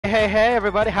Hey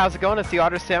everybody, how's it going? It's the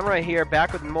Otter Samurai here,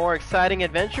 back with more exciting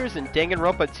adventures in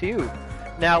Danganronpa 2.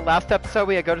 Now, last episode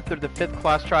we had go through the 5th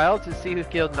class trial to see who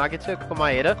killed Nagito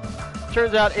Komaeda.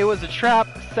 Turns out it was a trap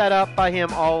set up by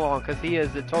him all along, because he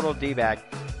is a total D-bag.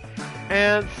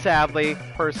 And sadly,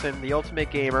 the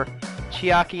ultimate gamer,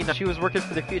 Chiaki, she was working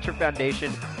for the Future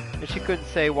Foundation, and she couldn't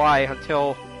say why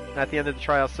until at the end of the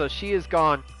trial, so she is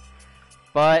gone.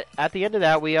 But at the end of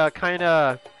that, we kind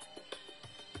of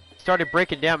started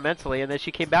breaking down mentally, and then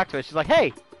she came back to us. She's like,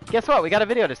 "Hey, guess what? We got a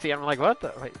video to see." I'm like, "What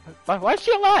the? Wait, why is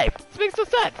she alive? This makes no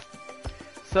sense."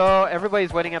 So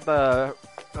everybody's waiting at the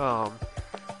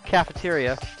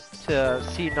cafeteria to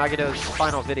see Nagito's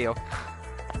final video,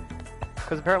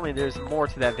 because apparently there's more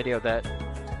to that video than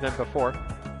before.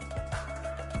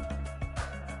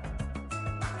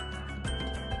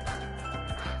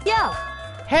 Yo!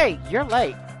 Hey, you're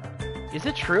late. Is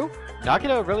it true?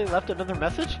 Nagito really left another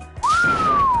message?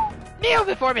 Kneel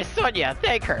before Miss Sonia,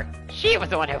 thank her. She was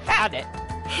the one who found it.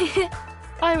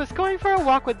 I was going for a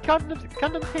walk with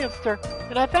Gundam's hamster,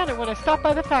 and I found it when I stopped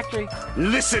by the factory.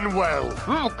 Listen well.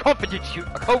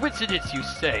 Coincidence you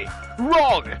say.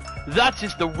 Wrong! That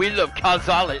is the will of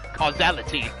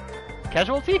causality.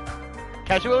 Casualty?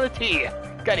 Casualty.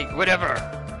 Gunny, whatever.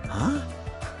 Huh?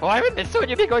 Why would Miss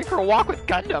Sonia be going for a walk with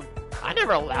Gundam? I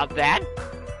never allowed that.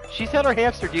 She said her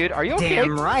hamster, dude. Are you okay?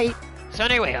 Damn right. So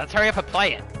anyway, let's hurry up and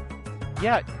play it.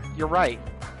 Yeah, you're right.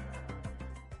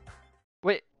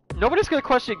 Wait, nobody's gonna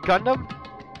question Gundam?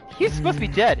 He's supposed to be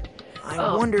dead.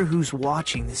 I wonder who's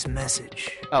watching this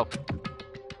message. Oh.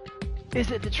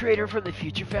 Is it the traitor from the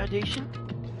Future Foundation?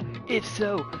 If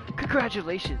so,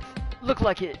 congratulations. Looked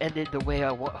like it ended the way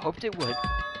I hoped it would.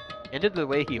 Ended the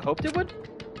way he hoped it would?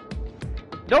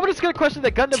 Nobody's gonna question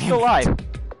that Gundam's still alive.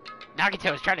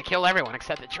 Nagito is trying to kill everyone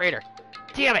except the traitor.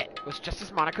 Damn it! It was just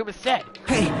as Monokuma said.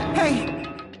 Hey!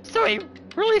 So he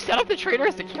really set up the traitor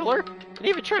as the killer? And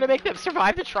even tried to make them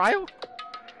survive the trial?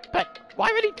 But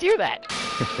why would he do that?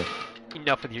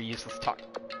 Enough with your useless talk.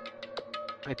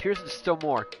 It appears there's still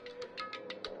more.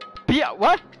 But yeah,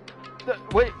 what?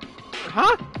 Wait,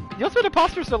 huh? The ultimate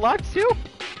imposter's alive too?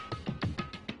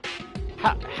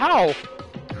 How?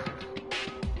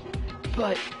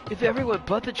 But if everyone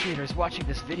but the traitor is watching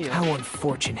this video, How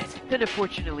unfortunate. then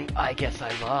unfortunately I guess I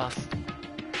lost.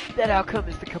 That outcome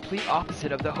is the complete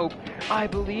opposite of the hope I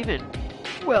believe in.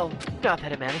 Well, not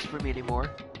that it matters for me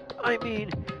anymore. I mean,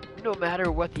 no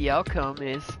matter what the outcome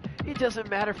is, it doesn't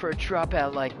matter for a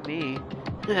dropout like me.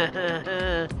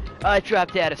 I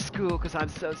dropped out of school because I'm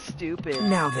so stupid.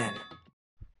 Now then.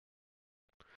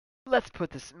 Let's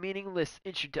put this meaningless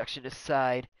introduction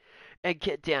aside and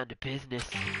get down to business.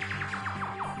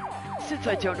 Since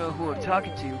I don't know who I'm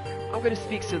talking to, I'm going to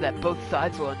speak so that both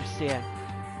sides will understand.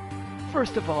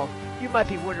 First of all, you might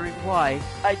be wondering why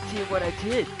I did what I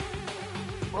did.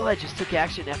 Well, I just took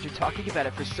action after talking about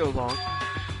it for so long.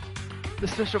 The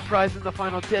special prize in the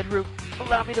final dead room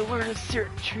allowed me to learn a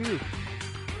certain truth.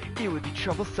 It would be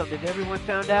troublesome if everyone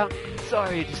found out, so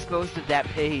I disposed of that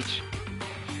page.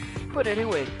 But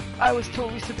anyway, I was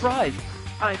totally surprised.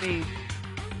 I mean...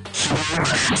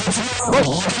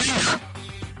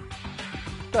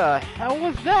 The hell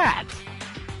was that?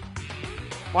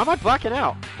 Why am I blacking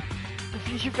out? The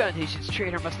Future Foundation's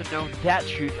traitor must have known that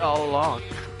truth all along.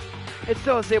 And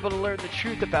so I was able to learn the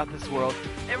truth about this world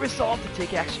and resolved to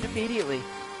take action immediately.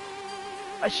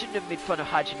 I shouldn't have made fun of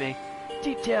Hajime.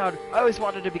 Deep down, I always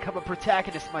wanted to become a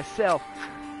protagonist myself.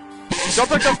 Don't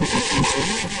break the...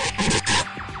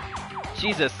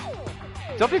 Jesus.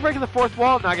 Don't be breaking the fourth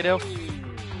wall, Nagito.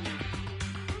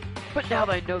 But now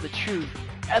that I know the truth,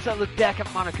 as I look back at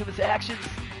Monokuma's actions,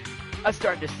 I'm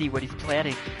starting to see what he's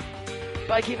planning.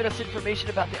 By giving us information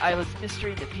about the island's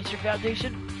mystery and the Future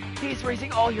Foundation, he's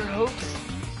raising all your hopes.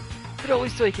 But only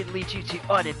so he can lead you to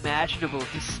unimaginable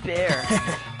despair.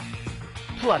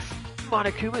 Plus,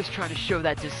 Monokuma is trying to show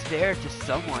that despair to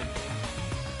someone.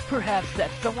 Perhaps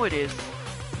that someone is...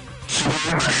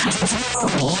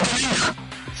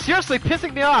 Seriously,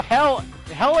 pissing me off. Hell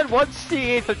and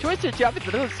 1/8 of Twisted Japanese,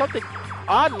 but there's something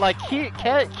odd, like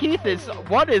Keith is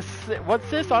one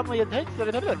cis oddly intense.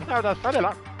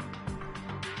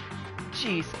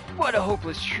 Jeez, what a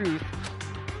hopeless truth.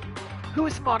 Who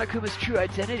is Monokuma's true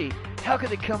identity? How could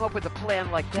they come up with a plan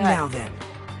like that? Now then.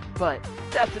 But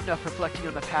that's enough reflecting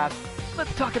on the past.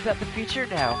 Let's talk about the future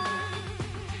now.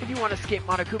 If you want to escape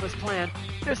Monokuma's plan,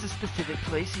 there's a specific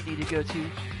place you need to go to.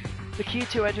 The key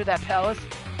to enter that palace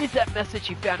is that message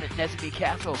you found at Nezumi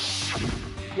Castle.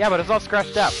 Yeah, but it's all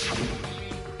scratched out.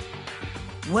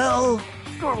 Well...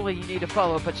 Normally you need to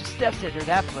follow a bunch of steps to enter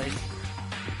that place.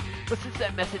 But since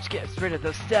that message gets rid of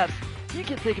those steps, you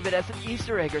can think of it as an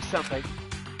Easter egg or something.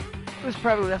 It was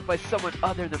probably left by someone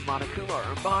other than Monokuma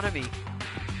or Monami.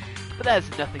 But that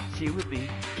has nothing to do with me.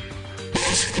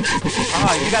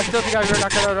 You guys still think you're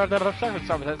not gonna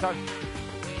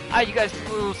you guys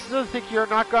still think you're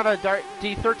not gonna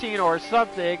D13 or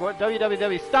something? What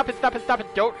www? Stop it!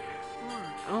 Don't!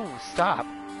 Oh, stop!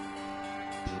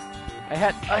 I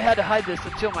had to hide this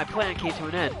until my plan came to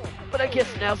an end. But I guess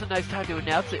now's a nice time to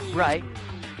announce it, right?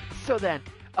 So then,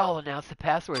 I'll announce the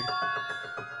password.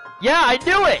 Yeah, I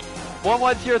knew it!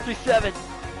 11037.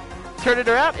 Turn it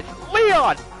around. It's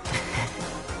Leon.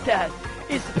 That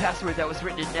is the password that was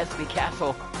written in Nesme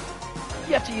Castle.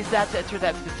 You have to use that to enter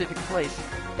that specific place.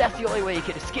 That's the only way you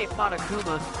can escape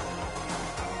Monokuma.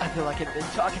 I feel like I've been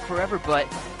talking forever, but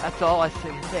that's all I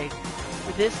say.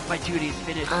 With this, my duty is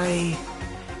finished. I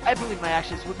believe my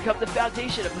actions will become the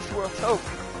foundation of this world's hope.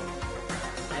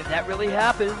 If that really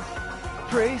happens,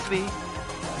 praise me.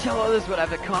 Tell others what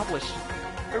I've accomplished.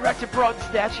 Erect a bronze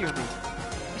statue of me.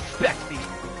 Respect me.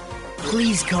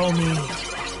 Please call me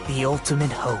the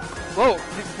ultimate hope. Whoa!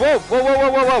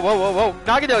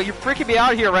 Nagito, you're freaking me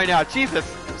out here right now. Jesus.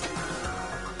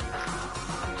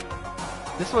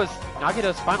 This was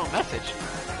Nagito's final message.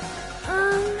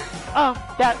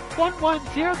 That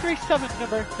 11037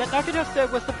 number that Nagito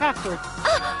said was the password.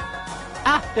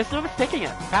 There's no mistaking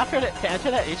it. Password to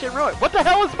enter that ancient ruin. What the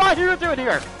hell is my hero doing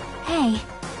here? Hey.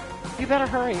 You better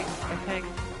hurry, I think.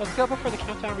 Let's go before the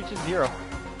countdown reaches 0.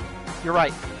 You're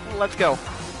right. Let's go.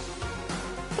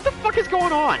 What the fuck is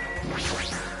going on?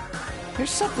 There's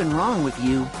something wrong with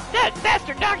you. That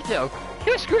bastard Nagito!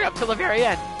 He was screwed up till the very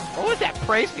end. What was that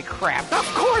praise me crap? Of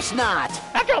course not!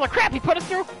 After all the crap he put us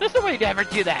through, there's no way to ever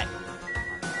do that.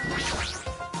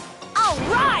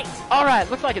 Alright! Alright,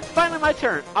 looks like it's finally my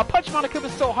turn. I'll punch Monokuma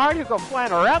so hard he'll go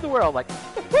flying around the world like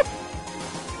whoop.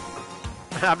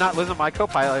 I'm not losing my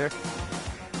co-pilot here.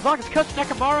 As long as Coach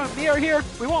Nekomaru and me are here,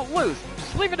 we won't lose.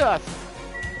 Just leave it to us.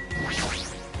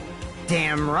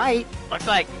 Damn right. Looks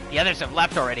like the others have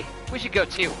left already. We should go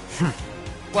too.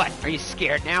 What, are you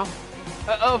scared now?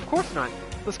 Of course not.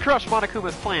 Let's crush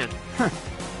Monokuma's plan.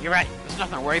 You're right, there's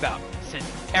nothing to worry about, since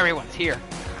everyone's here.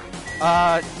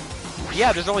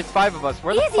 Yeah, there's only 5 of us.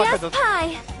 Where the fuck are those?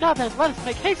 Pie. Now then, let us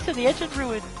make haste to the ancient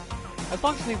ruin. As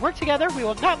long as we work together, we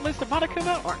will not lose to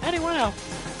Monokuma or anyone else.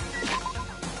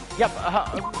 Yep,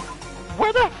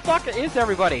 where the fuck is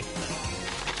everybody?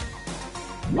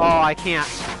 Oh, I can't.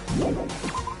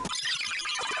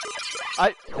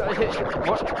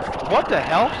 What the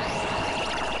hell?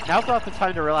 Now's not the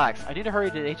time to relax. I need to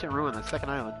hurry to the ancient ruin on the second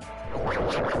island.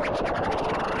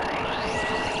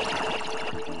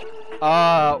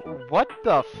 What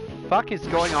the fuck is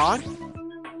going on?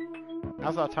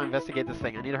 Now's not time to investigate this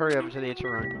thing. I need to hurry over to the ancient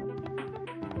ruin.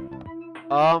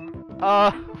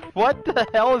 What the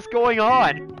hell is going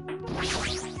on?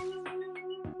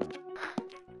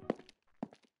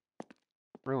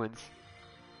 Ruins.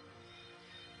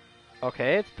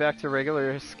 Okay, it's back to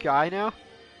regular sky now.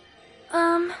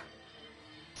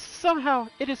 Somehow,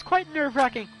 it is quite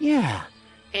nerve-wracking. Yeah.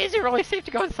 Is it really safe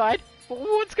to go inside?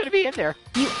 What's gonna be in there?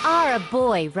 You are a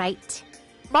boy, right?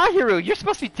 Mahiru, you're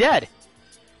supposed to be dead!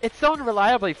 It's so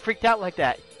unreliably freaked out like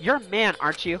that. You're a man,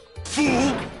 aren't you?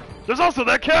 Fool! There's also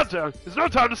that countdown! There's no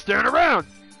time to stand around!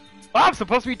 I'm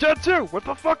supposed to be dead too! What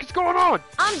the fuck is going on?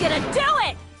 I'm gonna do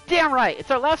it! Damn right!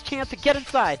 It's our last chance to get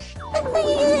inside!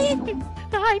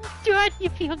 I'm done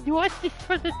if you'll nauseous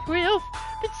for the thrills,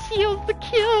 the chills, the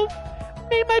kills!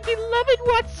 May my beloved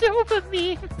watch over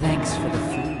me! Thanks for the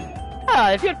food.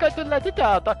 If you're going to let it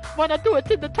out, wanna do it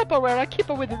in the Tupperware I keep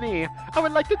it with me. I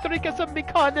would like to drink some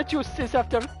Mikana juices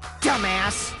after.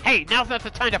 Dumbass! Hey, now's not the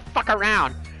time to fuck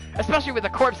around! Especially with the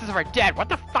corpses of our dead. What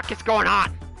the fuck is going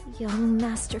on? Young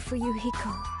master for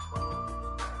Yuhiko.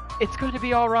 It's going to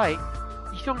be alright.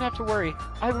 You don't have to worry.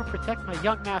 I will protect my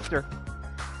young master.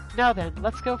 Now then,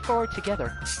 let's go forward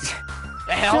together.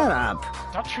 The hell? Shut up.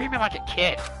 Don't treat me like a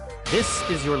kid. This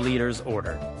is your leader's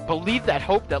order. Believe that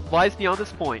hope that lies beyond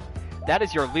this point. That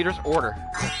is your leader's order.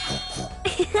 Oh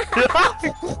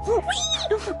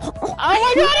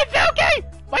my god, it's okay!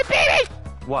 My baby!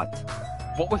 What?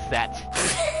 What was that?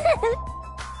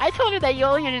 I told her that you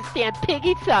only understand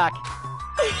piggy talk.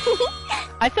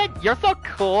 I said, you're so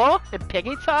cool in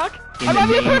piggy talk? In the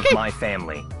name of my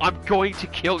family. I'm going to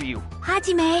kill you.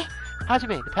 Hajime.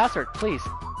 Hajime, the password, please.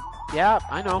 Yeah,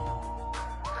 I know.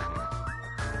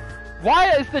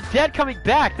 Why is the dead coming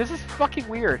back? This is fucking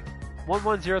weird.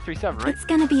 11037, right? It's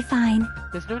gonna be fine.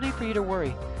 There's no need for you to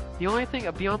worry. The only thing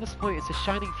beyond this point is a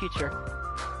shining future.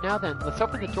 Now then, let's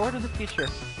open the door to the future.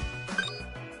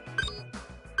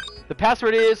 The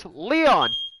password is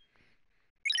Leon!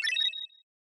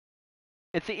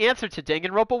 It's the answer to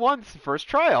Danganronpa 1's first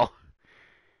trial.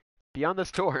 Beyond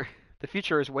this door, the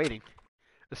future is waiting.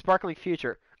 The sparkling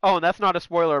future. Oh, and that's not a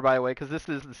spoiler, by the way, because this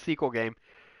is the sequel game.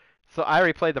 So I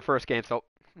already played the first game, so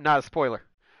not a spoiler.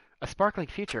 A sparkling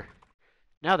future.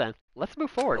 Now then, let's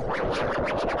move forward.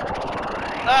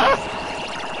 Ah!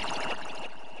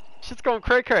 Shit's going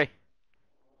cray-cray.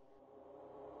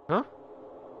 Huh?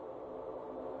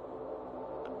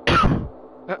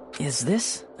 Is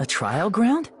this a trial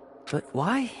ground? But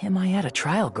why am I at a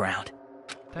trial ground?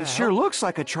 It sure looks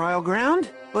like a trial ground,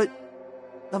 but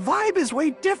the vibe is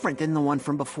way different than the one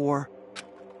from before.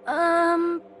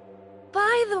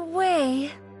 By the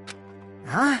way,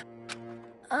 Huh?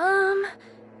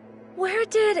 where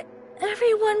did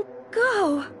everyone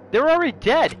go? They were already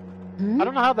dead. Hmm? I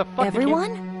don't know how the fuck they came-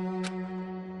 Everyone?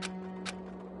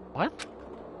 What?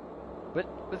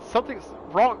 But something's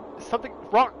wrong. Something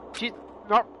wrong. Jeez.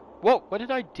 No. Whoa, what did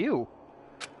I do?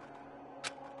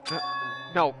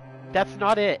 No, that's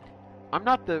not it. I'm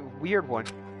not the weird one.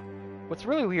 What's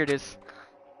really weird is...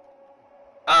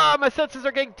 Ah, my senses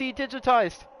are getting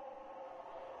de-digitized.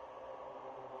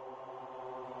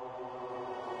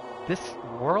 This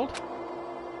world?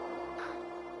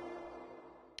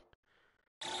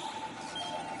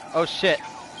 Oh shit.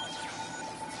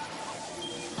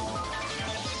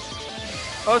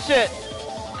 Oh shit!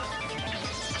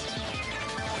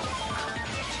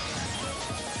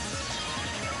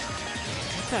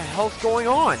 What the hell's going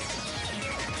on?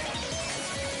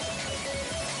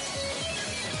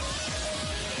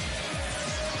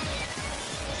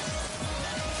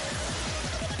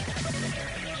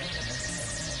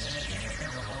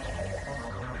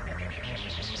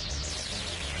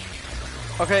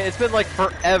 Okay, it's been like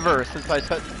forever since I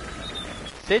touched...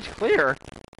 Stage clear?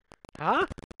 Huh?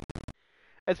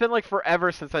 It's been like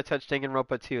forever since I touched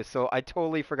Danganronpa 2, so I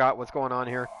totally forgot what's going on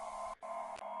here.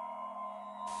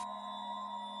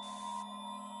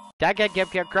 Get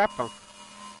crap from.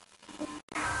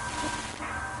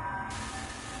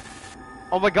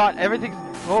 Oh my god, everything's...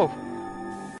 Whoa.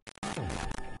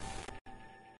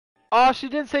 Oh, she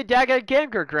didn't say Daga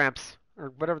Ganger Gramps.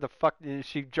 Or whatever the fuck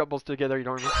she jumbles together, you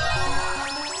don't remember.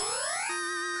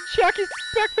 Jackie's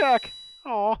backpack!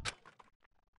 Aw.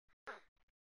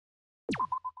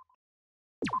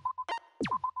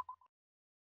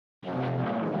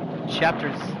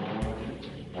 Chapters.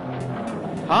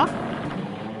 Huh?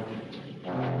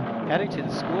 Heading to the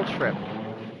school trip.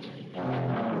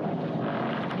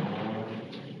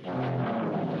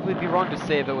 It would be wrong to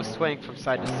say if it was swaying from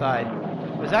side to side.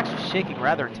 It was actually shaking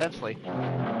rather intensely.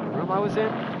 The room I was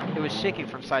in, it was shaking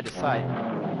from side to side.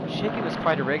 The shaking was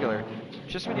quite irregular.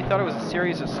 Just when you thought it was a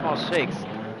series of small shakes,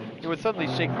 it would suddenly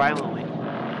shake violently.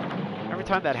 Every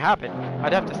time that happened,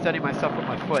 I'd have to steady myself with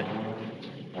my foot.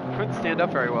 I couldn't stand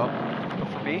up very well, but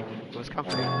for me, it was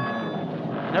comforting.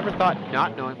 I never thought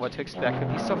not knowing what to expect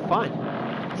would be so fun,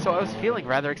 so I was feeling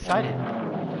rather excited.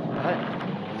 But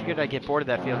I figured I'd get bored of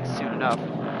that feeling soon enough.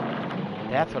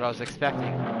 That's what I was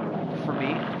expecting. For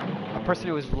me, a person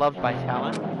who is loved by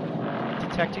talent,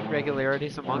 detecting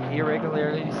regularities among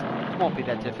irregularities won't be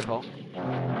that difficult.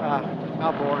 Ah,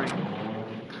 how boring.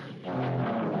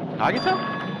 Nagito?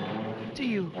 Do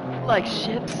you like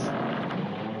ships?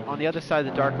 On the other side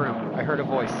of the dark room, I heard a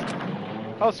voice.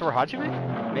 Oh, so we're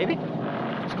Hajime? Maybe?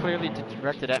 It was clearly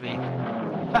directed at me.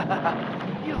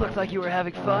 You looked like you were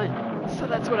having fun, so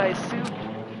that's what I assumed.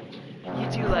 You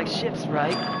do like ships,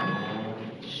 right?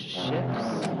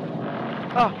 Ships?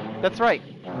 Oh, that's right.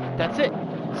 That's it.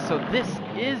 So this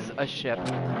is a ship.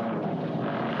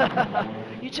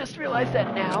 You just realized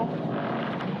that now?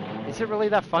 Is it really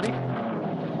that funny?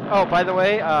 Oh, by the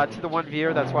way, to the one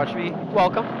viewer that's watching me,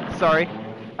 welcome. Sorry.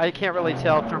 I can't really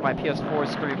tell through my PS4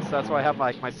 screen, so that's why I have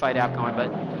my side app going,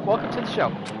 but welcome to the show.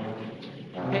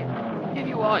 Hey, if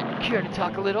you want, care to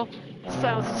talk a little? The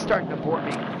silence is starting to bore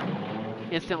me.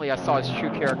 Instantly, I saw his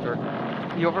true character.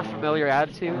 The over-familiar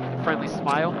attitude, the friendly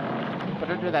smile. But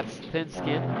under that thin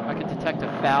skin, I could detect a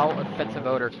foul, offensive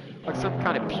odor, like some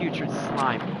kind of putrid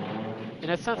slime. In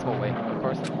a sensible way, of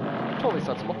course. Totally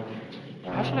sensible.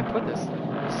 How should I put this?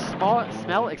 A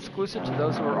smell exclusive to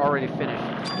those who are already finished.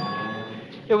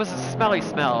 It was a smelly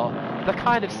smell. The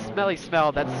kind of smelly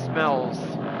smell that smells...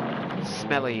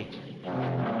 smelly.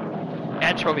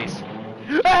 Anchovies!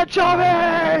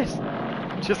 Anchovies!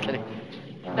 Just kidding.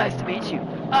 Nice to meet you.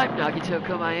 I'm Nagito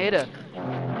Komaeda.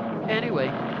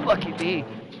 Anyway, lucky me.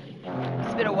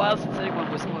 It's been a while since anyone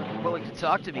was willing to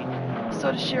talk to me,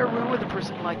 so to share a room with a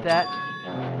person like that,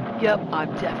 yep,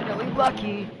 I'm definitely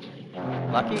lucky.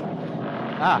 Lucky?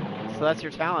 Ah, so that's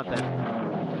your talent then.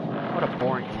 What a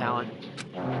boring talent.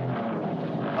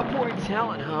 A boring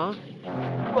talent, huh?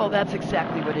 Well, that's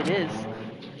exactly what it is.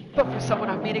 But for someone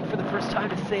I'm meeting for the first time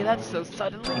to say that so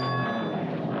suddenly,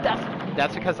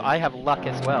 That's because I have luck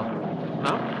as well.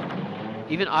 Huh?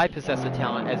 Even I possess a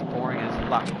talent as boring as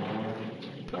luck.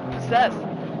 possess,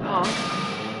 huh?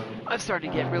 I'm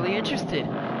starting to get really interested.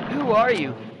 Who are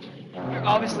you? You're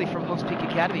obviously from Host Peak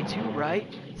Academy too, right?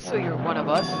 So you're one of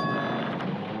us?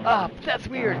 Ah, but that's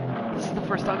weird. This is the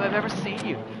first time I've ever seen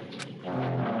you.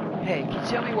 Hey, can you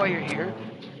tell me why you're here?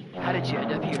 How did you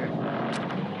end up here?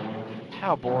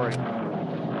 How boring.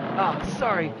 Ah,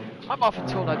 sorry. I'm often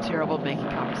told I'm terrible at making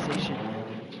conversation.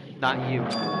 Not you.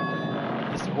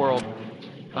 This world.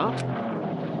 Huh?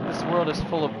 This world is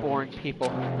full of boring people.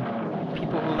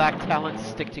 People who lack talent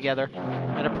stick together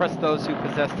and oppress those who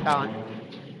possess talent.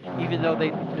 Even though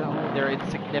they know they're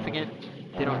insignificant,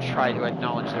 they don't try to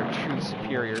acknowledge their true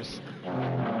superiors.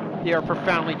 They are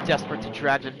profoundly desperate to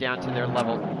drag them down to their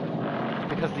level.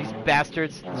 Because of these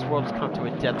bastards, this world has come to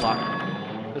a deadlock.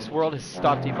 This world has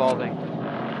stopped evolving.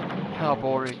 How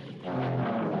boring.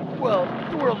 Well,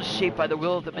 the world is shaped by the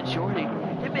will of the majority.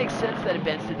 It makes sense that it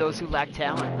bends to those who lack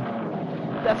talent.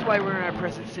 That's why we're in our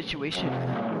present situation.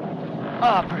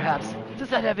 Ah, perhaps. Does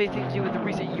that have anything to do with the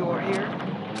reason you're here?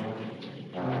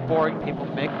 Boring people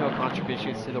make no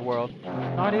contributions to the world,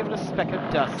 not even a speck of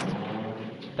dust.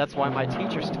 That's why my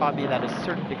teachers taught me that a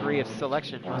certain degree of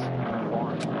selection must be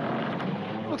performed.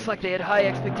 Looks like they had high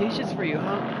expectations for you,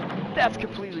 huh? That's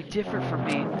completely different from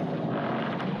me.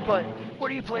 But what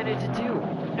are you planning to do?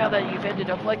 Now that you've ended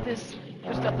up like this,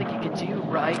 there's nothing you can do,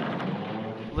 right?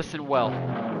 Listen well.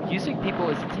 Using people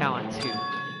is a talent too.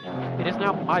 It is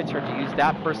now my turn to use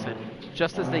that person,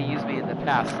 just as they used me in the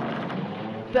past.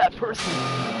 That person?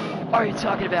 Are you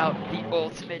talking about the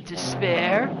ultimate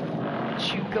despair?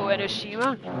 Junko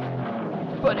Enoshima?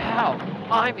 But how?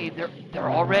 I mean, they're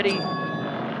already...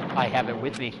 I have it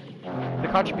with me. The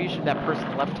contribution that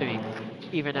person left to me.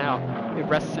 Even now, it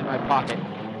rests in my pocket.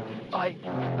 I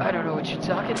don't know what you're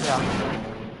talking about.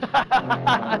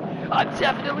 I'm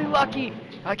definitely lucky.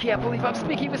 I can't believe I'm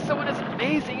speaking with someone as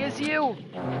amazing as you.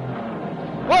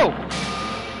 Whoa!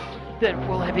 Then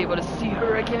will I be able to see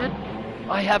her again?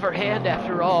 I have her hand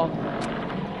after all.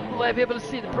 Will I be able to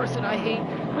see the person I hate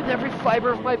with every fiber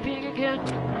of my being again?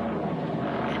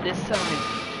 And this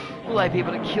time, will I be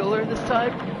able to kill her this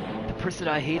time? The person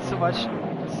I hate so much?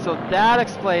 So that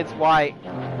explains why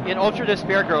in Ultra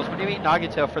Despair Girls, when you meet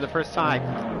Nagito for the first time,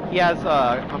 he has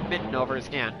a mitten over his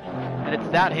hand. And it's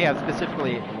that hand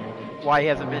specifically why he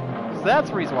has a mitten. So that's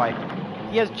the reason why.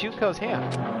 He has Junko's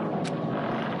hand.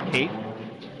 Hate?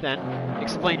 Then,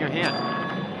 explain your hand.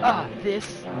 Ah,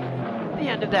 this? The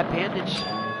end of that bandage.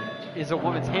 Is a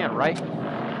woman's hand, right?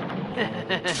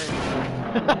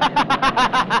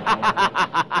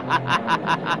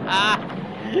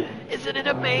 Isn't it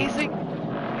amazing?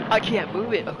 I can't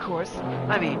move it, of course.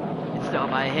 I mean, it's not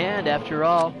my hand after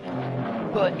all.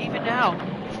 But even now,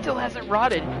 it still hasn't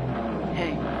rotted.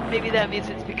 Hey, maybe that means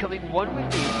it's becoming one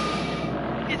with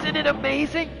me. Isn't it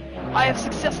amazing? I have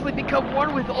successfully become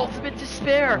one with Ultimate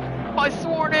Despair, my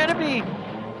sworn enemy!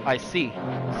 I see.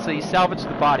 So you salvaged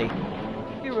the body.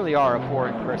 You really are a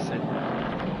boring person.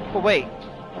 But wait,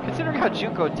 considering how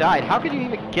Junko died, how could you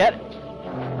even get it?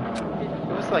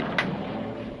 It was like...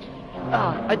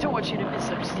 I don't want you to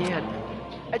misunderstand.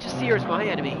 I just see her as my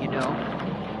enemy, you know?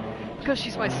 Because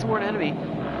she's my sworn enemy.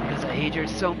 Because I hate her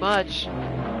so much.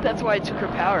 That's why I took her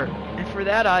power. And for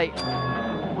that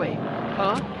Wait,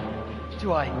 huh?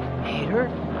 Do I hate her?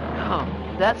 Huh,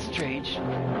 that's strange.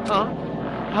 Huh?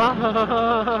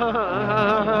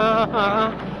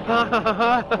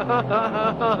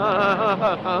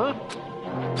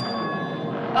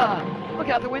 Look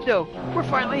out the window. We're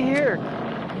finally here.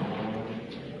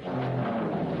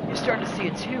 You're starting to see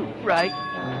it too, right?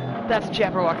 That's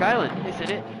Jabberwock Island, isn't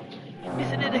it?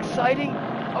 Isn't it exciting?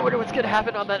 I wonder what's going to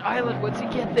happen on that island once you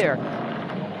get there.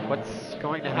 What's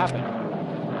going to happen?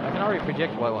 I can already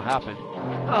predict what will happen.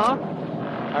 Huh?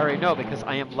 I already know because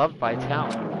I am loved by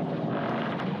talent.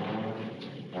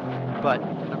 But,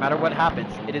 no matter what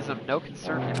happens, it is of no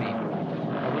concern to me.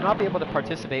 I will not be able to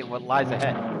participate in what lies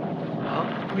ahead. Huh?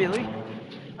 Really?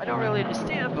 I don't really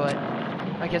understand, but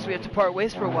I guess we have to part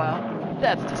ways for a while.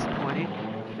 That's disappointing.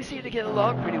 We seem to get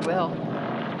along pretty well.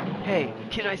 Hey,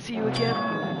 can I see you again?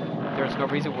 There's no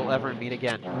reason we'll ever meet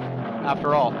again.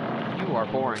 After all, you are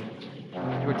boring.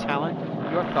 Your talent,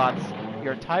 your thoughts,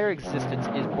 your entire existence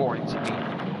is boring to me.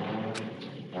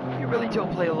 You really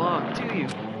don't play along, do you?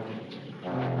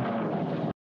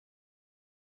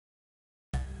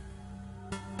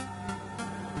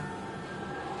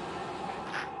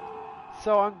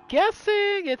 So I'm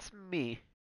guessing it's me.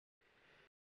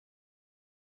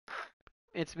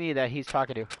 It's me that he's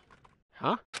talking to.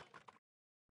 Huh?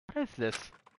 What is this?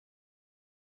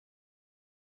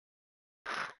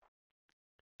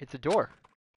 It's a door.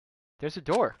 There's a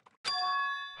door.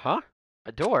 Huh?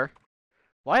 A door?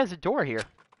 Why is a door here?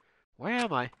 Where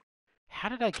am I? How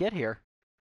did I get here?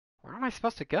 Where am I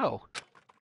supposed to go?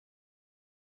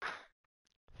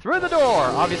 Through the door,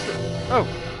 obviously. Oh,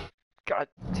 God,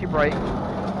 too bright.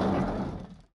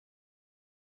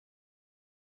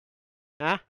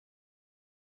 Huh?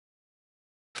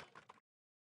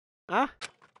 Huh?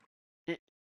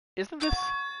 Isn't this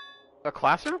a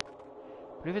classroom?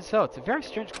 But even so, it's a very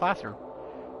strange classroom.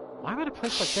 Why am I in a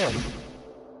place like this?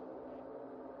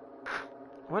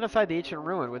 I went inside the ancient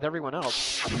ruin with everyone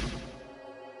else,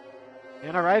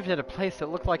 and arrived at a place that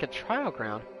looked like a trial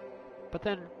ground. But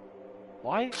then,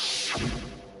 why?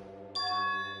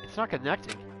 It's not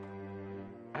connecting.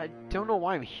 I don't know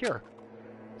why I'm here.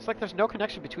 It's like there's no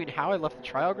connection between how I left the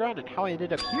trial ground and how I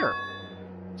ended up here.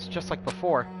 It's just like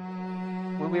before,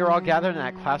 when we were all gathered in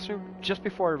that classroom just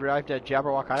before we arrived at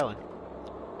Jabberwock Island.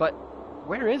 But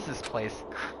where is this place?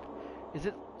 Is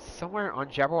it somewhere on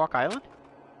Jabberwock Island?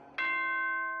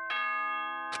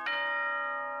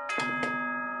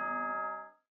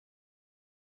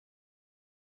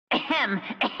 Ahem,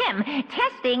 ahem.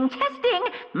 Testing, testing.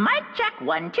 Mic check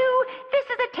 1, 2. This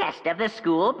is a test of the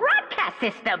school broadcast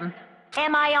system.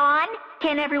 Am I on?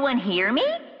 Can everyone hear me?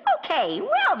 Okay,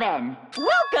 well then.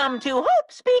 Welcome to Hope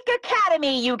Speak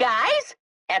Academy, you guys.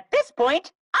 At this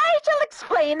point, I shall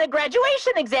explain the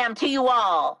graduation exam to you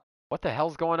all. What the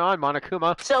hell's going on,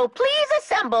 Monokuma? So please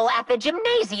assemble at the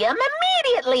gymnasium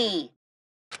immediately.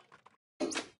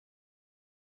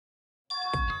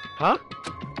 Huh?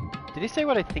 Did he say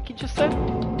what I think he just said?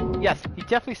 Yes, he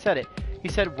definitely said it. He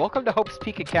said, "Welcome to Hope's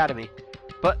Peak Academy."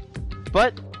 But,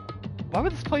 why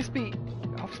would this place be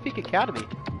Hope's Peak Academy?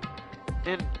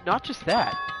 And not just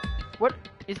that. What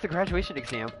is the graduation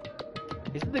exam?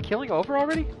 Isn't the killing over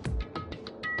already?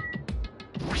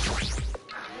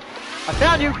 I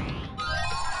found you!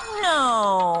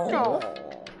 No.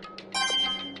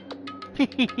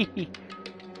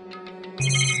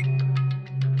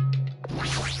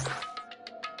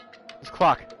 This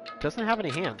clock doesn't have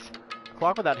any hands. A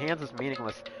clock without hands is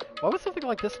meaningless. Why would something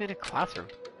like this be in a classroom?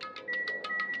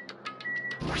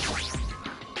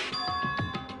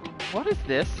 What is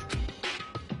this?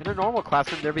 In a normal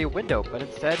classroom there'd be a window, but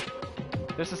instead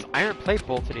there's this iron plate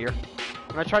bolted here.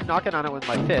 When I tried knocking on it with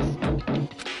my fist,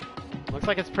 looks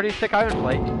like it's pretty thick iron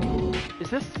plate. Is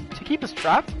this to keep us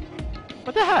trapped?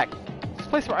 What the heck? Is this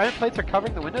place where iron plates are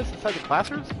covering the windows inside the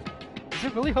classrooms? Is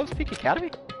it really Hope's Peak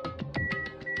Academy?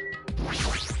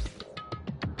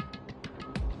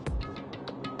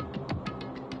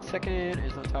 Second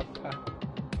is on top.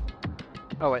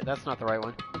 Oh wait, that's not the right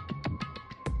one.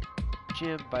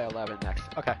 Gym by 11 next.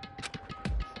 Okay.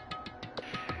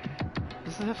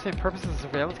 Does this have the same purpose as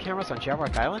surveillance cameras on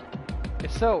Jabberwock Island?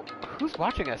 If so, who's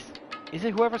watching us? Is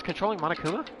it whoever's controlling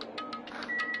Monokuma?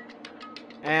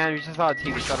 And we just saw a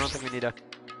TV, so I don't think we need to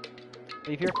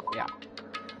leave here. Yeah.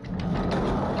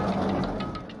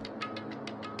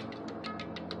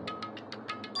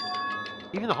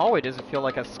 Even the hallway doesn't feel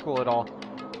like a school at all.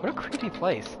 What a creepy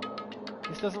place.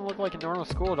 This doesn't look like a normal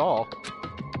school at all.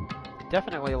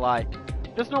 Definitely a lie.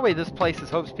 There's no way this place is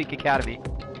Hope's Peak Academy.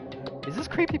 Is this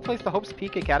creepy place the Hope's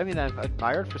Peak Academy that I've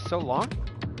admired for so long?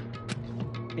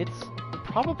 It's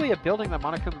probably a building that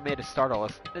Monokuma made to startle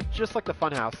us, just like the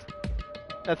funhouse.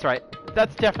 That's right.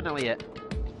 That's definitely it.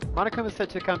 Monokuma said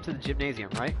to come to the gymnasium,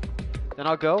 right? Then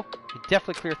I'll go and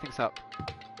definitely clear things up.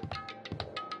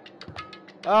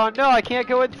 Oh no, I can't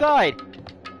go inside!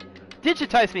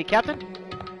 Digitize me, Captain!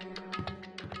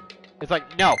 It's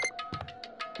like, no.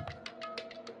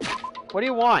 What do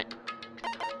you want?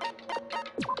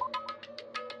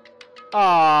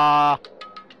 Ah,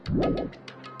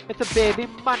 it's a baby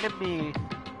Monami.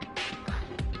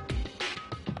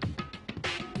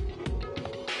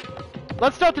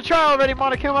 Let's start the trial already,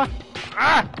 Monokuma!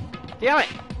 Ah! Damn it!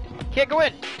 Can't go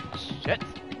in! Shit.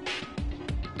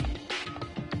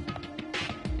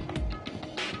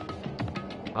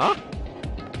 Huh?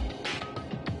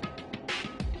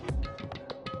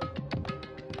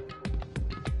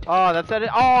 Oh, that's it.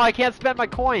 Oh, I can't spend my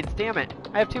coins. Damn it.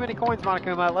 I have too many coins,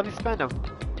 Monokuma. Let me spend them.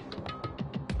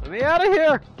 Let me out of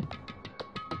here.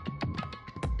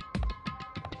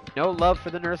 No love for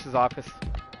the nurse's office.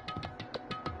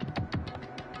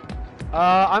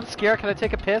 I'm scared. Can I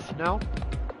take a piss? No.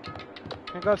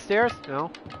 Can I go upstairs? No.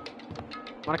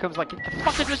 Monokuma's like, get the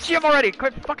fuck into the gym already.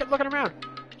 Quit fucking looking around.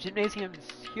 Gymnasium's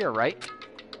here, right?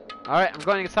 Alright, I'm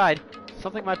going inside.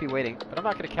 Something might be waiting, but I'm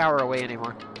not going to cower away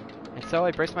anymore. And so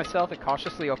I brace myself and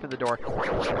cautiously open the door.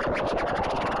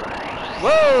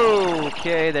 Whoa!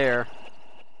 Okay, there.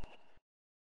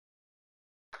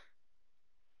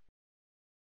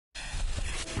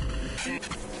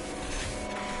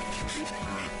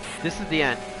 This is the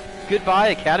end. Goodbye,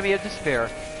 Academy of Despair.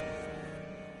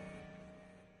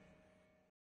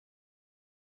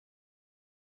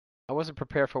 I wasn't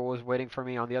prepared for what was waiting for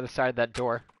me on the other side of that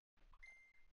door.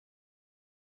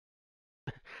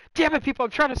 Damn it, people,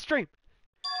 I'm trying to stream!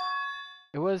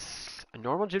 It was a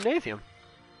normal gymnasium.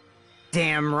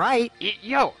 Damn right.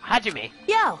 Yo, Hajime!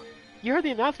 Yo, You heard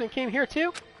the announcement came here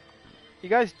too? You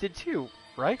guys did too,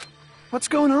 right? What's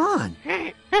going on?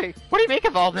 Hey, what do you make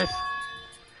of all this?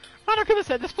 Monokuma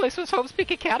said this place was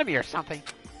Homespeak Academy or something.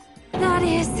 that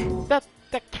is... That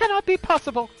cannot be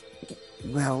possible.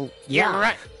 Well, You're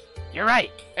right. You're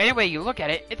right. Anyway, you look at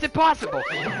it, it's impossible.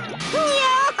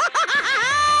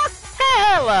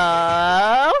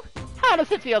 Hello! How does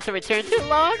it feel to return to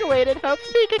long-awaited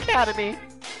Homespeak Academy?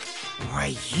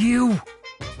 Why, you.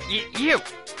 You!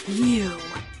 You.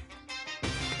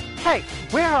 Hey,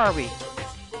 where are we?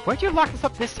 Where'd you lock us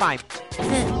up this time?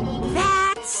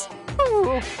 That's...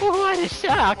 Ooh, what a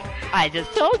shock! I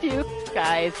just told you,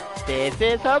 guys, this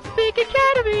is Homespeak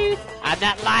Academy! I'm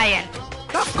not lying!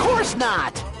 Of course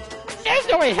not. There's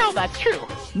no way in hell that's true!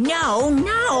 No,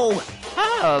 no.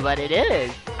 Oh, but it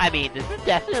is! I mean, this is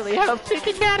definitely Homespeak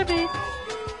Academy!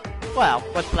 Well,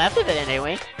 what's left of it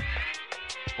anyway?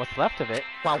 What's left of it?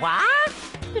 What?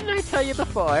 Didn't I tell you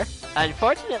before?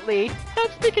 Unfortunately,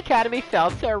 Homespeak Academy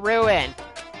fell to ruin.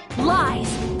 lies.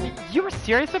 You were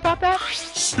serious about that?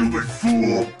 Stupid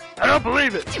fool! I don't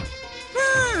believe it!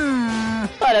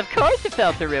 But of course it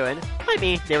fell to ruin. I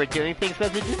mean, they were doing things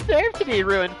that they deserved to be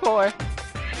ruined for.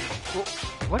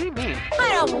 What do you mean? I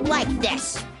don't like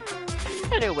this.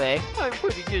 Anyway, I'm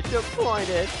pretty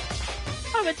disappointed.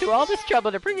 I went to all this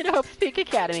trouble to bring you to Homespeak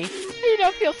Academy, and you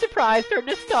don't feel surprised or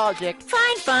nostalgic.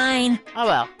 Fine, fine. Oh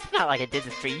well, it's not like I did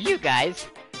this for you guys.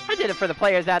 I did it for the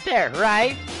players out there,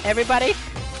 right? Everybody?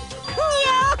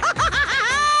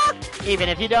 Even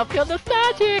if you don't feel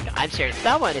nostalgic, I'm sure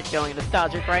someone is feeling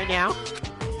nostalgic right now.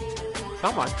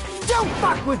 Someone? Don't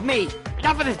fuck with me.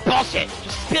 Enough of this bullshit!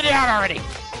 Just spit it out already!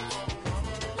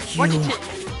 Where'd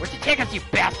you take us, you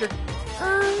bastard?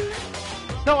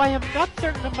 Though I am not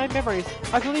certain of my memories,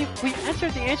 I believe we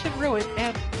entered the ancient ruin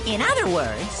and... In other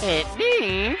words... It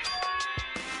means...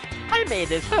 I made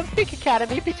this Homespeak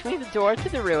Academy between the door to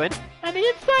the ruin and the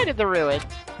inside of the ruin.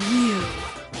 You.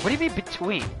 What do you mean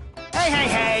between?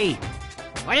 Hey.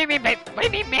 What do you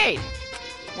mean made?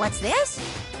 What's this?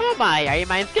 Oh my, are your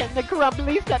minds getting the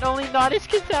grumblies that only knowledge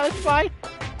can satisfy?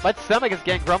 My stomach is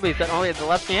getting grumblies that only the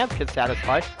left hands can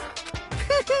satisfy.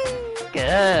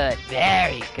 Good,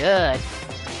 very good.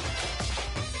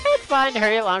 It's fine to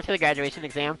hurry along to the graduation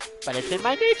exam, but it's in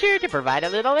my nature to provide a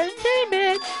little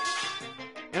entertainment.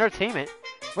 Entertainment?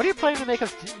 What are you planning to make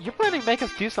us do? You're planning to make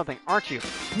us do something, aren't you?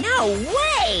 No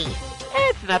way!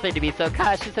 It's nothing to be so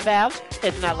cautious about.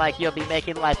 It's not like you'll be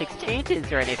making life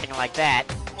exchanges or anything like that.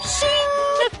 Shing!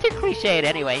 That's too cliched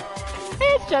anyway.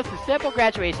 It's just a simple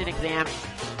graduation exam.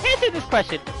 Answer this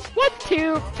question. What's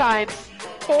 2 times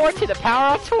 4 to the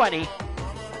power of 20?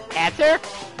 Answer.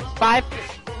 5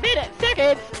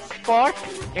 seconds. 4,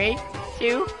 3,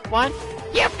 2, 1.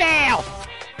 You fail!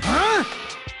 Huh?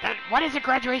 Then what is a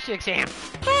graduation exam?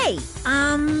 Hey,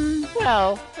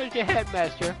 Well, as your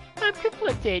headmaster, I'm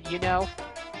conflicted, you know.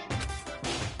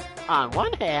 On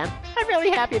one hand, I'm really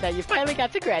happy that you finally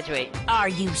got to graduate. are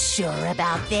you sure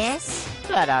about this?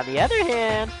 But on the other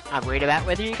hand, I'm worried about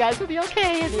whether you guys will be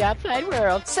okay in the outside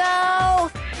world. So...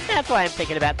 That's why I'm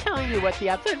thinking about telling you what the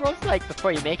outside world's like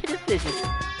before you make a decision.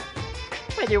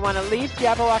 Whether you want to leave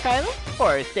Jabberwock Island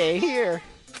or stay here.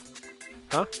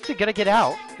 Huh? So gotta get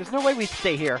out. There's no way we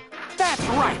stay here. That's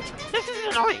right. This is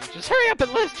annoying. Just hurry up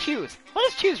and let us choose. Let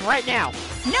us choose right now.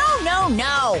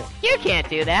 No. You can't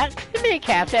do that. The main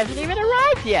cast hasn't even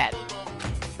arrived yet.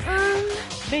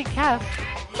 Main cast?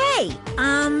 Hey,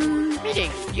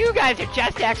 Meaning, you guys are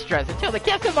just extras until the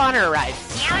guest of honor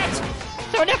arrives. damn it!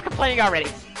 So enough complaining already.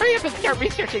 Hurry up and start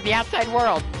researching the outside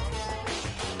world.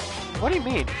 What do you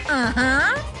mean?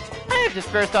 Uh-huh. I have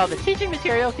dispersed all the teaching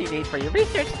materials you need for your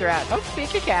research throughout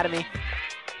Homespeak Academy.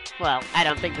 Well, I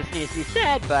don't think this needs to be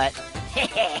said, but...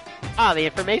 all the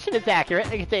information is accurate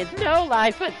and contains no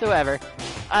lies whatsoever.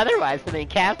 Otherwise, the main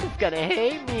cast is gonna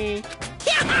hate me.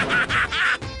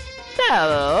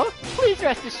 So, please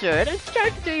rest assured and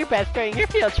strive to do your best during your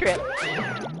field trip.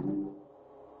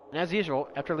 And as usual,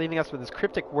 after leaving us with his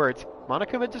cryptic words,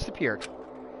 Monokuma disappeared.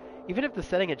 Even if the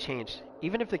setting had changed,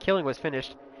 even if the killing was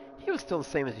finished, he was still the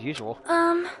same as usual.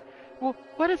 Well,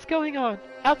 what is going on?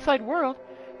 Outside world?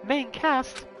 Main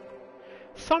cast?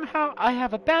 Somehow, I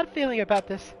have a bad feeling about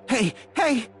this. Hey!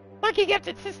 Like he kept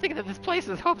insisting that this place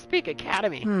is Hope's Peak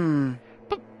Academy. Hmm.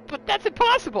 But that's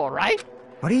impossible, right?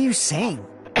 What are you saying?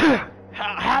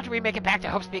 How do we make it back to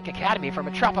Hope's Peak Academy from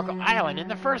a tropical island in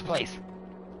the first place?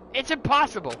 It's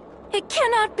impossible. It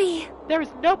cannot be. There is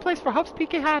no place for Hope's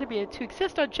Peak Academy to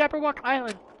exist on Jabberwock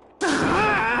Island.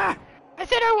 I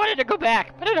said I wanted to go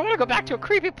back, but I don't want to go back to a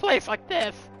creepy place like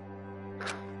this.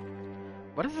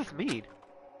 What does this mean?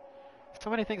 So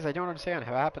many things I don't understand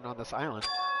have happened on this island.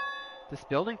 This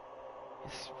building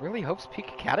is really Hope's Peak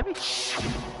Academy?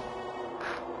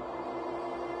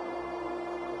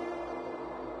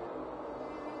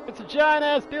 It's a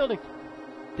giant-ass building!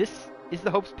 This is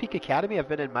the Hope's Peak Academy I've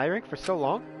been admiring for so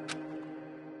long?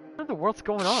 What in the world's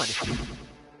going on?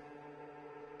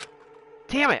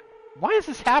 Damn it! Why is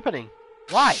this happening?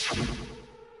 Why?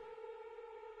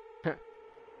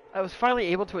 I was finally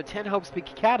able to attend Hope's Peak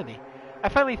Academy. I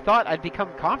finally thought I'd become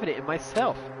confident in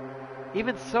myself.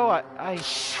 Even so, I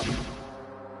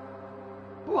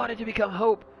wanted to become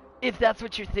Hope. If that's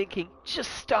what you're thinking,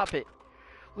 just stop it.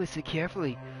 Listen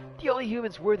carefully. The only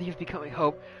humans worthy of becoming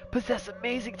Hope possess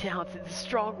amazing talents and a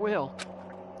strong will.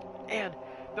 And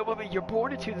the moment you're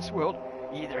born into this world,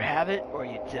 you either have it or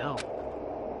you don't.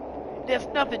 It has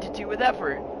nothing to do with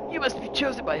effort. You must be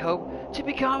chosen by Hope to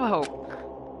become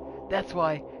Hope. That's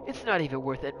why it's not even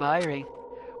worth admiring.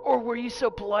 Or were you so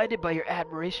blinded by your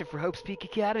admiration for Hope's Peak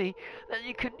Academy that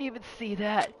you couldn't even see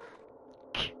that?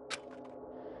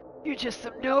 You're just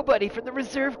some nobody from the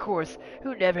reserve course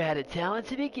who never had a talent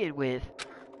to begin with.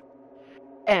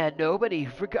 And nobody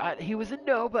forgot he was a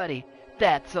nobody.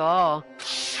 That's all.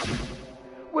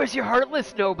 Where's your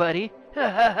heartless nobody? Ha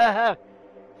ha ha ha.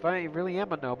 If I really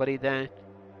am a nobody, then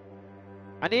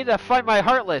I need to find my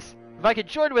heartless. If I can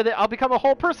join with it, I'll become a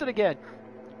whole person again.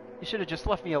 You should have just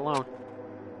left me alone.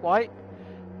 Why do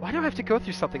I have to go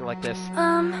through something like this?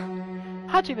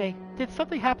 Hajime, did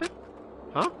something happen?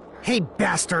 Huh? Hey,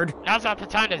 bastard! Now's not the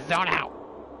time to zone out.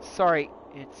 Sorry,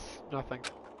 it's nothing.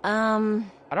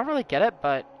 I'm I don't really get it,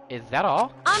 but is that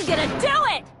all? gonna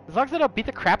do it! As long as I don't beat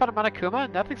the crap out of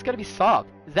Monokuma, nothing's gonna be solved.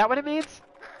 Is that what it means?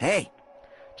 Hey!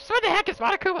 Just what the heck is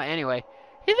Monokuma anyway?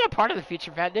 He's not part of the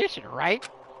Future Foundation, right?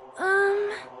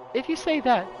 If you say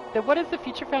that, then what is the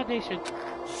Future Foundation?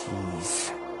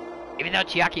 Jeez. Even though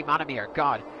Chiaki and Manami are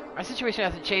gone, our situation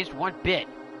hasn't changed one bit,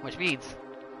 which means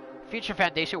Future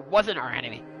Foundation wasn't our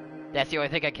enemy. That's the only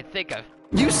thing I can think of.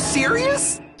 You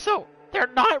serious? So, they're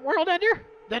not World Ender?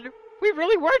 Then we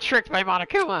really were tricked by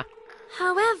Monokuma.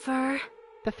 However...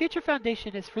 The Future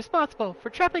Foundation is responsible for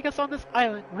trapping us on this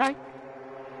island, right?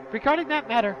 Regarding that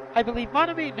matter, I believe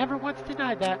Manami never once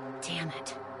denied that. Damn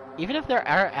it. Even if they're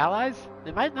our allies,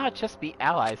 they might not just be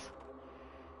allies.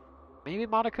 Maybe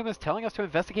Monokuma is telling us to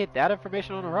investigate that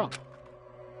information on our own.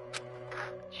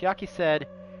 Chiaki said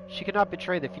she could not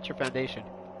betray the Future Foundation.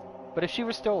 But if she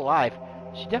were still alive,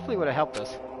 she definitely would have helped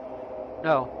us.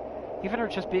 No, even her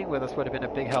just being with us would have been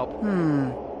a big help.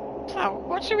 So,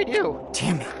 what should we do?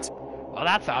 Damn it. Well,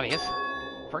 that's obvious.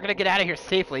 If we're gonna get out of here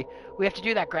safely, we have to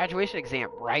do that graduation exam,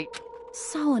 right?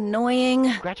 So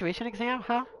annoying. Graduation exam,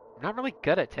 huh? I'm not really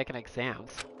good at taking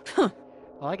exams. Huh.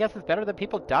 Well, I guess it's better than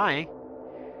people dying.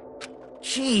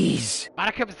 Jeez.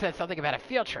 Monokuma said something about a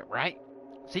field trip, right?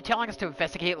 Is he telling us to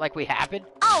investigate like we happened?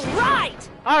 All right!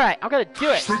 Alright, I'm gonna do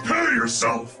it! Prepare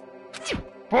yourself!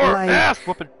 For Like- ass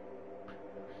whooping!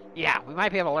 Yeah, we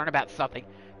might be able to learn about something.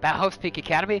 About Hope's Peak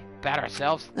Academy, about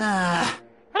ourselves. Ah.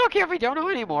 I don't care if we don't know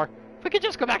anymore. If we could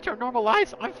just go back to our normal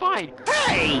lives, I'm fine.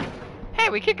 Hey! Hey,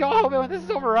 we can go home when this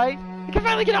is over, right? We can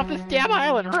finally get off this damn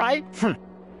island, right? If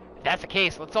that's the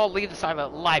case, let's all leave this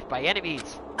island alive by any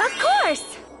means. Of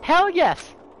course! Hell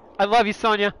yes! I love you,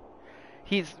 Sonia.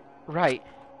 He's right.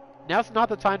 Now's not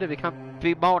the time to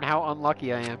bemoan how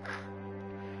unlucky I am.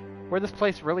 Where this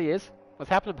place really is, what's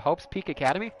happened to Hope's Peak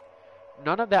Academy,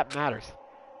 none of that matters.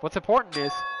 What's important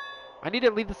is, I need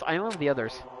to leave this island with the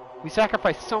others. We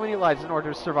sacrificed so many lives in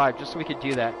order to survive just so we could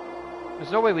do that.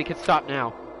 There's no way we could stop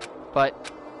now.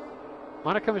 But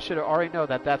Monokuma should already know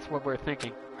that that's what we're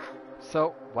thinking.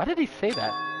 So, why did he say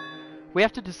that? We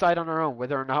have to decide on our own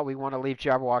whether or not we want to leave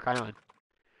Jabberwock Island.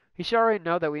 He should already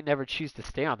know that we never choose to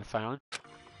stay on this island.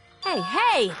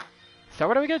 Hey! So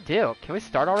what are we gonna do? Can we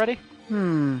start already?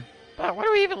 But what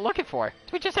are we even looking for?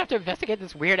 Do we just have to investigate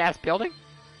this weird-ass building?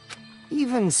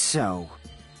 Even so.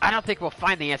 I don't think we'll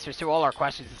find the answers to all our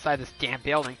questions inside this damn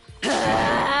building. Well,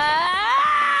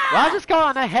 I'll just go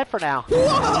on ahead for now.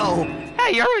 Whoa!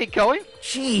 Hey, you're already going?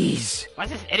 Jeez.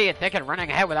 What's this idiot thinking running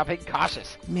ahead without being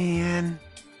cautious? Man.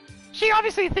 She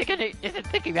obviously isn't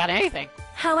thinking about anything.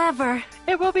 However...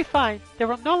 It will be fine. There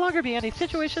will no longer be any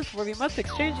situations where we must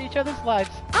exchange each other's lives.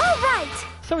 Alright!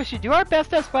 So we should do our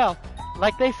best as well.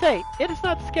 Like they say, it is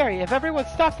not scary if everyone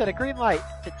stops at a green light.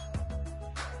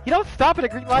 You don't stop at a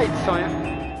green light,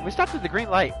 Sonia. We stopped at the green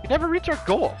light. We never reached our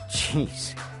goal.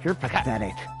 Jeez, you're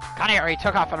pathetic. Connie already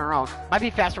took off on her own. Might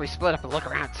be faster we split up and look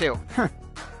around too.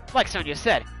 Like Sonia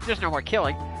said, there's no more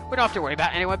killing. We don't have to worry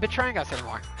about anyone betraying us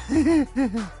anymore.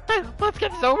 Let's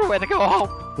get this over with and go home.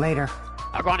 Later.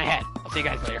 I'm going ahead. I'll see you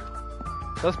guys later.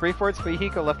 Those brief words,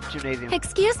 Fuyuhiko left the gymnasium.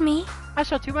 Excuse me. I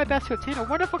shall do my best to obtain a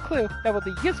wonderful clue that will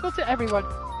be useful to everyone.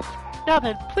 Now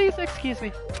then, please excuse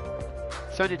me.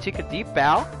 Sonia took a deep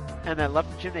bow and then left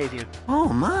the gymnasium. Oh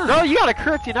my. No, you gotta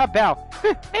curtsy, not bow.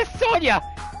 Miss Sonia!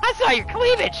 I saw your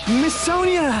cleavage! Miss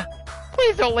Sonia!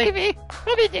 Please don't leave me!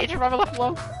 I'll be in danger if I'm left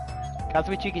alone.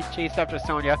 Kazuichi chased after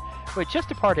Sonia, who had just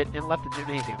departed and left the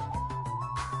gymnasium.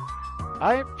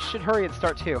 I should hurry and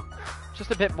start too. Just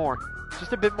a bit more.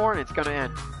 Just a bit more and it's gonna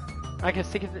end. I can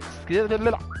escape this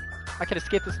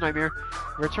nightmare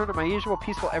and return to my usual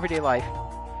peaceful everyday life.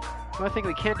 The only thing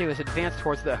we can do is advance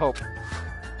towards that hope.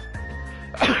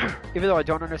 Even though I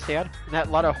don't understand, and that a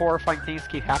lot of horrifying things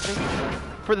keep happening,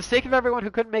 for the sake of everyone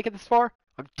who couldn't make it this far,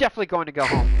 I'm definitely going to go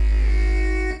home.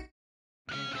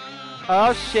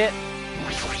 Oh shit.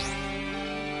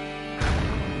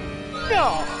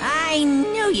 No! I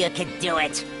knew you could do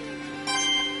it.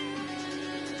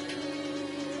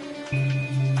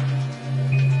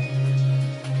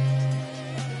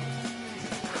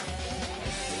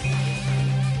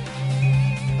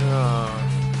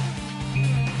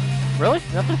 Really?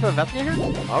 Nothing to investigate here?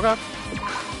 Okay.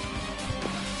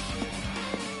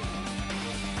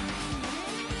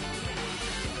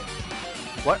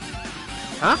 What?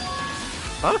 Huh?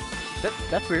 Huh?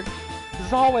 That's weird. This is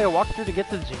the hallway I walked through to get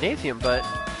to the gymnasium, but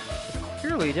it's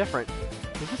clearly different.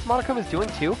 Is this Monokuma's doing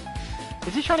too?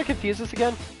 Is he trying to confuse us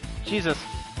again? Jesus.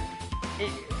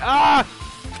 I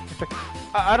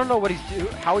don't know what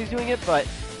how he's doing it, but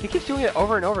he keeps doing it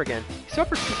over and over again. He's so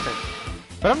persistent.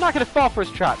 But I'm not gonna fall for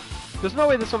his trap. There's no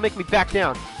way this will make me back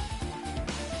down.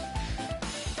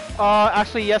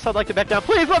 Actually, yes, I'd like to back down.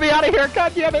 Please let me out of here!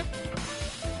 God damn it!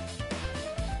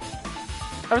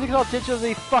 Everything's all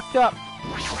digitally fucked up.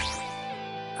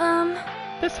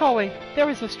 This hallway, there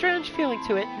is a strange feeling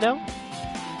to it, no?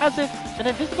 As if an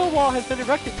invisible wall has been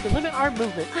erected to limit our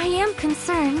movement. I am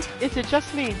concerned. Is it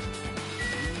just me?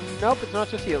 Nope, it's not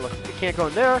just you. Look, you can't go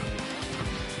in there.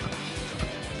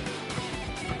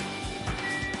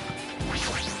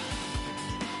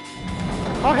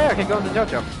 Oh, hey, I can go in the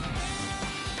dojo.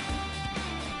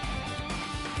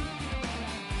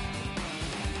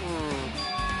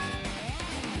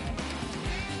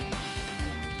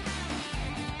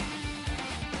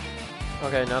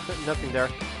 Okay, nothing there.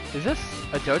 Is this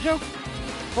a dojo?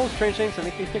 Full of strange things that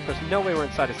make me think there's no way we're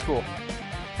inside a school.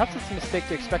 Perhaps it's a mistake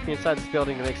to expect me inside this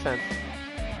building to make sense.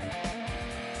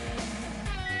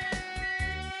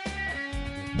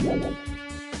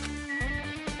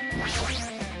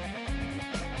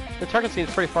 The target seems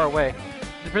pretty far away.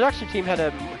 If the production team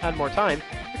had more time,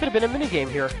 there could have been a minigame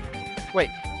here.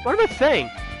 Wait, what am I saying?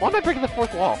 Why am I breaking the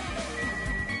fourth wall?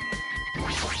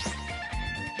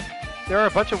 There are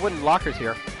a bunch of wooden lockers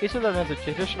here. Each of them has a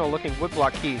traditional-looking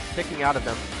woodblock key sticking out of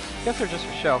them. I guess they're just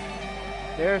for show.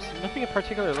 There's nothing in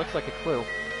particular that looks like a clue.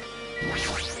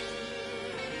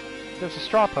 There's a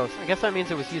straw post. I guess that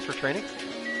means it was used for training.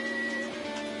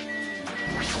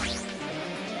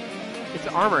 It's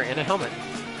armor and a helmet.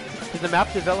 Did the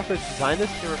map developers design this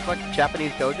to reflect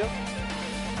Japanese dojo?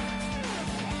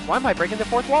 Why am I breaking the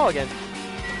fourth wall again?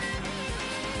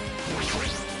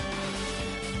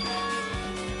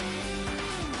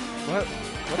 What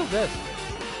is this?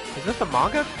 Is this a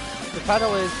manga? The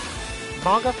title is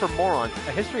Manga for Morons,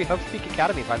 A History of Hope Speak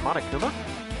Academy by Monokuma?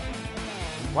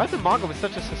 Why is a manga with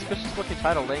such a suspicious looking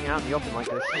title laying out in the open like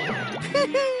this?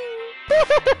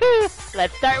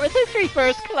 Let's start with history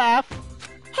first, class!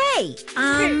 Hey,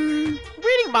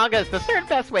 Reading manga is the third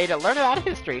best way to learn about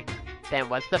history. Then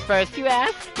what's the first, you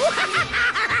ask?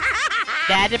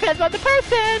 That depends on the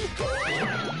person!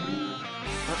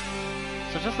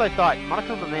 So just like I thought,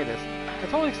 Monokuma made this. It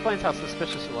totally explains how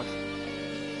suspicious it looks.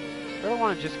 I don't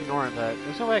want to just ignore him, but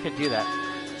there's no way I could do that.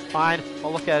 Fine,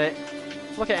 I'll look at it.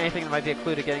 Look at anything that might be a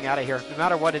clue to getting out of here, no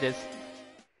matter what it is.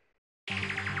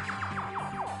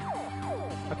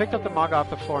 I picked up the manga off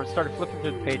the floor and started flipping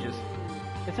through the pages.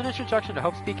 It's an introduction to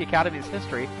Hope Speak Academy's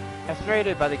history, as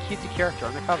narrated by the cutesy character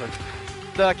on the cover.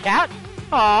 The cat?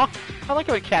 Aww, I like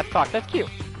it when cats talk, that's cute.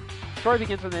 The story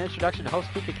begins with an introduction to Hope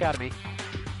Speak Academy.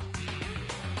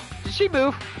 Did she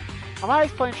move? Are my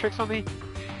eyes playing tricks on me?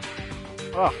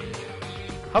 Ugh.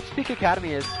 Hope's Peak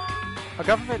Academy is a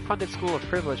government-funded school of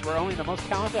privilege where only the most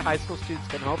talented high school students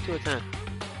can hope to attend.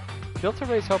 Built to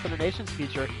raise hope in the nation's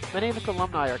future, many of its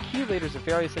alumni are key leaders of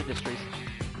various industries.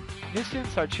 New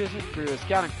students are chosen through a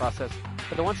scouting process,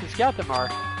 but the ones who scout them are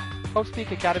Hope's Peak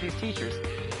Academy's teachers,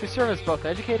 who serve as both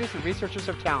educators and researchers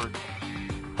of talent.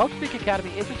 Hope's Peak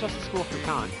Academy isn't just a school for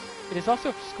talent, it is also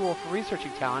a school for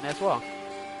researching talent as well.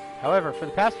 However, for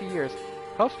the past few years,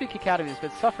 Hope's Peak Academy has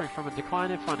been suffering from a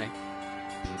decline in funding.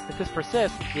 If this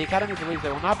persists, the Academy believes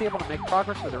they will not be able to make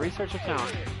progress with the research of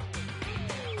talent.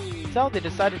 So they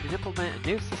decided to implement a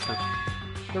new system,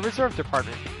 the Reserve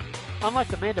Department. Unlike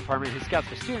the main department who scouts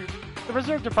for students, the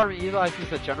Reserve Department utilizes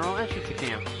the general entrance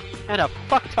exam, and a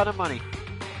fuck ton of money.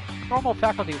 Normal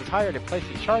faculty was hired and placed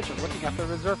in charge of looking after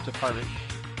the Reserve Department.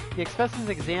 The expenses and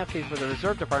exam fees for the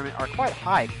Reserve Department are quite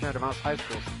high compared to most high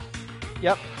schools.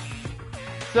 Yep.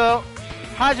 So,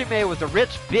 Hajime was a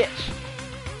rich bitch.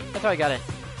 That's how I got it.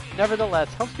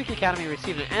 Nevertheless, Hope's Peak Academy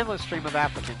received an endless stream of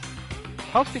applicants.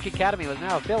 Hope's Peak Academy was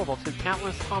now available to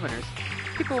countless commoners,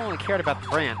 people who only cared about the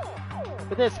brand.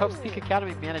 For this, Hope's Peak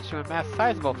Academy managed to amass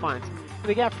sizable funds and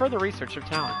began further research of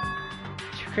talent.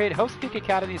 To create Hope's Peak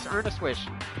Academy's earnest wish,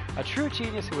 a true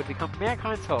genius who would become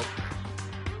mankind's hope.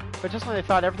 But just when they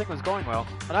thought everything was going well,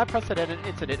 an unprecedented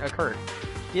incident occurred.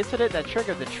 The incident that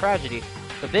triggered the tragedy,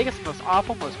 the biggest, most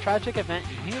awful, most tragic event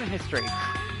in human history.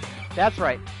 That's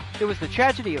right, it was the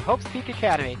tragedy of Hope's Peak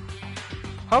Academy.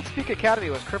 Hope's Peak Academy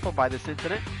was crippled by this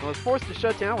incident and was forced to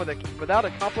shut down without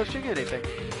accomplishing anything.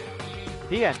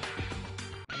 The end.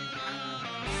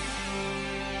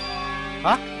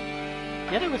 Huh?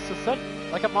 The ending was such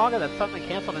like a manga that suddenly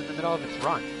canceled in the middle of its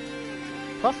run.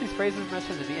 Plus these phrases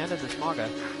mentioned at the end of this manga,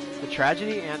 the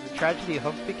tragedy and the tragedy of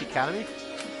Hope's Peak Academy.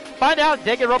 Find out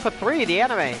Danganronpa 3, the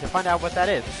anime, to find out what that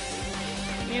is.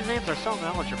 These names are so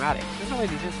melodramatic. There's no way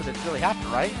these incidents really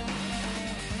happen, right?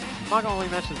 Manga only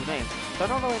mentions the names, so I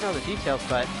don't really know the details,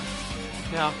 but,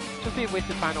 you know, just be a waste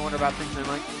of time to wonder about things that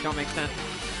don't make sense.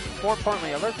 More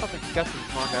importantly, I learned something discussed in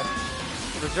this manga.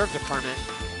 The Reserve Department.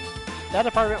 That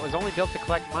department was only built to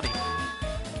collect money.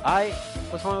 I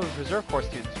was one of those Reserve Corps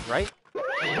students, right?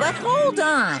 But hold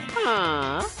on.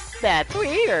 Huh? That's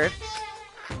weird.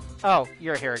 Oh,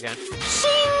 you're here again.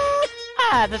 Shing!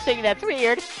 Ah, the thing that's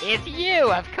weird is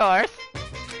you, of course.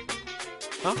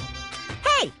 Huh?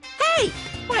 Hey! Hey!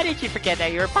 Why did you forget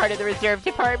that you were part of the Reserve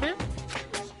Department?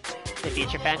 The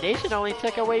Future Foundation only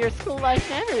took away your school life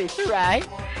memories, right?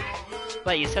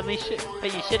 But you should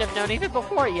have known even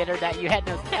before you entered that you had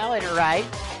no talent, right?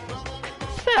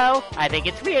 So, I think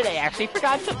it's weird they actually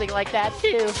forgot something like that,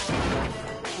 too.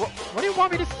 What do you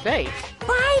want me to say?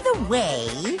 By the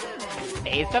way...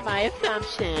 Based on my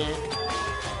assumption,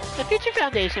 the Future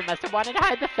Foundation must have wanted to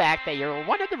hide the fact that you're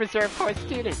one of the Reserve Corps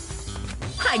students.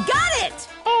 I got it!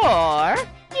 Or,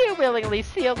 you willingly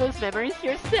seal those memories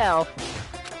yourself.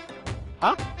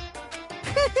 Huh?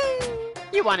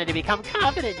 You wanted to become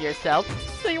confident in yourself,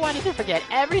 so you wanted to forget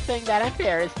everything that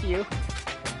embarrassed you.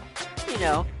 You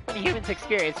know, when humans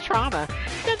experience trauma,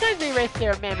 sometimes they erase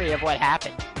their memory of what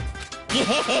happened.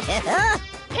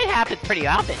 It happens pretty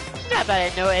often. Not that I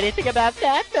didn't know anything about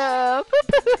that, though.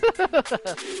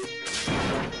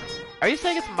 Are you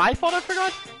saying it's my fault I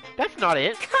forgot? That's not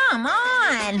it. Come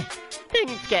on!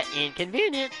 Things get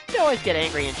inconvenient. You always get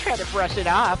angry and try to brush it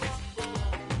off.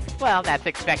 Well, that's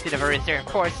expected of a Reserve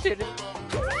Corps student.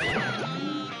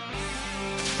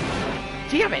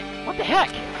 Damn it! What the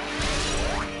heck?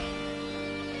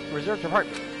 Reserve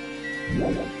Department.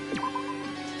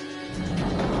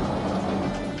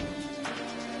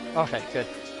 Okay, good.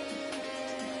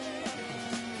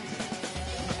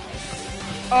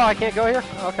 Oh, I can't go here?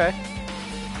 Okay.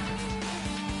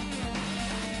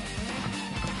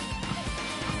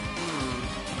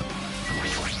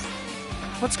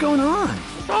 What's going on?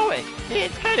 This hallway,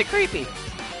 it's kind of creepy.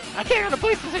 I can't go to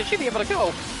places I should be able to go.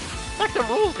 It's like the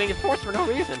rules being enforced for no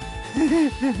reason.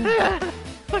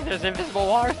 It's like there's an invisible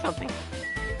wall or something.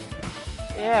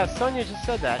 Yeah, Sonia just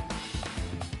said that.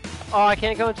 Oh, I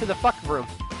can't go into the fuck room.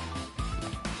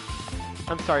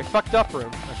 I'm sorry, fucked up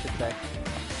room, I should say.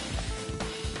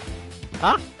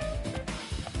 Huh?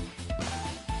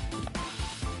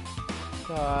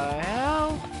 The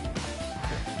hell?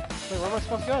 Wait, where am I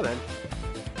supposed to go then?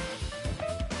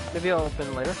 Maybe I'll open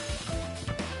it later.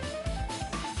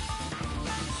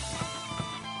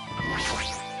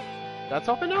 That's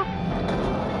open now?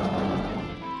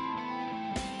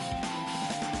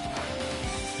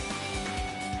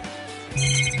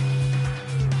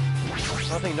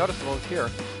 Nothing noticeable is here.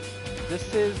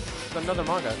 This is another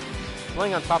manga. It's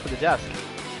laying on top of the desk.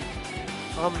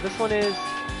 This one is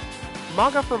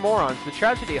Manga for Morons, The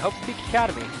Tragedy of Hope's Peak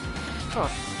Academy. Huh.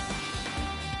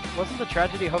 Wasn't the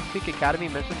tragedy of Hope's Peak Academy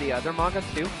mentioned in the other manga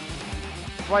too?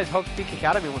 That's why Hope's Peak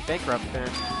Academy went bankrupt then.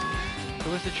 It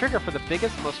was the trigger for the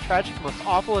biggest, most tragic, most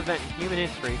awful event in human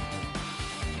history.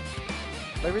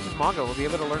 If I read this manga, we'll be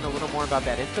able to learn a little more about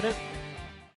that incident.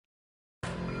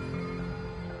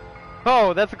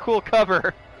 Oh, that's a cool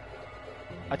cover!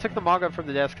 I took the manga from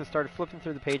the desk and started flipping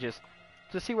through the pages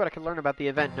to see what I could learn about the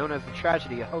event known as the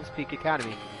tragedy of Hope's Peak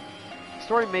Academy. The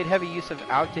story made heavy use of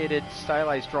outdated,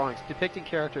 stylized drawings depicting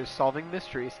characters solving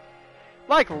mysteries.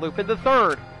 Like Lupin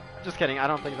III! Just kidding, I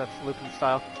don't think that's Lupin's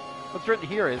style. What's written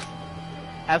here is,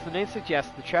 as the name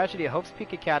suggests, the tragedy of Hope's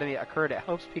Peak Academy occurred at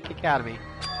Hope's Peak Academy.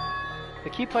 The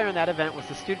key player in that event was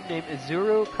a student named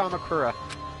Izuru Kamakura.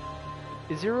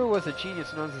 Izuru was a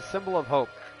genius known as a symbol of hope.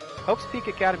 Hope's Peak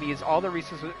Academy used all the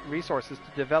resources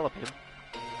to develop him.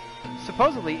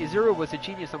 Supposedly, Izuru was a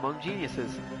genius among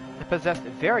geniuses and possessed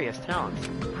various talents.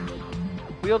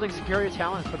 Wielding superior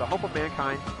talent for the hope of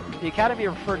mankind, the Academy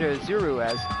referred to Izuru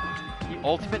as the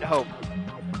ultimate hope.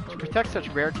 To protect such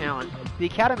rare talent, the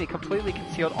Academy completely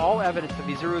concealed all evidence of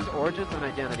Izuru's origins and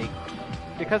identity.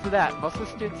 Because of that, most of the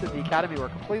students of the Academy were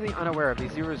completely unaware of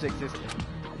Izuru's existence.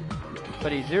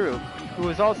 But Izuru, who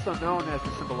was also known as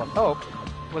the symbol of hope,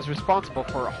 was responsible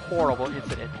for a horrible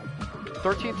incident.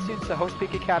 13 students at Hope's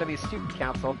Peak Academy's Student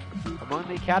Council, among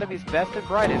the Academy's best and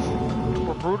brightest,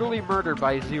 were brutally murdered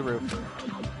by Izuru.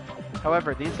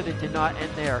 However, the incident did not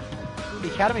end there.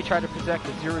 The Academy tried to protect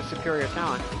Izuru's superior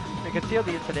talent and conceal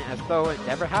the incident as though it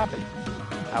never happened.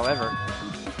 However,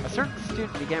 a certain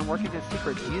student began working in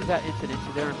secret to use that incident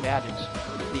to their advantage.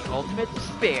 The ultimate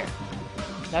despair.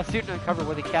 That student uncovered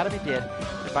what the Academy did,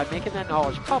 and by making that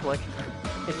knowledge public,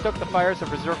 it stoked the fires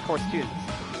of Reserve Corps students,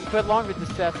 who had long been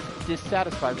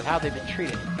dissatisfied with how they'd been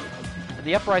treated. And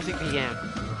the uprising began,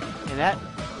 and that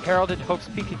heralded Hope's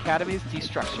Peak Academy's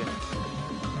destruction.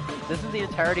 This is the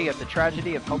entirety of the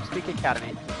tragedy of Hope's Peak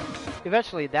Academy.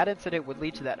 Eventually, that incident would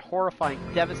lead to that horrifying,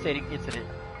 devastating incident.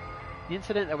 The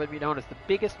incident that would be known as the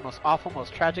biggest, most awful,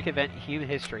 most tragic event in human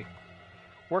history.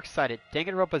 Works cited,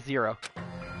 Danganronpa 0.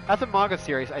 That's a manga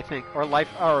series, I think, or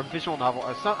a visual novel,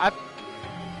 or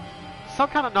some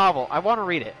kind of novel. I want to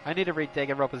read it. I need to read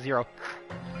Danganronpa 0.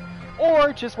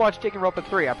 Or just watch Danganronpa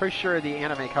 3. I'm pretty sure the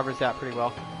anime covers that pretty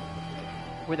well.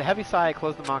 With a heavy sigh, I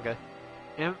closed the manga.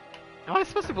 Am I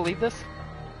supposed to believe this?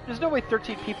 There's no way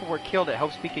 13 people were killed at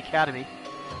Hope's Peak Academy.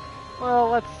 Well,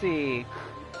 let's see.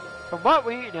 From what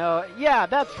we know, yeah,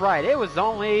 that's right. It was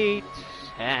only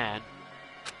 10.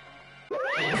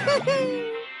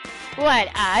 What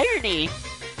irony!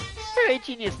 For a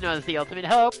genius known as the ultimate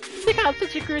hope to cause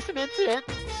such a gruesome incident.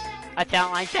 A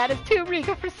talent like that is too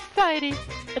regal for society.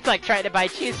 It's like trying to buy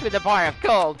cheese with a bar of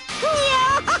gold.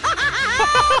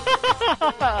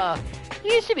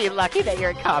 You should be lucky that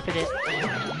you're confident.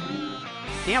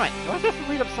 Damn it, why does this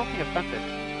lead up something offensive?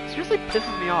 It seriously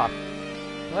pisses me off.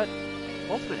 But,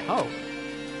 ultimate hope.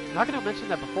 Nagano mentioned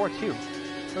that before too,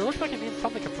 but it looks like it means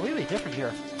something completely different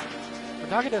here. What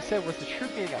Nagano said was the true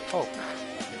meaning of hope.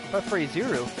 But for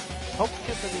Izuru, hope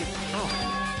simply means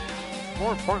talent.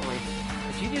 More importantly,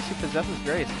 a genius who possesses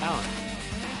various talents.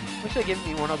 Wish they'd given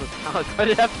me one of those talents, but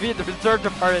it'd have to be in the reserve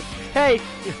department. Hey,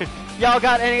 y'all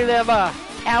got any of them,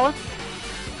 talents?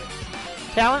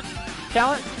 Talent?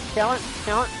 Talent? Talent?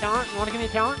 Talent? Talent? You wanna give me a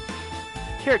talent?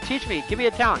 Here, teach me. Give me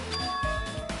a talent.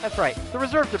 That's right, the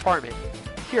reserve department.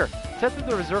 Here, said that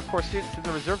the Reserve Corps students in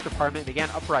the reserve department began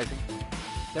uprising.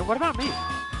 Then what about me?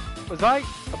 Was I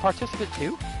a participant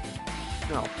too?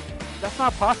 No, that's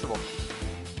not possible.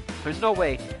 There's no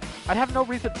way. I'd have no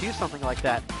reason to do something like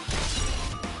that.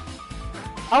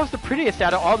 I was the prettiest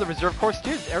out of all the Reserve Corps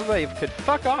students. Everybody could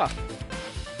fuck off.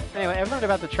 Anyway, I've learned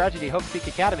about the tragedy of Hope's Peak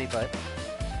Academy, but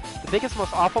the biggest,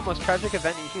 most awful, most tragic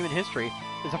event in human history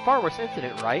is a far worse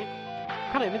incident, right?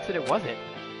 What kind of incident was it?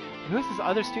 And who's this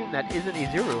other student that isn't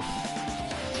Izuru?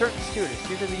 A certain student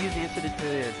who seems to use the incident to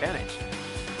their advantage.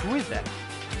 Who is that?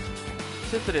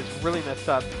 This incident's really messed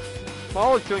up. Well,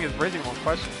 all it's doing is raising more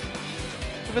questions.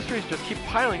 The mysteries just keep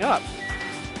piling up.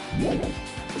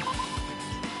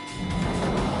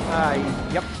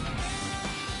 Yep.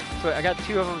 So I got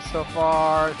 2 of them so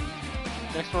far.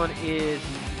 Next one is,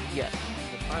 yes,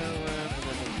 the final one, and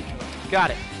then the got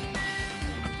it.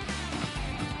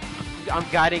 I'm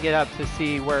guiding it up to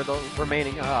see where the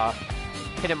remaining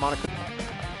hidden monocle.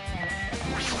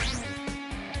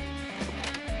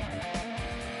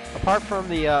 Apart from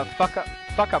the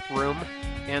fuck up room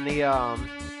and the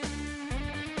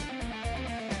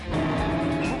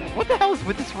what the hell is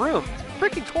with this room? It's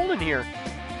freaking cold in here.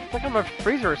 It's like I'm a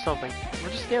freezer or something. If I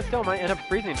just stand still, I might end up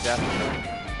freezing to death.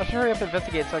 I should hurry up and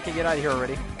investigate so I can get out of here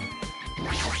already.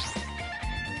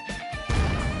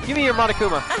 Give me your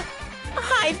Monokuma.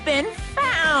 I've been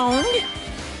found!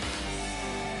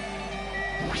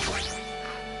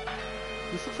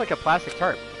 This looks like a plastic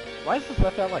tarp. Why is this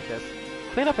left out like this?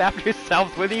 Clean up after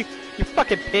yourselves, will you? You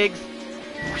fucking pigs!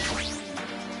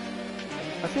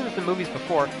 I've seen this in movies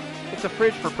before. It's a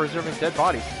fridge for preserving dead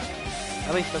bodies.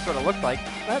 At least that's what it looked like.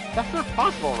 That's not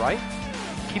possible, right?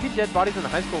 Keeping dead bodies in a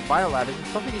high school biolab isn't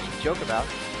something you should joke about.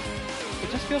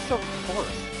 It just feels so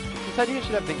forced. This idea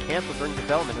should have been cancelled during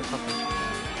development or something.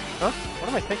 Huh? What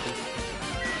am I thinking?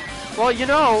 Well, you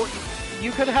know,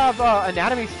 you could have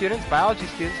anatomy students, biology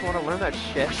students who want to learn that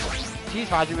shit. Jeez,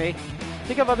 Hajime.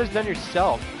 Think of others than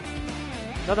yourself.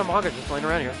 Another manga just laying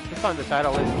around here. This time the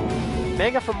title is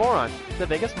Manga for Morons. The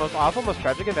biggest, most awful, most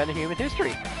tragic event in human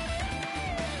history.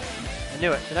 I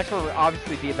knew it. The next one would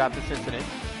obviously be about this incident.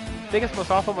 Biggest,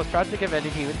 most awful, most tragic event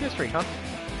in human history, huh?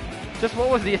 Just what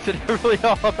was the incident really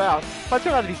all about? Well, it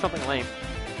turned out to be something lame.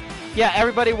 Yeah,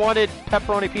 everybody wanted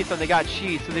pepperoni pizza and they got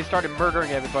cheese, so they started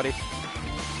murdering everybody.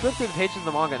 Flip through the pages of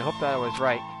the manga and hope that I was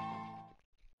right.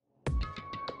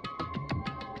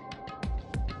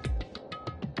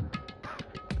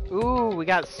 Ooh, we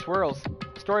got swirls.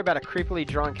 Story about a creepily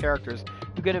drawn characters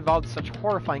who get involved in such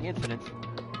horrifying incidents.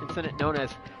 Incident known as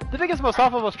the biggest, most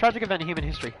awful, most tragic event in human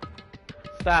history.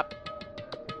 Stop.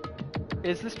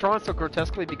 Is this drawn so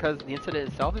grotesquely because the incident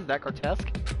itself is that grotesque?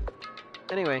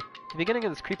 Anyway, the beginning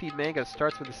of this creepy manga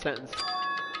starts with a sentence.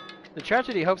 The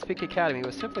tragedy of Hope's Peak Academy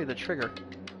was simply the trigger.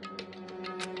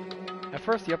 At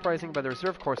first, the uprising by the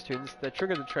Reserve Corps students that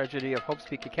triggered the tragedy of Hope's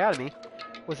Peak Academy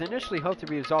was initially hoped to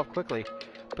be resolved quickly,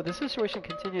 but the situation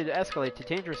continued to escalate to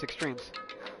dangerous extremes.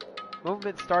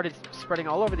 Movement started spreading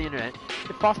all over the internet.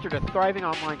 It fostered a thriving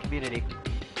online community.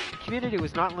 The community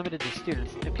was not limited to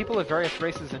students, and people of various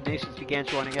races and nations began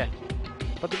joining in.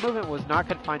 But the movement was not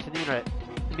confined to the internet.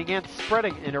 It began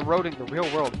spreading and eroding the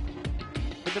real world.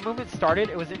 When the movement started,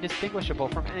 it was indistinguishable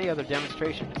from any other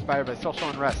demonstration inspired by social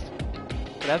unrest.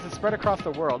 But as it spread across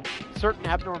the world, certain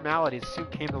abnormalities soon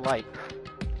came to light.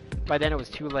 By then it was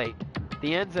too late.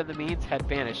 The ends and the means had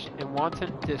vanished, and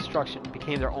wanton destruction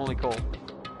became their only goal.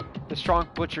 The strong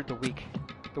butchered the weak.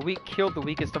 The weak killed the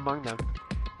weakest among them,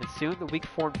 and soon the weak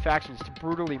formed factions to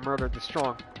brutally murder the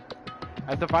strong.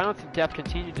 As the violence and death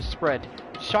continued to spread,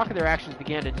 the shock of their actions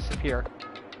began to disappear,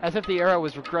 as if the era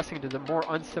was regressing to the more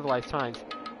uncivilized times,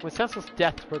 when senseless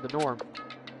deaths were the norm.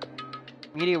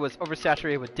 Media was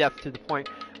oversaturated with death to the point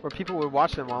where people would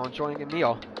watch them while enjoying a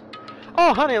meal.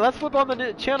 Oh, honey, let's flip on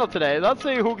the channel today. Let's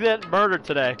see who get murdered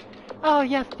today. Oh,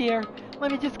 yes, dear.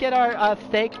 Let me just get our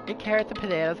steak and carrots and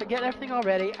potatoes and get everything all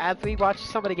ready as we watch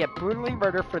somebody get brutally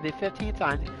murdered for the 15th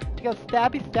time. We go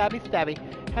stabby, stabby, stabby.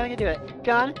 How are we gonna do it?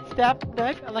 Gun, stab,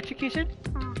 knife, electrocution?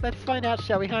 Let's find out,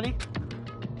 shall we, honey?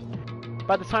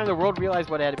 By the time the world realized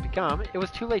what it had become, it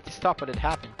was too late to stop what had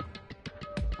happened.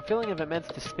 A feeling of immense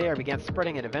despair began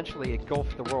spreading and eventually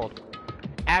engulfed the world.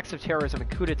 Acts of terrorism and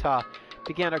coup d'etat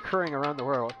began occurring around the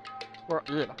world.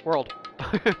 World.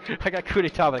 I got coup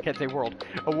d'etat, but I can't say world.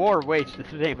 A war waged in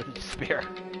the name of despair.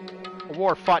 A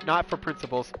war fought not for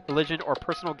principles, religion, or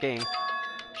personal gain.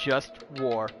 Just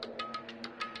war.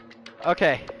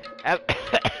 Okay.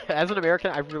 As an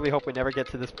American, I really hope we never get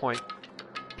to this point.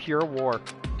 Pure war.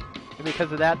 And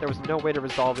because of that, there was no way to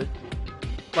resolve it.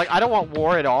 Like, I don't want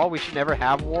war at all. We should never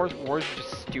have wars. War is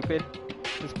just stupid.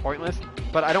 It's pointless.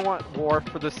 But I don't want war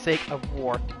for the sake of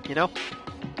war. You know?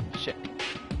 Shit.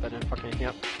 That didn't fuck anything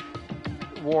up.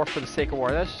 War for the sake of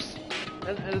war. That's just...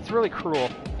 it's really cruel.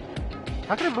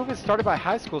 How can a movement started by a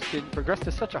high school student progress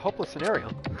to such a hopeless scenario?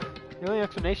 The only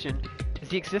explanation is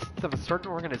the existence of a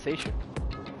certain organization.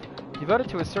 Devoted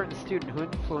to a certain student who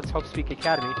influenced Hope's Peak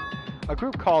Academy, a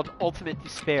group called Ultimate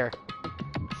Despair.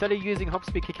 Instead of using Hope's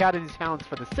Peak Academy's talents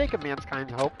for the sake of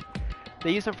mankind's hope,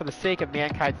 they use them for the sake of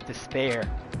mankind's despair.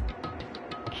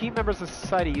 Key members of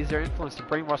society use their influence to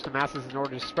brainwash the masses in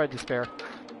order to spread despair.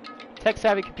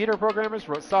 Tech-savvy computer programmers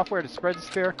wrote software to spread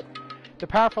despair. The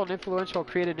powerful and influential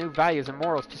created new values and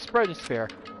morals to spread despair.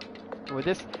 And with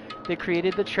this, they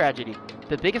created the tragedy.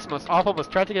 The biggest, most awful,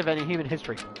 most tragic event in human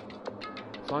history.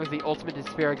 As long as the ultimate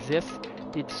despair exists,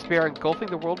 the despair engulfing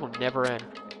the world will never end.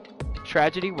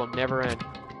 Tragedy will never end.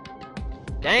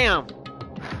 Damn!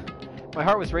 My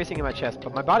heart was racing in my chest,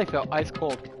 but my body felt ice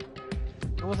cold.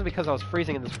 It wasn't because I was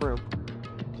freezing in this room.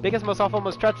 Biggest, most awful,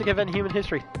 most tragic event in human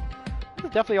history. This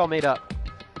is definitely all made up.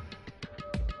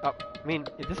 Oh, I mean,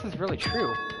 if this is really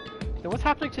true, then what's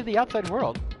happening to the outside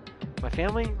world? My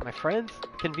family, my friends, the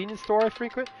convenience store I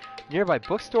frequent, nearby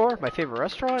bookstore, my favorite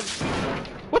restaurant?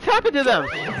 What's happened to them?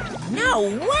 No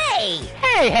way!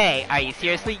 Hey, are you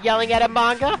seriously yelling at a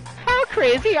manga? How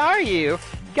crazy are you?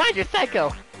 God, you're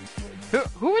psycho.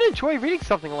 Who would enjoy reading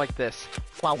something like this?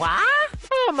 What?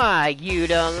 Oh my, you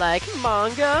don't like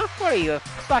manga? What are you, a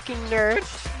fucking nerd?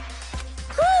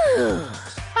 A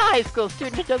high school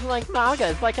student who doesn't like manga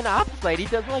is like an office lady who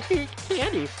doesn't like to eat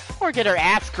candy or get her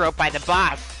ass groped by the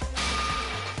boss.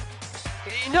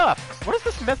 Enough! What is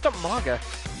this messed up manga?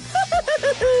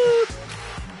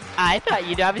 I thought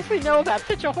you'd obviously know about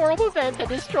such a horrible event that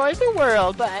destroyed the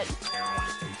world, but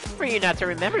for you not to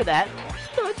remember that,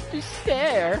 that's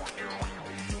despair.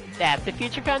 That's the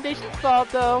Future Foundation's fault,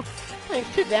 though.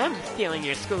 Thanks to them stealing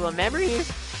your school of memories.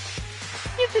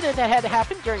 The incident that had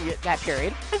happened during that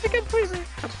period has been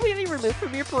completely removed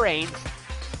from your brains.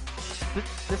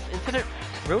 This incident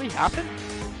really happened?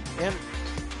 And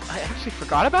I actually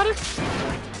forgot about it?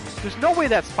 There's no way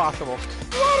that's possible.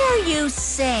 What are you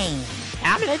saying?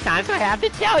 How many times do I have to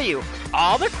tell you?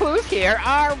 All the clues here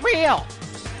are real.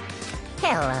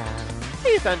 Hello.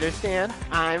 Please understand,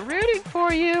 I'm rooting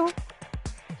for you.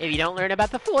 If you don't learn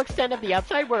about the full extent of the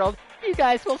outside world, you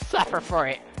guys will suffer for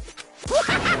it.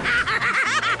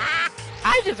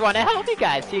 I just want to help you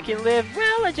guys so you can live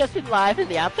well-adjusted lives in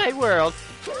the outside world.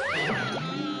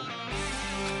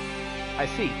 I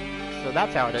see. So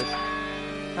that's how it is.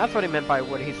 That's what he meant by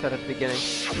what he said at the beginning.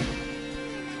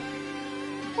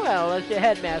 Well, as your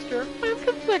headmaster, I'm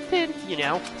conflicted, you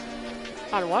know.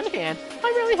 On one hand,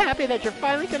 I'm really happy that you're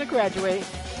finally going to graduate.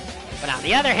 But on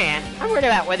the other hand, I'm worried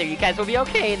about whether you guys will be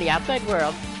okay in the outside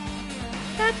world.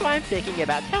 That's why I'm thinking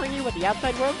about telling you what the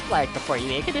outside world's like before you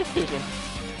make a decision.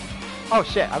 Oh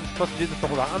shit, I was supposed to do this the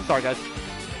whole time. I'm sorry, guys.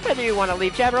 Whether you want to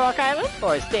leave Jabberwock Island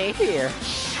or stay here.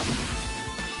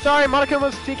 Sorry,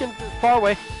 Monokuma's speaking far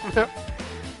away.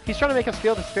 He's trying to make us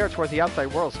feel despair towards the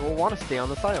outside world, so we'll want to stay on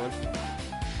this island.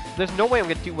 There's no way I'm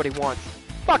going to do what he wants.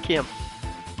 Fuck him!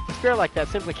 Despair like that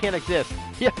simply can't exist.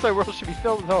 The outside world should be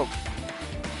filled with hope.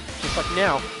 Just like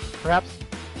now. Perhaps?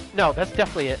 No, that's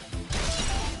definitely it.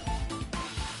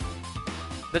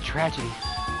 The tragedy.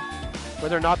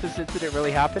 Whether or not this incident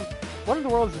really happened, what in the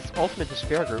world is this ultimate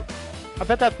despair group? I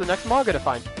bet that's the next manga to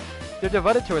find. They're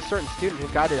devoted to a certain student who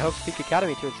guided Hope's Peak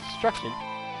Academy to its destruction.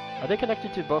 Are they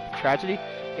connected to both the tragedy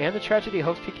and the tragedy of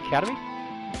Hope's Peak Academy?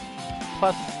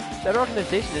 Plus, that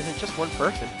organization isn't just one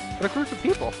person, but a group of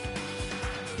people.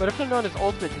 But if they're known as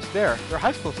Ultimate Despair, they're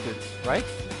high school students, right?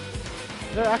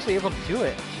 They're actually able to do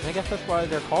it, and I guess that's why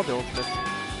they're called the Ultimates.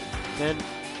 Then,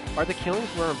 are the killings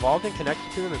we're involved in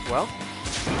connected to them as well?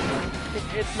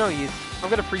 It's no use. I'm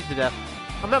gonna freeze to death.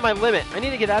 I'm at my limit. I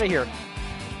need to get out of here.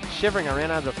 Shivering, I ran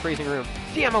out of the freezing room.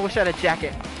 Damn, I wish I had a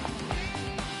jacket.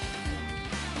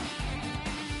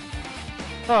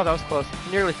 Oh, that was close.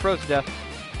 I nearly froze to death.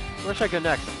 Where should I go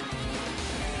next?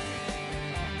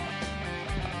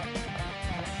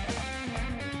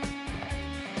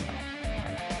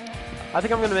 I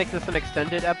think I'm going to make this an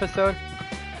extended episode,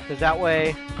 because that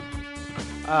way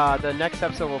the next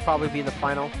episode will probably be the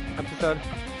final episode,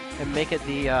 and make it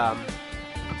the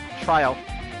trial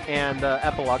and the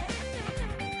epilogue.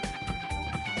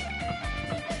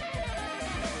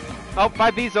 Oh,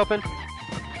 5B's open.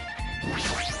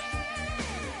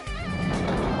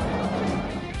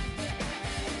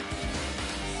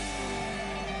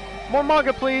 More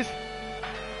manga, please!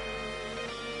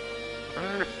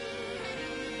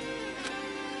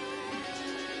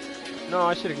 No,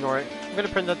 I should ignore it. I'm gonna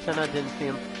pretend I didn't see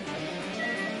him.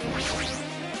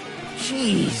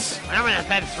 Jeez. When I went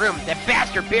outside this room, that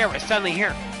bastard bear was suddenly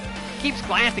here. Keeps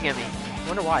glancing at me. I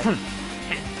wonder why.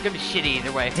 It's gonna be shitty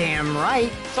either way. Damn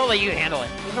right. So let you handle it.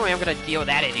 There's no way I'm gonna deal with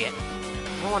that idiot.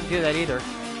 I don't want to do that either.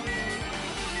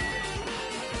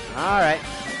 Alright.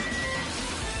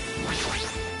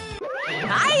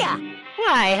 Hiya.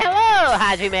 Why, hello,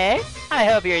 Hajime. I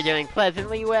hope you're doing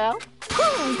pleasantly well.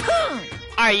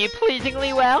 Are you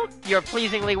pleasingly well? You're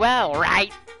pleasingly well,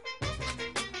 right?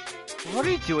 What are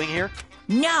you doing here?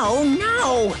 No,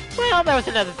 no. Well, that was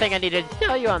another thing I needed to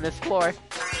tell you on this floor.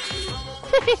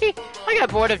 I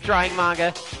got bored of drawing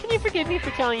manga. Can you forgive me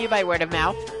for telling you by word of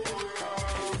mouth?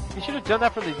 You should have done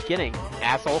that from the beginning,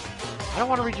 asshole. I don't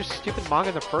want to read your stupid manga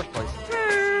in the first place.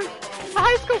 A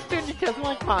high school student who doesn't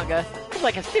like manga is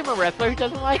like a sumo wrestler who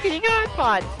doesn't like eating hot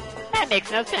pots. That makes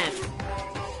no sense.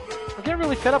 I'm getting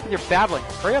really fed up with your babbling.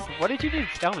 Hurry up, what did you need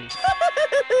to tell me?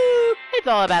 It's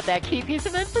all about that key piece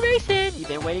of information you've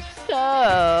been waiting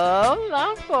so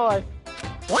long for.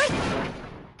 What?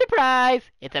 Surprise!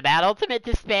 It's about ultimate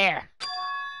despair.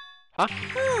 Huh?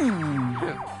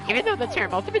 Even though the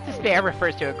term ultimate despair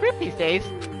refers to a group these days,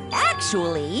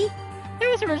 Actually, it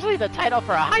was originally the title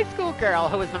for a high school girl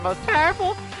who was the most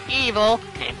powerful, evil,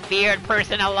 and feared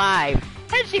person alive.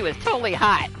 And she was totally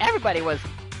hot. Everybody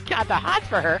got the hots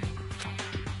for her.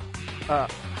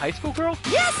 high school girl?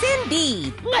 Yes,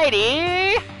 indeed.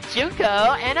 Lady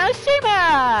Junko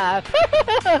Enoshima!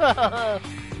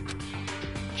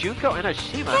 Junko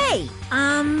Enoshima? Hey,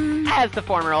 As the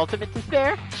former Ultimate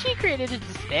Despair, she created a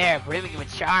despair brimming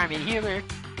with charm and humor.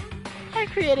 I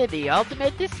created the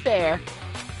Ultimate Despair.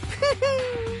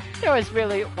 There was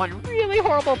really one really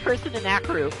horrible person in that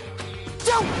group.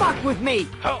 don't fuck with me.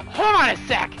 Hold on a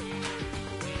sec!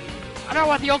 I know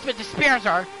what the Ultimate Despairs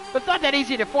are, but it's not that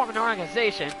easy to form an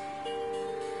organization.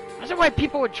 There's no way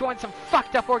people would join some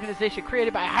fucked up organization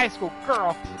created by a high school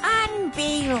girl.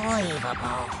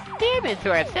 Unbelievable. Demons who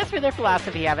are obsessed with their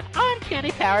philosophy have an uncanny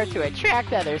power to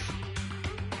attract others.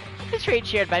 It's a trait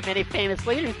shared by many famous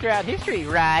leaders throughout history,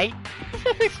 right? There's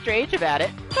nothing strange about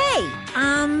it. Hey,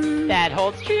 That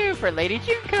holds true for Lady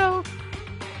Junko.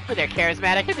 With her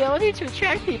charismatic ability to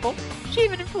attract people, she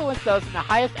even influenced those in the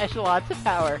highest echelons of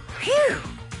power. phew.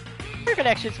 Her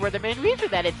connections were the main reason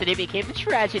that incident became a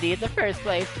tragedy in the first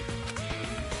place.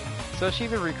 So she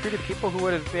even recruited people who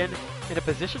would have been in a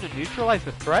position to neutralize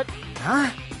the threat? Huh?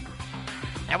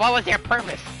 And what was their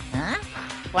purpose? Huh?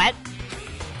 What?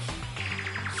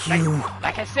 You.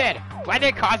 Like I said, why'd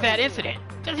they cause that incident?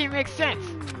 Doesn't even make sense.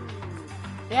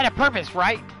 They had a purpose,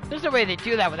 right? There's no way they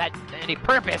do that without any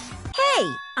purpose.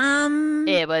 Hey,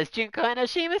 It was Junko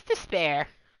Enoshima's despair.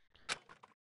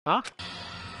 Huh?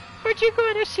 For Junko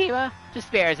Enoshima,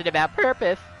 despair isn't about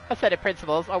purpose, a set of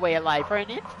principles, a way of life, or an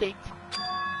instinct.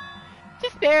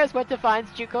 Despair is what defines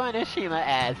Junko Enoshima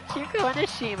as Junko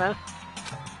Enoshima.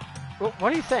 What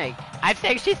are you saying? I'm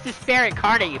saying she's despair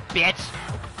incarnate, you bitch!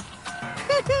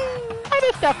 I'm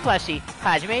a stuffed plushie.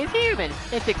 Hajime is human.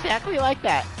 It's exactly like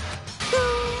that.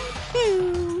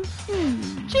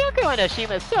 Junko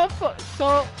Enoshima is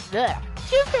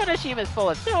Junko Enoshima is full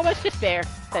of so much despair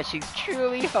that she's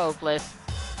truly hopeless.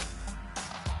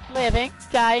 Living,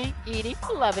 dying, eating,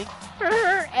 loving. For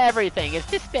her, everything is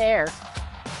despair.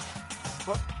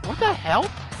 What the hell?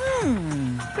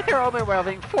 With her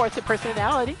overwhelming force of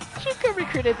personality, Junko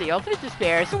recruited the ultimate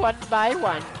despairs one by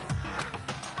one.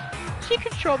 She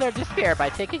controlled their despair by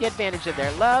taking advantage of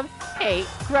their love, hate,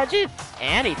 grudges,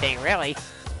 anything really.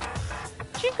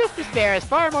 Junko's despair is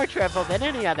far more trivial than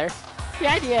any other. The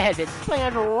idea had been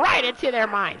planned right into their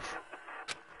minds.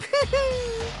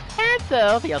 And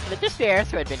so, the ultimate despairs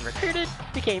who had been recruited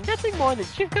became nothing more than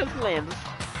Junko's limbs.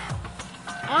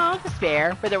 All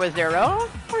despair, whether it was their own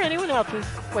or anyone else's,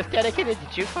 was dedicated to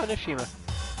Junko Enoshima.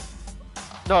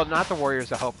 No, not the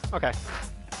Warriors of Hope. Okay.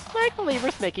 Like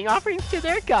believers making offerings to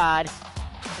their god.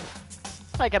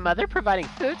 Like a mother providing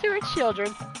food to her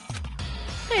children.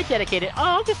 They dedicated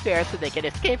all despair so they could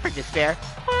escape from despair,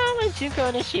 all in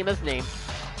Junko Enoshima's name.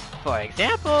 For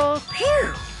example,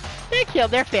 Phew. they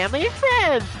killed their family and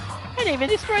friends, and even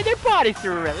destroyed their bodies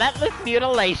through relentless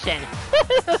mutilation.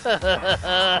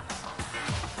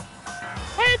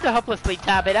 And to hopelessly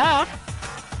top it off,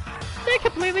 they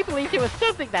completely believed it was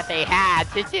something that they had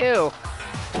to do.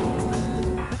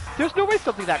 There's no way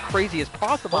something that crazy is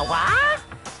possible. What?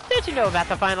 Don't you know about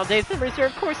the final days of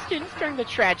reserve course students during the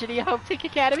tragedy of Hope Seek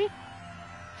Academy?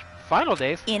 Final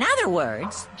days? In other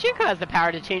words, Junko has the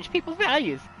power to change people's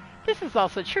values. This is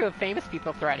also true of famous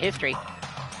people throughout history.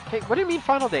 Hey, what do you mean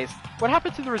final days? What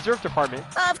happened to the reserve department?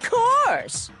 of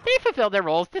course. They fulfilled their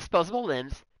role as disposable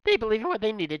limbs. They believed in what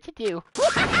they needed to do.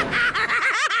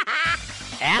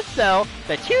 And so,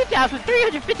 the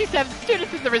 2,357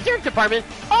 students in the reserve department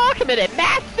all committed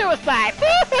mass suicide!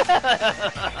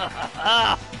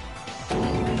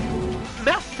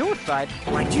 Mass suicide?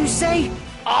 What'd you say?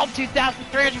 All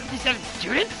 2,357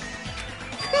 students?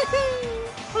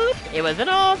 Oops, it wasn't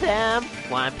all of them.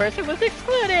 One person was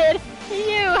excluded.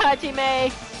 You,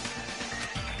 Hajime.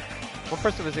 One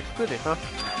person was excluded, huh?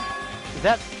 Is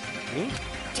that me?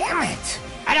 Damn it.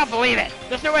 I don't believe it.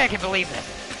 There's no way I can believe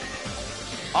this.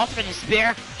 Ultimate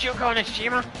Despair? Junko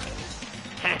Enoshima?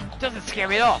 Doesn't scare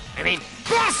me at all. I mean,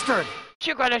 Bastard!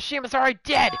 Junko Enoshima's already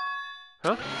dead.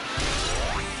 Huh?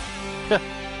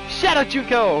 Shadow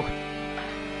Junko!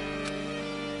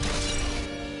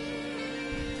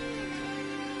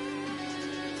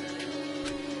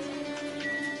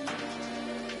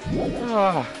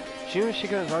 Oh,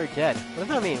 Shika is already dead. What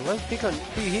does that mean? What does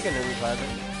Hika know about it?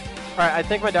 Alright, I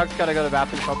think my dog's gotta go to the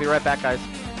bathroom, so I'll be right back, guys.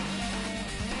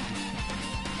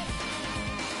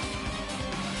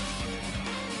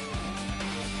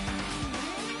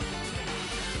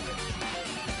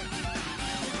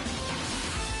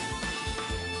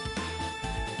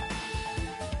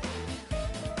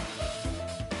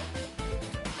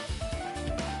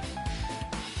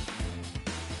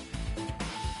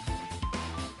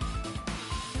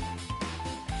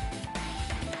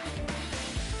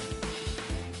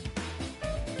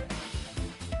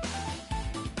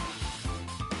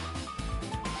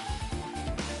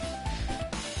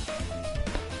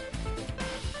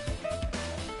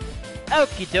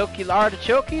 Okie dokie,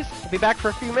 artichokes. I'll be back for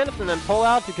a few minutes and then pull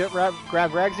out to grab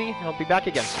Ragsy. I'll be back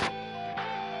again.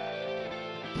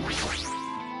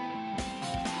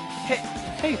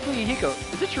 Hey,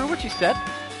 Fuyuhiko, is it true what you said?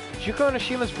 Juko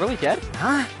Onoshima's really dead?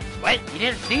 Huh? What? You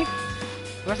didn't see?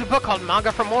 There's a book called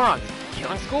Manga for Morons,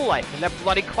 Killing School Life, in that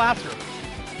bloody classroom.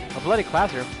 A bloody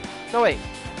classroom? No, wait.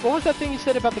 What was that thing you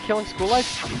said about the Killing School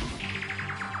Life?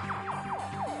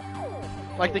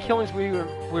 Like the killings we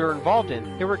were involved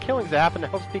in. There were killings that happened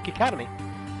at Hope's Peak Academy.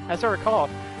 As I recall,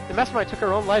 the mastermind took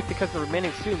her own life because the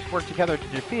remaining students worked together to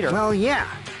defeat her. Well, yeah.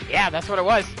 Yeah, that's what it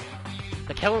was.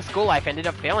 The Killing School Life ended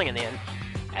up failing in the end.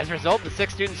 As a result, the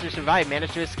 6 students who survived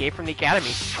managed to escape from the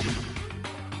academy.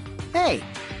 Hey,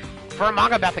 For a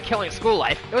manga about the Killing School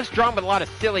Life, it was drawn with a lot of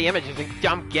silly images and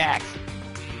dumb gags.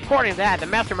 According to that, the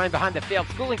mastermind behind the failed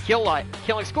Killing School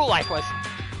Life was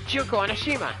Juko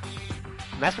Onoshima.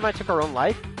 The mastermind took her own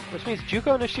life, which means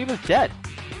Juko Onoshima's dead.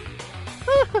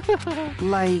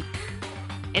 like...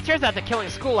 It turns out the Killing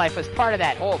School Life was part of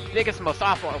that whole biggest, most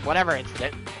awful, or whatever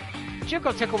incident.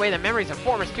 Juko took away the memories of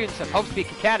former students of Hope's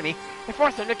Peak Academy and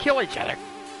forced them to kill each other.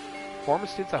 Former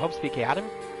students of Hope's Peak Academy?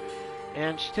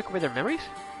 And she took away their memories?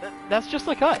 That's just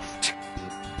like us.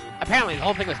 Apparently the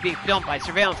whole thing was being filmed by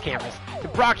surveillance cameras to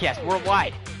broadcast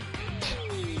worldwide.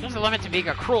 There's a limit to being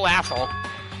a cruel asshole.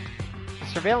 The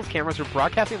surveillance cameras were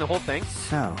broadcasting the whole thing?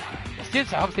 So... The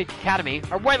students of Hope's Peak Academy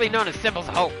are widely known as symbols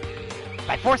of hope.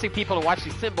 By forcing people to watch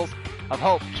these symbols of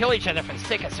hope kill each other for the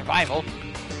sake of survival,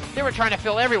 they were trying to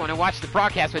fill everyone who watched the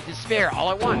broadcast with despair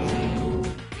all at once.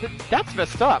 That's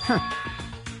messed up.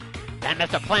 That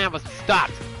messed up plan was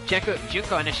stopped. Junko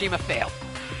Onoshima failed.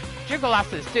 Junko lost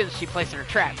to the students she placed in her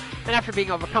trap, and after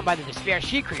being overcome by the despair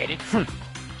she created,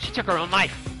 she took her own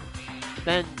life.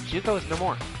 Then Junko is no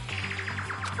more.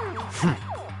 No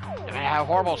matter how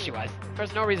horrible she was,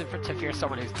 there's no reason to fear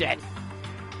someone who's dead.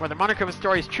 Whether Monokuma's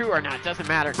story is true or not doesn't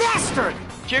matter. Bastard!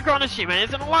 Junko Onoshima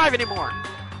isn't alive anymore!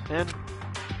 And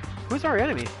who's our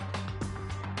enemy?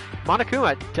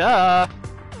 Monokuma, duh!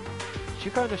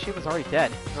 Junko Onoshima's already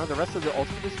dead. Are the rest of the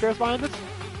Ultimate Despairs behind this?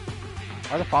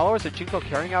 Are the followers of Junko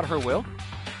carrying out her will?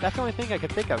 That's the only thing I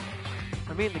could think of.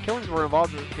 I mean, the killings were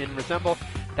involved in resemble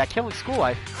that Killing School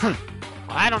Life. Well,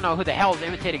 I don't know who the hell is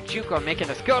imitating Junko and making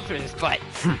us go through this, but...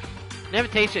 An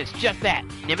imitation is just that,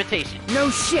 an imitation. No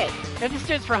shit! If the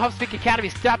students from Hope's Peak Academy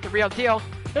stop the real deal,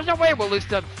 there's no way we'll lose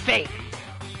to fake.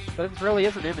 But it really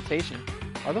is an imitation.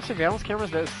 Are those surveillance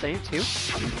cameras the same too?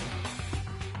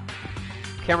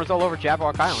 Cameras all over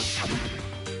Jabberwock Island.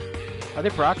 Are they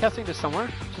broadcasting to somewhere?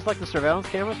 Just like the surveillance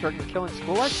cameras during the Killing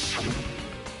School Life?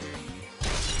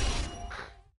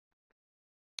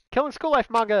 Killing School Life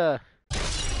manga!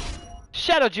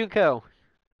 Shadow Junko!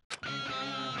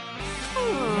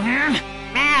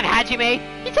 Man,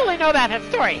 Hajime! You totally know about that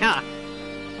story, huh?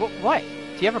 What?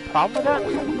 Do you have a problem with that?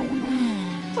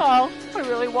 Well, I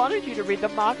really wanted you to read the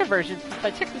manga version since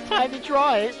I took the time to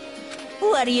draw it.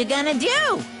 What are you gonna do?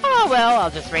 Oh, well, I'll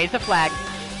just raise the flag.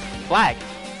 Flag?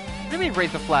 What do you mean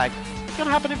raise the flag? What's gonna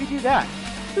happen if you do that?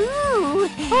 Ooh,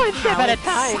 One step at a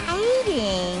time.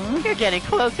 exciting! You're getting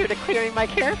closer to clearing my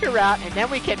character route, and then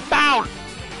we can bounce!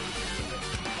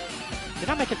 You're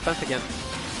not making sense again.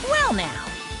 Well now,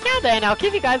 Now then, I'll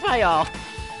give you guys my all.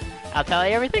 I'll tell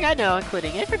you everything I know,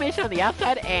 including information on the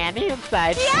outside and the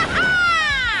inside. Yaha!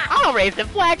 I'll raise the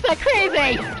flags like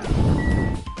crazy!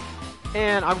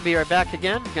 And I'm gonna be right back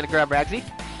again. I'm gonna grab Ragsy.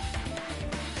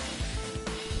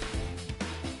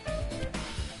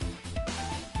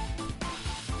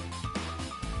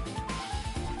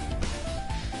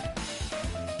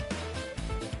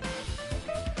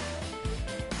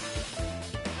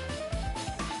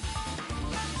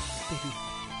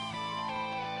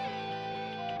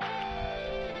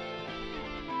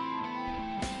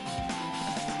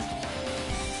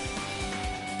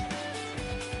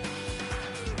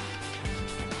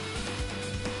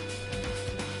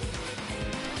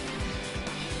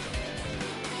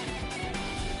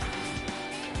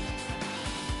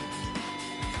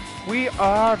 We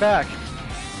are back.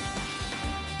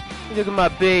 Look at my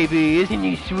baby. Isn't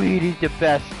he sweet? He's the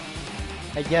best.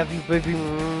 I love you, baby.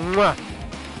 Mwah.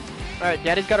 Alright,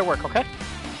 Daddy's gotta work, okay?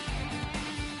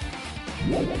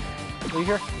 Are you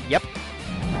here? Yep.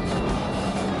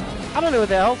 I don't know who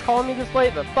the hell's calling me this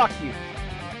late, but fuck you.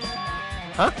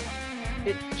 Huh?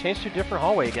 It changed to a different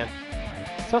hallway again.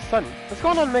 So sudden. What's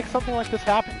going on to make something like this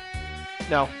happen?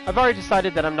 No, I've already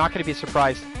decided that I'm not going to be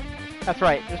surprised. That's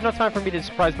right, there's no time for me to be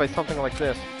surprised by something like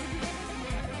this.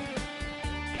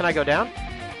 Can I go down?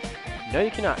 No,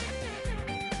 you cannot.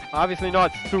 Obviously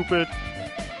not, stupid.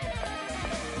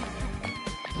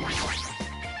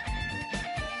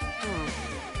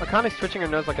 A Akane's twitching her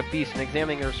nose like a beast and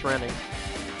examining her surroundings.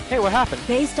 Hey, what happened?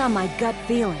 Based on my gut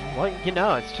feeling. Well, you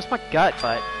know, it's just my gut,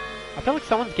 but I feel like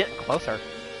someone's getting closer.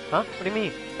 Huh? What do you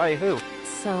mean? By who?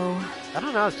 So... I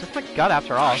don't know, it's just my gut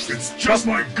after all. It's just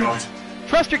my gut!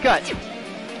 Trust your gut!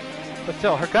 But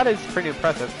still, her gut is pretty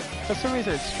impressive. For some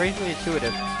reason, it's strangely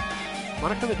intuitive.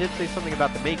 Monokuma did say something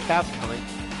about the main cast coming.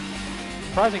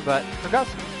 Surprising, but her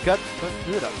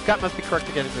gut must be correct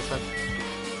again this time.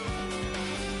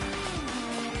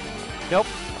 Nope.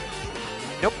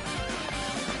 Nope.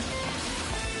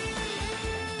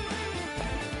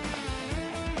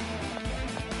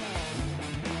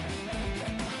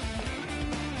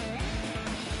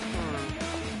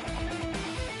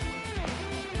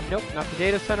 Nope, not the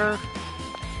data center.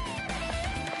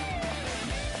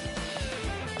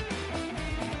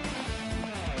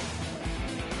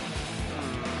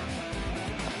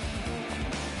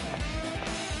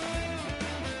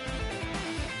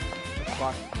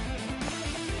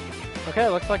 Okay,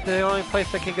 looks like the only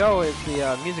place that can go is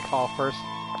the music hall first.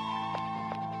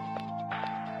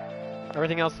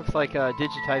 Everything else looks like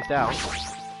digitized out.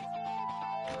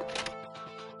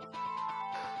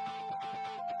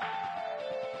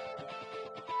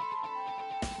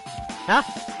 Huh?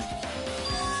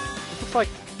 This looks like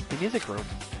the music room.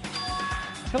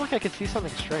 I feel like I could see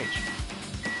something strange.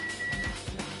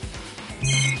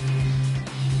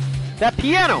 That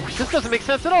piano! This doesn't make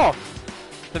sense at all!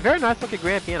 It's a very nice looking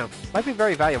grand piano. Might be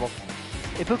very valuable.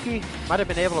 Ibuki might have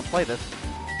been able to play this.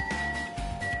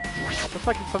 Looks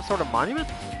like it's some sort of monument?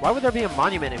 Why would there be a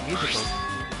monument in music room?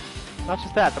 Not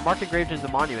just that, the mark engraved in the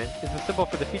monument is the symbol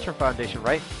for the Future Foundation,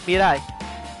 right? Mirai.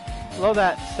 Below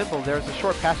that symbol, there is a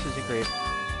short passage engraved.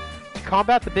 To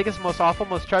combat the biggest, most awful,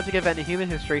 most tragic event in human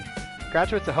history,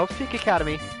 graduates of Hope's Peak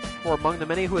Academy were among the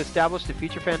many who established the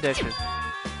Future Foundation.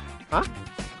 Huh?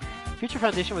 Future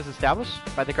Foundation was established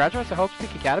by the graduates of Hope's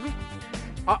Peak Academy?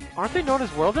 Aren't they known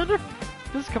as World Ender?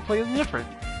 This is completely different.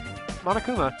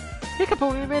 Monokuma. He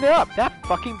completely made it up! That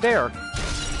fucking bear!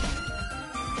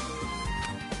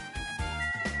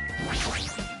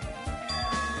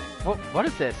 What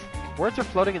is this? Words are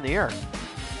floating in the air.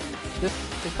 This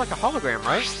is like a hologram,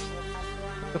 right?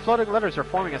 The floating letters are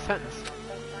forming a sentence.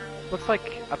 Looks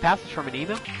like a passage from an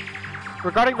email.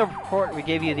 Regarding the report we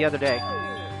gave you the other day,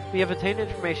 we have obtained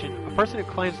information. A person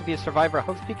who claims to be a survivor of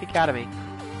Hope's Peak Academy.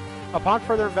 Upon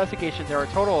further investigation, there are a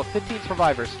total of 15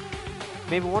 survivors. You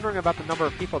may be wondering about the number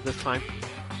of people this time.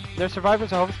 They're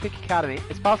survivors of Hope's Peak Academy.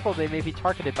 It's possible they may be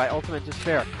targeted by ultimate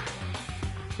despair.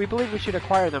 We believe we should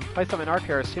acquire them, place them in our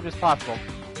care as soon as possible.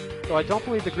 Though I don't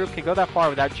believe the group can go that far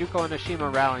without Juko and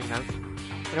Ashima rallying them.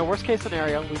 In a worst-case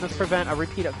scenario, we must prevent a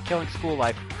repeat of killing school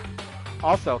life.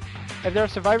 Also, if there are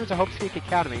survivors of Hope's Peak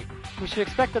Academy, we should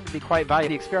expect them to be quite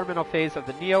valuable in the experimental phase of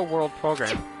the Neo World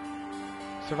program.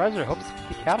 Survivors of Hope's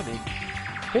Peak Academy?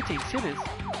 15 students?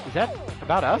 Is that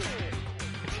about us?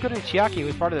 Excluding Chiaki,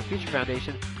 who's part of the Future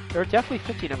Foundation, there are definitely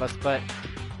 15 of us, but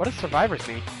what does survivors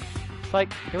mean? It's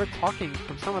like they were talking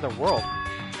from some other world.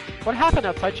 What happened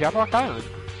outside Jabberwock Island?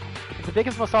 If the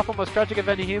biggest, most awful, most tragic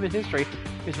event in human history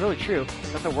is really true,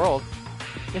 then the world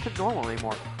isn't normal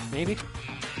anymore. Maybe?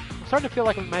 I'm starting to feel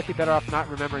like we might be better off not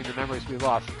remembering the memories we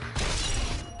lost.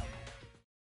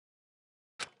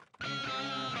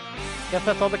 Guess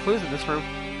that's all the clues in this room.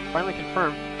 Finally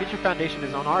confirmed, Future Foundation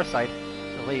is on our side,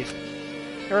 at least.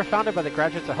 They were founded by the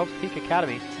graduates of Hope's Peak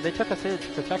Academy, and they took us in to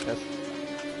protect us.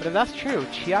 But if that's true,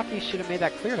 Chiaki should have made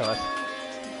that clear to us.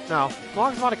 No, as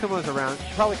long as Monokuma was around,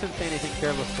 she probably couldn't say anything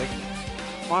carelessly.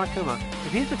 Monokuma,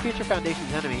 if he's the Future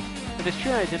Foundation's enemy, then his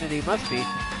true identity must be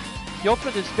the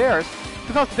ultimate despairs,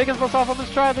 who caused the biggest, most awful,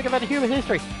 most tragic event in human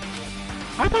history.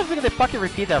 How many times are they fucking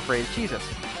repeat that phrase? Jesus.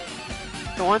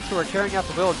 The ones who are carrying out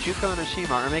the will of Juko and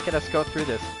Ashima are making us go through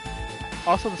this.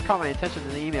 Also, this caught my attention in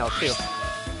the email, too.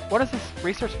 What is this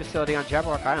research facility on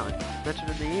Jabberwock Island? Mentioned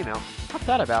in the email. What's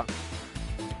that about?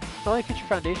 The only Future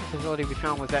Foundation facility we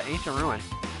found was that ancient ruin.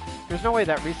 There's no way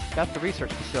that's the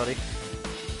research facility.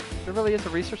 If there really is a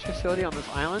research facility on this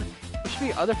island, there should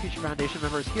be other Future Foundation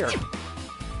members here.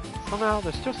 Somehow,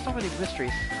 there's still so many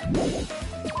mysteries.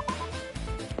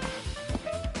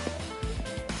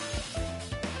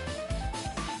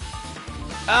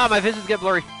 Ah, my visions get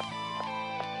blurry.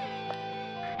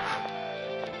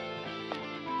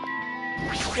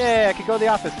 Yeah, I could go to the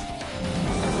office.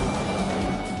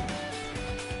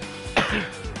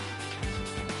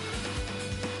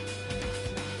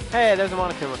 Hey, there's a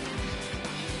Monokuma.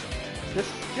 This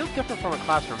feels different from a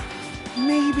classroom.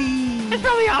 Maybe... It's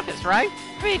probably the office, right?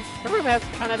 I mean, the room has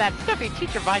kind of that stuffy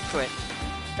teacher vibe to it.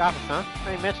 The office, huh?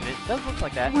 I didn't mention it. It does look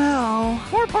like that. Well...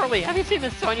 More importantly, have you seen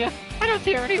Miss Sonia? I don't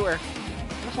see her anywhere.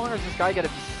 How much longer does this guy get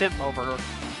to simp over her?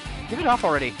 Give it off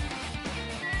already.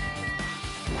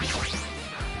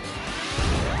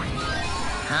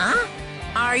 Huh?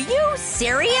 Are you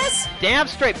serious? Damn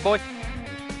straight, boy.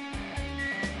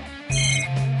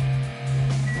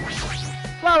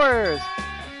 Flowers!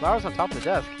 Flowers on top of the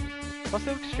desk. Plus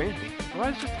they look strange to me. Am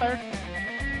I just tired?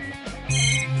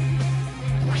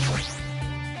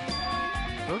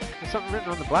 Huh? There's something written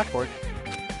on the blackboard.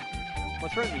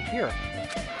 What's written here?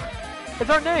 It's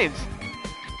our names!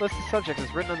 List of subjects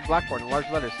is written on the blackboard in large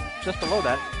letters. Just below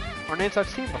that, are names I've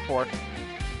seen before.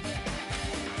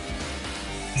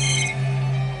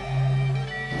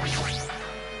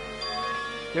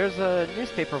 There's a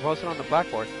newspaper posted on the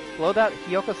blackboard. Below that,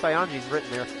 Hiyoko Saionji is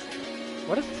written there.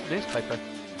 What is this newspaper?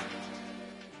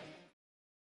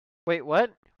 Wait,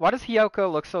 what? Why does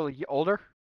Hiyoko look so older?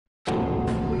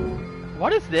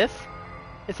 What is this?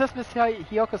 It says Miss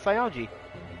Hiyoko Saionji.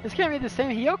 This can't be the same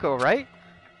Hiyoko, right?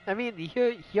 I mean, the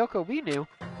Hiyoko we knew.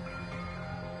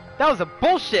 That was a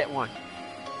bullshit one!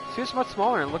 She was much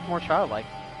smaller and looked more childlike.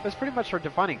 It was pretty much her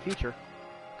defining feature.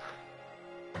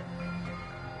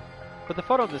 But the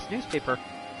photo of this newspaper,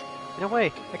 in a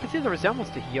way, I can see the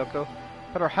resemblance to Hiyoko,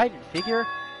 but her height and figure,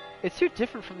 it's too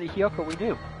different from the Hiyoko we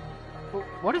knew.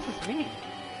 What does this mean?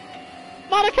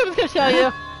 Monika's gonna tell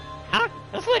you! Huh?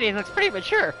 This lady looks pretty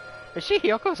mature. Is she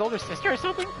Hiyoko's older sister or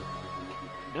something?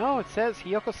 No, it says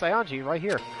Hiyoko Saionji right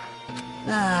here.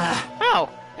 Oh!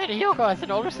 And Hiyoko has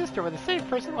an older sister with the same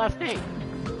first and last name.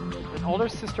 An older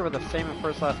sister with the same and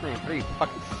first last name. What are you,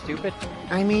 fucking stupid?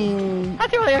 I mean...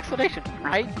 That's the only explanation,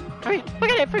 right? I mean, look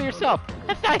at it for yourself.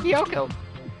 That's not Hiyoko.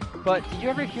 But did you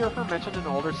ever hear her mention an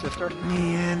older sister?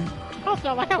 Man... Well, it's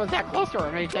not like I was that close to her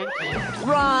or anything.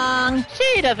 Wrong.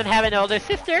 She doesn't have an older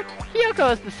sister.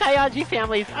 Hiyoko is the Saionji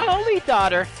family's only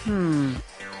daughter.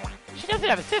 She doesn't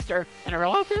have a sister. And a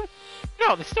relative?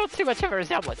 No, there's still too much of a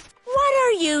resemblance. What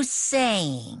are you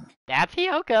saying? That's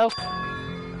Hiyoko.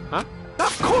 Huh?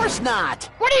 Of course not!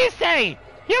 What are you saying?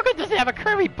 Hiyoko doesn't have a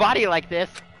curvy body like this.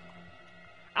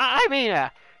 I mean,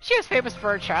 she was famous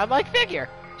for her childlike figure.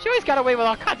 She always got away with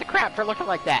all kinds of crap for looking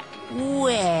like that.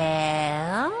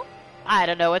 Well... I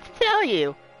don't know what to tell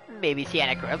you. Maybe she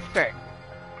had a growth spurt.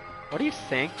 What are you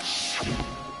saying?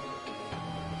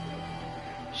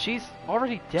 She's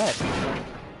already dead.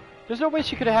 There's no way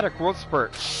she could have had a growth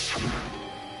spurt.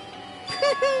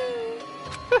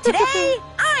 Today,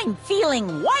 I'm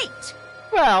feeling white.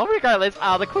 Well, regardless,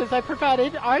 all the clues I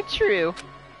provided are true.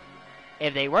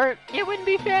 If they weren't, it wouldn't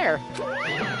be fair.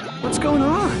 What's going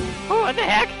on? Oh, what the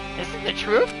heck? This is the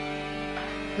truth?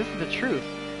 This is the truth.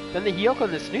 Then the Hiyoko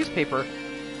in this newspaper...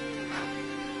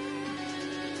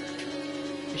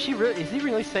 Is he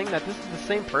really saying that this is the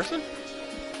same person?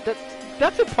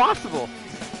 That's impossible!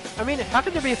 I mean, how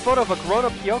could there be a photo of a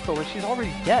grown-up Hiyoko when she's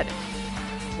already dead?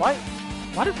 Why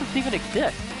does this even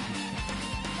exist?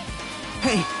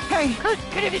 Hey!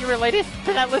 Could it be related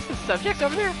to that list of subjects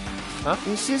over there? Huh?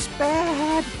 This is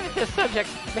bad! If the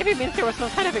subjects, maybe it means there was some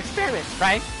kind of experiment,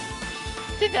 right?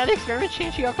 Did that experiment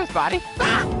change Hiyoko's body?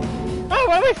 Ah! Oh,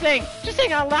 what was I saying? Just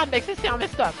saying out loud makes it sound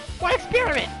messed up. What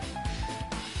experiment?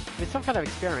 It's some kind of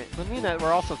experiment. It would mean that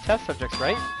we're also test subjects,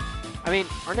 right? I mean,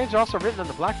 our names are also written on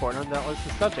the blackboard on that list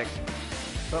of subjects.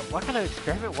 But what kind of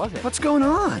experiment was it? What's going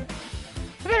on?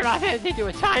 I better not have anything to do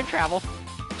with time travel.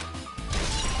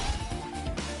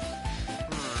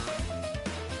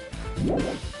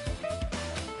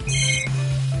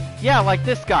 Yeah, like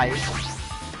this guy.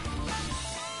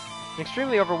 An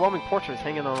extremely overwhelming portrait is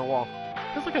hanging on the wall.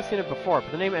 Feels like I've seen it before,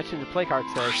 but the name etched in the play card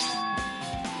says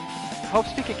Hope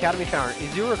Speak Academy founder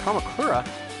Izuru Kamakura.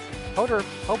 Founder of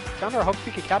Hope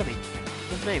Speak Academy.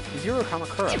 His name, Izuru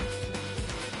Kamakura.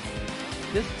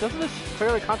 Doesn't this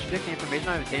clearly contradict the information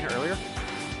I obtained earlier?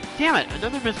 Damn it,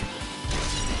 another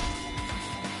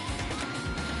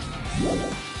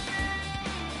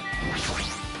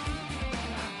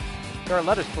There are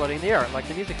letters floating in the air, like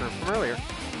the music room from earlier.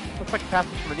 Looks like a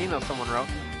passage from an email someone wrote.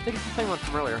 I think it's the same one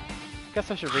from earlier. Guess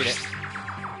I should read it.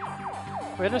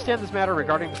 We understand this matter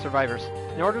regarding the survivors.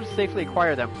 In order to safely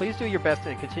acquire them, please do your best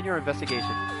and continue our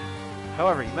investigation.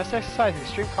 However, you must exercise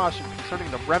extreme caution concerning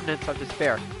the remnants of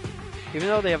despair. Even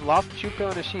though they have lost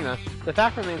Chuko and Ashima, the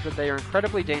fact remains that they are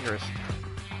incredibly dangerous.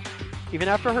 Even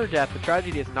after her death, the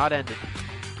tragedy is not ended.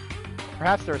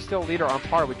 Perhaps there is still a leader on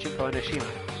par with Chuko and Ashima.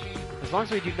 As long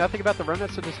as we do nothing about the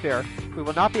remnants of despair, we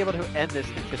will not be able to end this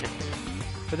incident.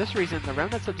 For this reason, the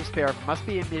remnants of despair must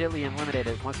be immediately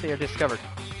eliminated once they are discovered.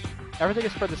 Everything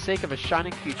is for the sake of a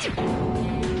shining future.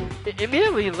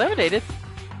 Immediately eliminated?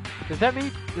 Does that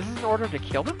mean this is in order to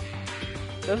kill them?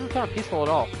 Doesn't sound peaceful at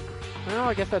all. Well,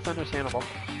 I guess that's understandable.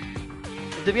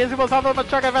 It's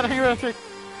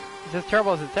as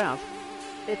terrible as it sounds.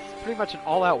 it's pretty much an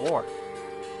all-out war.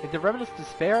 Like, the remnants of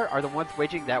despair are the ones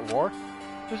waging that war.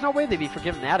 There's no way they'd be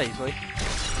forgiven that easily.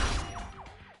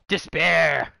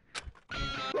 Despair!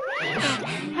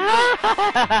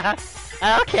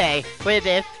 Okay, with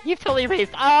this, you've totally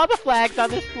raised all the flags on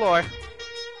this floor.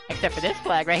 Except for this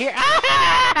flag right here.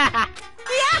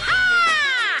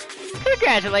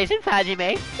 Congratulations,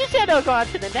 Hajime. You said I'll go on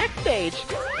to the next stage.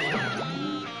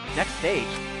 Next stage?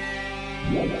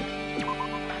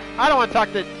 I don't want to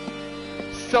talk to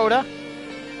Soda.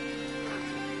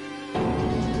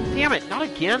 Damn it, not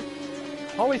again.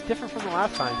 Always different from the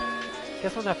last time.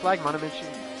 Guess when that flag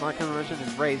Monica mentioned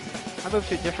is raised, I moved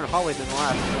to a different hallway than the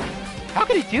last. How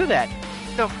could he do that?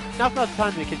 No, now's not the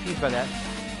time to be confused by that.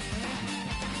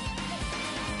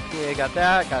 Yeah, got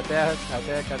that.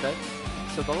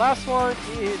 So the last one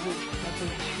is that's a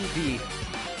 2B.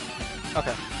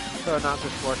 Okay, so not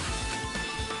this floor.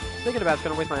 Thinking about it's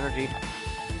gonna waste my energy.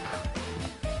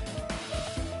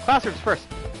 Classrooms first.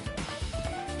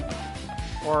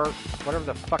 Or whatever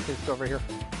the fuck is over here.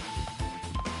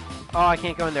 Oh, I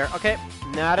can't go in there. Okay,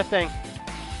 not a thing.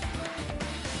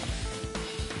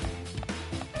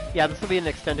 Yeah, this will be an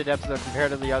extended episode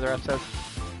compared to the other episodes.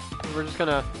 We're just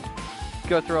gonna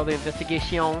go through all the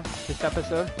investigation this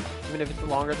episode, even if it's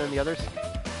longer than the others.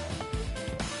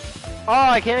 Oh,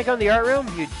 I can't go in the art room?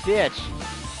 You bitch.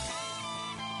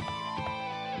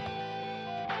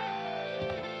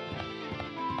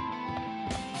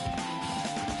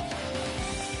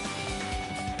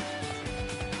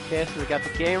 Okay, so we got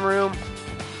the game room.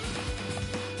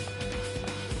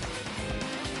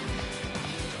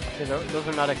 Okay, those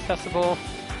are not accessible.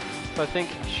 So I think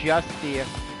just the...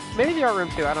 maybe the art room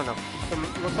too, I don't know. It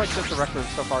looks like just the rec room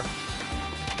so far.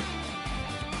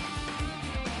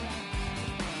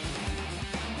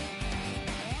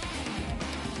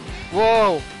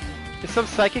 Whoa! Is some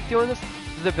psychic doing this?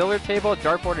 There's a billiard table, a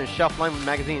dartboard, and a shelf lined with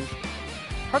magazines.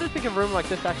 Hard to think of a room like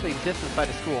this actually exists inside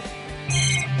a school.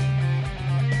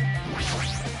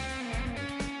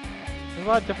 There's a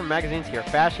lot of different magazines here.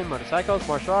 Fashion, motorcycles,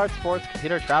 martial arts, sports,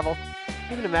 computer, travel.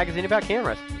 Even a magazine about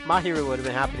cameras. Mahiru would have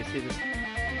been happy to see this.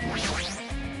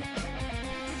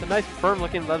 It's a nice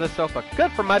firm-looking leather sofa.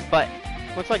 Good for my butt.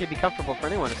 Looks like it'd be comfortable for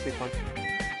anyone to sleep on.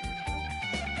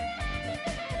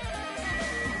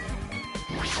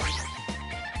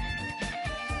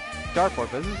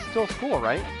 Dartboard, but this is still school,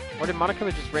 right? Or did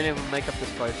Monokuma just randomly make up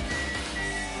this place?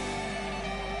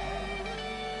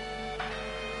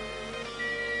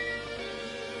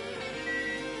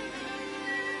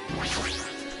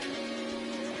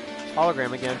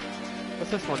 Hologram again.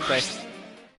 What's this one say?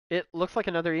 It looks like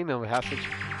another email message.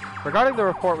 Regarding the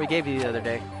report we gave you the other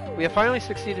day, we have finally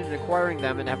succeeded in acquiring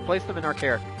them and have placed them in our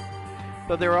care.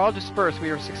 Though they were all dispersed, we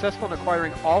were successful in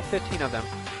acquiring all 15 of them.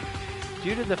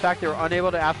 Due to the fact they were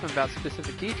unable to ask them about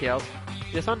specific details,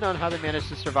 it is unknown how they managed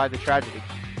to survive the tragedy.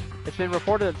 It's been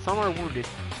reported that some are wounded,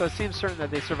 so it seems certain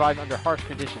that they survived under harsh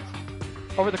conditions.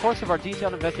 Over the course of our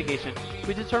detailed investigation,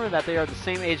 we determined that they are the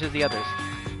same age as the others.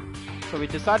 So we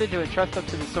decided to entrust them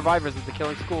to the survivors of the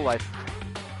killing school life.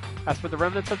 As for the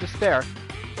remnants of despair,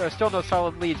 there are still no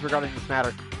solid leads regarding this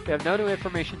matter. We have no new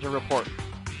information to report.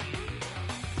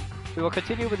 We will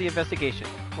continue with the investigation.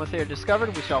 Once they are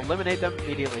discovered, we shall eliminate them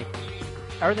immediately.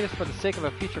 Everything is for the sake of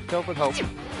a future filled with hope.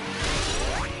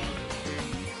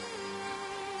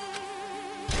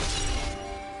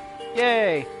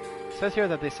 Yay! It says here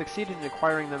that they succeeded in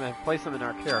acquiring them and have placed them in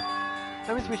our care.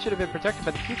 That means we should have been protected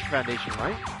by the Future Foundation,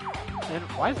 right? And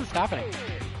why is this happening?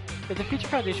 If the Future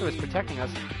Foundation was protecting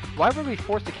us, why were we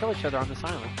forced to kill each other on this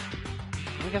island?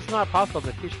 I guess it's not possible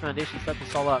that the Future Foundation set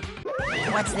this all up.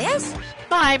 What's this?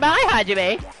 My,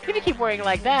 Hajime! If you keep worrying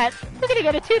like that, we're gonna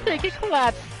get a toothache and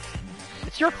collapse.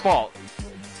 It's your fault!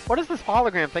 What is this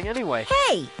hologram thing anyway?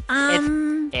 Hey,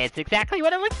 It's exactly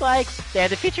what it looks like. They're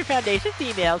the Future Foundation's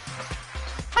emails.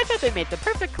 I thought they made the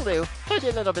perfect clue, so I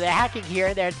did a little bit of hacking here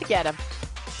and there to get them.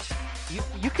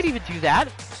 You could even do that?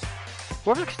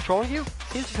 Whoever's controlling you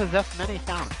seems to possess many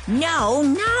talents.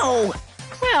 No!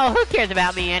 Well, who cares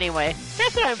about me anyway?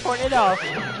 That's not important at all.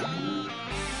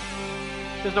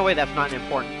 There's no way that's not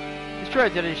important. His true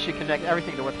identity should connect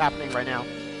everything to what's happening right now.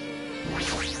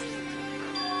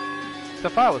 It's a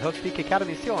file with Hope's Peak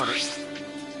Academy seal on it.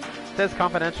 It says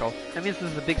confidential. That means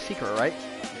this is a big secret, right?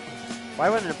 Why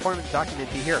would an important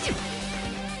document be here?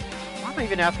 Why am I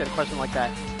even asking a question like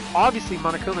that? Obviously,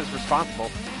 Monokuma is responsible.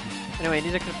 Anyway, I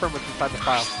need to confirm what's inside the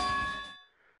file.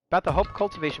 About the Hope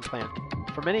Cultivation Plan.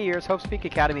 For many years, Hope's Peak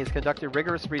Academy has conducted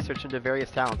rigorous research into various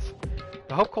talents.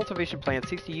 The Hope Cultivation Plan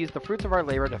seeks to use the fruits of our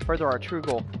labor to further our true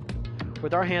goal.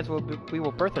 With our hands, we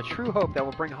will birth a true hope that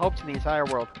will bring hope to the entire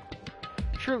world.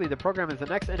 Truly, the program is the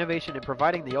next innovation in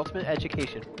providing the ultimate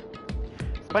education.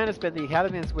 This plan has been the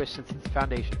Academy's wish since its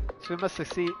foundation, so we must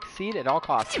succeed at all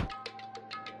costs.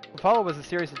 What followed was a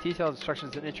series of detailed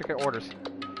instructions and intricate orders.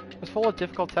 It was full of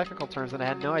difficult technical terms and I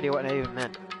had no idea what any of them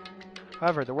meant.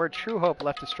 However, the word True Hope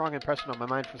left a strong impression on my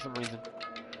mind for some reason.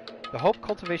 The Hope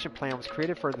Cultivation Plan was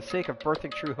created for the sake of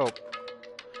birthing true hope.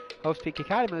 Hope's Peak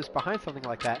Academy was behind something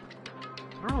like that.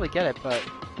 I don't really get it, but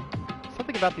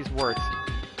something about these words.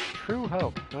 True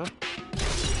hope, huh?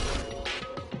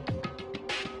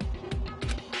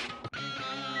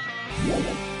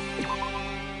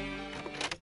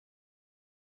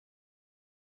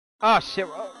 Oh shit,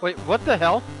 wait, what the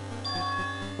hell?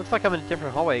 Looks like I'm in a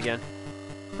different hallway again.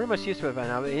 Pretty much used to it by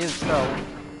now, but even so.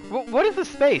 What is this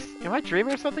space? Am I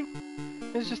dreaming or something?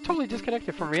 It's just totally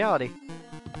disconnected from reality.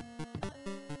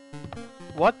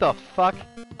 What the fuck?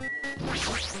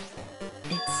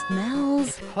 It smells...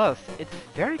 It's close. It's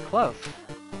very close.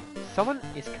 Someone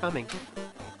is coming.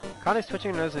 Connie's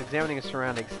twitching her nose and examining his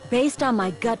surroundings. Based on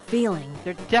my gut feeling.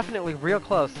 They're definitely real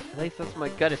close. At least that's what my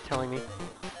gut is telling me.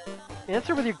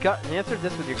 Answer with your gut. Answer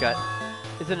this with your gut.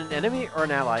 Is it an enemy or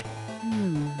an ally?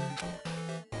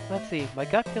 Let's see. My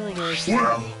gut feeling is...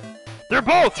 They're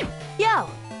both! Yo!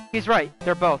 He's right.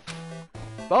 They're both.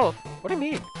 Both? What do you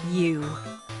mean? You.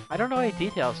 I don't know any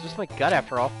details. Just my gut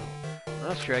after all. Well,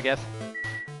 that's true, I guess.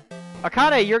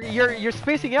 Akane, you're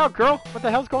spacing out, girl. What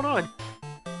the hell's going on?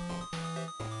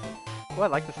 Oh, I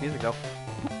like this music though.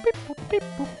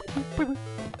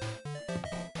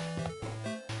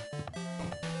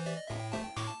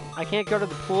 I can't go to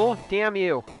the pool? Damn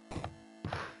you.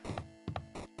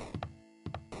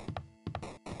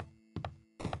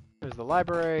 There's the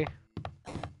library.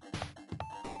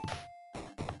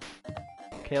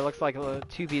 Okay, it looks like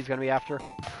 2B is gonna be after.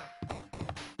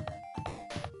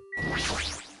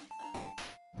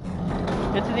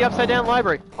 Into the upside down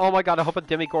library. Oh my god, I hope a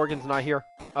Demigorgon's not here.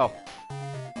 Oh.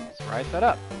 Let's rise that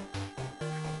up.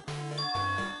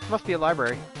 Must be a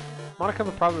library. Monica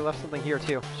probably left something here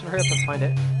too. Should hurry up and find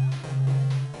it.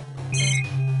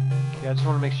 Okay, I just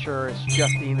want to make sure it's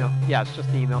just the email. Yeah, it's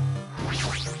just the email.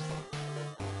 This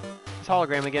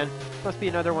hologram again. Must be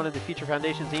another one of the Future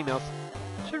Foundation's emails.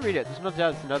 Should read it. There's no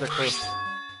doubt it's another clue.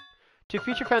 To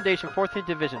Future Foundation, 14th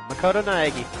Division, Makoto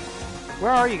Naegi.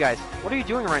 Where are you guys? What are you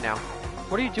doing right now?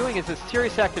 What are you doing is a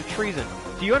serious act of treason.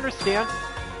 Do you understand?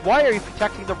 Why are you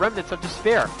protecting the remnants of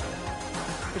despair?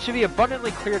 It should be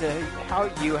abundantly clear to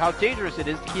how dangerous it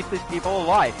is to keep these people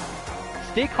alive.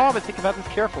 Stay calm and think about this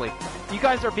carefully. You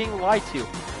guys are being lied to.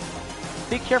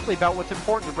 Think carefully about what's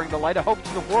important to bring the light of hope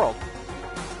to the world.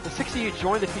 The 6 of you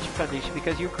joined the Future Foundation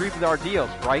because you agreed with our deals,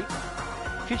 right?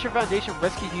 Future Foundation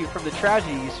rescued you from the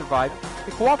tragedy you survived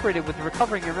and cooperated with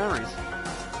recovering your memories.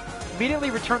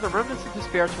 Immediately return the remnants of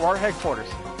despair to our headquarters.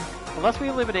 Unless we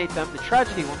eliminate them, the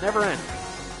tragedy will never end.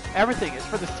 Everything is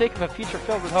for the sake of a future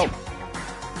filled with hope.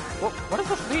 What does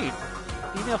this mean?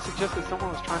 The email suggests that someone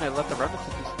was trying to let the remnants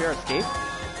of despair escape.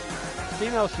 The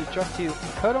email is addressed to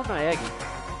Makoto Naegi,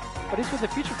 but he's with the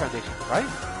Future Foundation, right?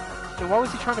 Then why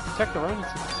was he trying to protect the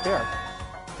remnants of despair?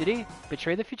 Did he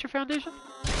betray the Future Foundation?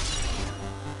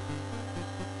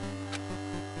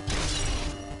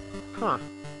 Huh.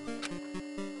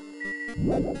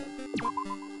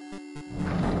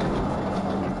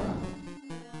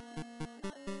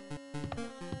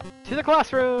 To the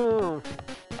classroom!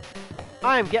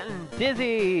 I'm getting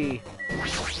dizzy!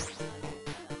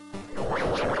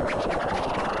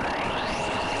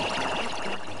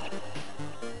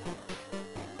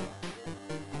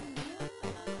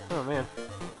 Oh man.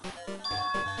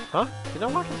 Huh? Did I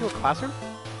walk into a classroom?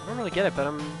 I don't really get it,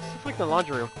 but it's like the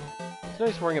laundry room. I was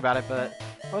always worrying about it, but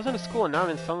I was in a school and now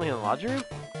I'm suddenly in the laundry room?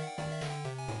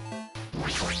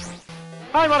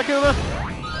 Hi, Monokuma!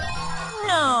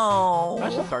 No! I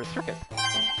should start a circus.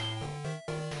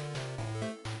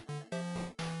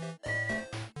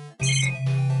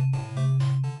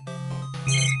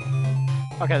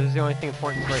 Okay, this is the only thing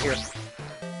important right here.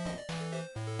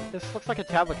 This looks like a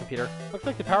tablet computer. Looks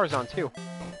like the power's on too.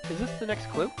 Is this the next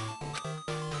clue?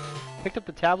 Picked up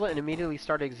the tablet and immediately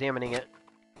started examining it.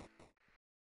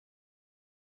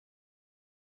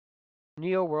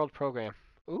 Neo World Program.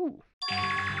 Ooh.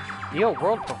 Neo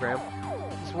World Program?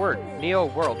 This word, Neo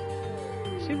World.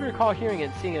 I seem to recall hearing it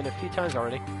and seeing it a few times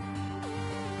already.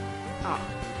 Ah.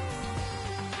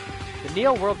 The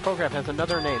Neo World Program has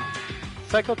another name.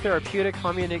 Psychotherapeutic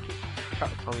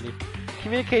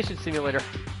Communication Simulator.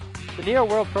 The Neo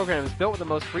World Program is built with the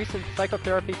most recent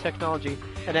psychotherapy technology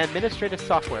and administrative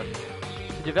software.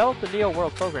 To develop the Neo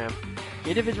World Program,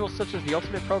 individuals such as the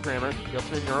Ultimate Programmer, the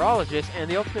Ultimate Neurologist, and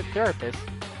the Ultimate Therapist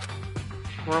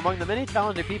were among the many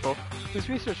talented people whose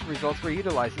research results we're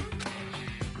utilizing.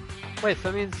 Wait,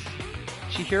 so that means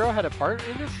Chihiro had a part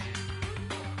in this?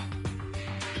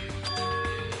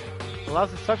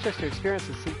 Allows the subjects to experience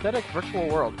a synthetic virtual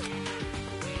world.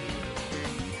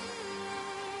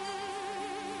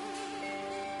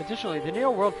 Additionally, the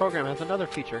Neo World program has another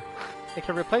feature. It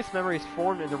can replace memories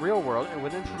formed in the real world and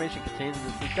with information contained in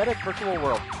the synthetic virtual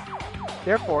world.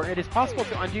 Therefore, it is possible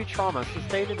to undo trauma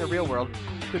sustained in the real world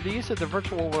through the use of the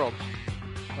virtual world.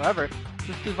 However,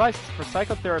 this device is for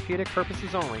psychotherapeutic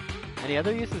purposes only. Any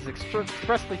other use is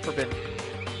expressly forbidden.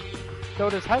 Though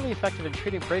it is highly effective in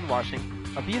treating brainwashing,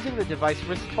 abusing the device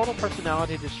risks total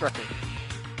personality destruction.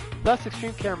 Thus,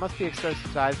 extreme care must be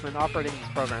exercised when operating this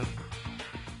program.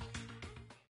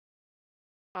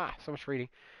 Ah, so much reading.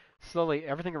 Slowly,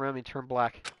 everything around me turned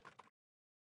black.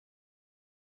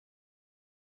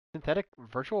 Synthetic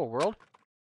virtual world?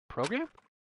 Program?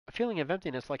 A feeling of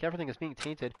emptiness, like everything is being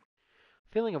tainted.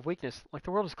 A feeling of weakness, like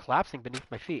the world is collapsing beneath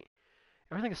my feet.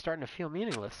 Everything is starting to feel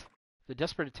meaningless. The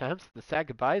desperate attempts, the sad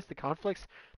goodbyes, the conflicts,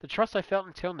 the trust I felt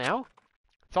until now?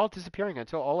 It's all disappearing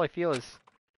until all I feel is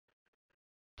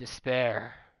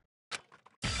despair.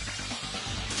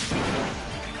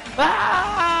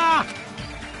 Ah!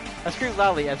 I screamed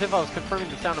loudly, as if I was confirming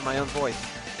the sound of my own voice.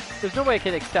 There's no way I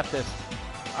can accept this.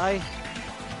 I'm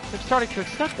starting to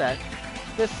accept that.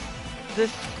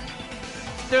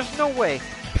 There's no way.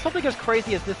 Something as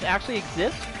crazy as this actually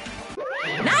exists?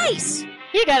 Nice!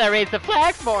 You gotta raise the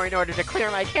flags more in order to clear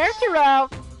my character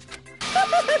out.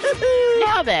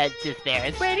 Now that despair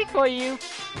is waiting for you.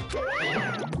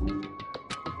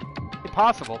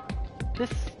 Impossible.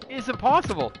 This is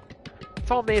impossible.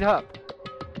 It's all made up.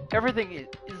 Everything is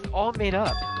all made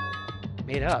up.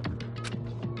 Made up.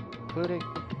 Including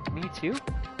me too?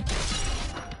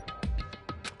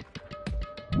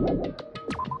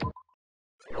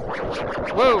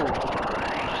 Whoa!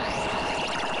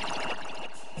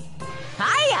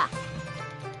 Hiya!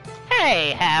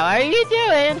 Hey, how are you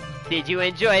doing? Did you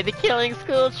enjoy the killing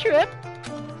school trip?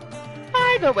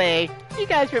 By the way, you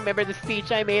guys remember the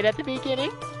speech I made at the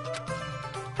beginning?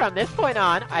 From this point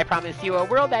on, I promise you a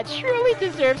world that truly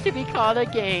deserves to be called a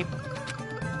game.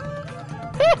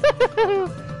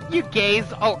 You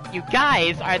guys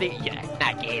are the...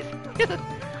 not gays.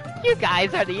 You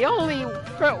guys are the only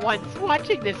ones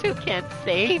watching this who can't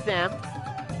save them.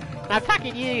 I'm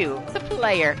talking to you, the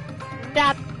player,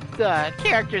 not the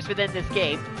characters within this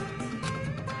game.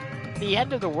 The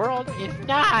end of the world is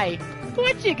nigh.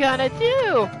 What you gonna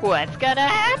do? What's gonna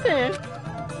happen?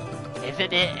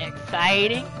 Isn't it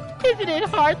exciting? Isn't it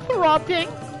heart-throbbing?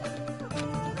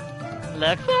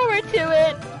 Look forward to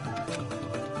it.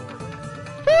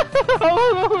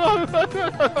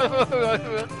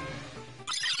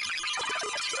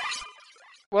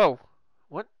 Whoa.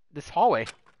 What? This hallway.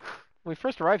 When we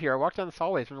first arrived here, I walked down this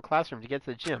hallway from the classroom to get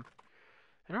to the gym.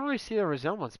 I don't really see a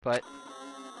resemblance, but...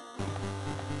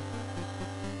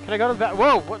 Can I go to the back?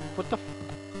 Whoa! What the f...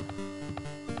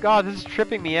 God, this is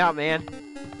tripping me out, man.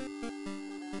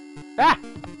 Ah!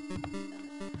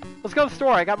 Let's go to the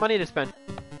store. I got money to spend.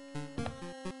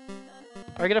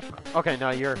 Are you gonna... Okay,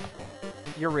 no, you're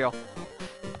real.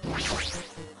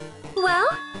 Well?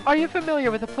 Are you familiar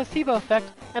with the placebo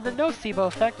effect and the nocebo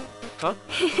effect? Huh?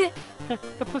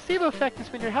 The placebo effect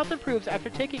is when your health improves after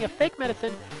taking a fake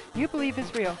medicine you believe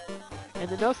is real. And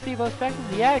the nocebo effect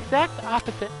is the exact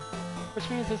opposite. Which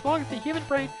means as long as the human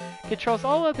brain controls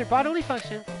all other bodily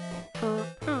functions,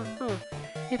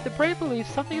 if the brain believes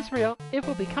something is real, it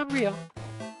will become real.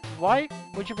 Why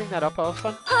would you bring that up,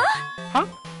 Elson? Huh? Huh?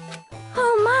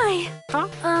 Oh my! Huh?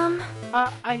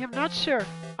 I am not sure.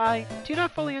 I do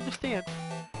not fully understand.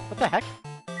 What the heck?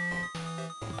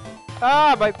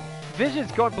 Ah, my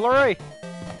vision's going blurry!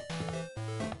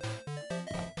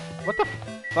 What the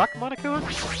fuck, Monokuma?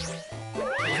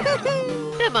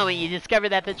 The moment you discover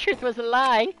that the truth was a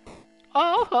lie,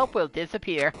 all hope will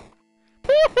disappear.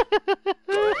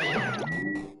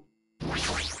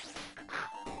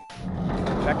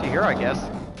 Back to here, I guess.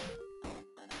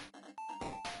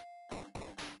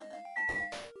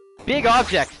 Big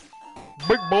object!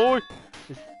 Big boy!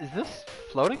 Is this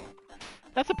floating?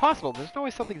 That's impossible. There's no way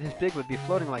something this big would be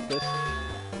floating like this.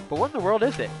 But what in the world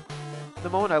is it? The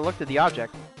moment I looked at the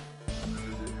object.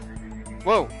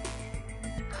 Whoa!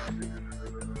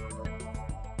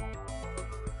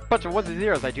 Bunch of ones and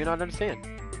zeros I do not understand.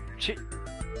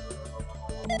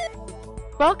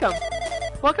 Welcome!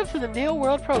 Welcome to the Neo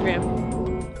World program.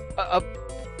 A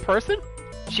person?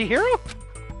 Chihiro?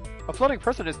 A floating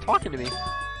person is talking to me.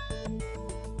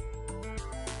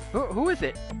 Who is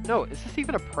it? No, is this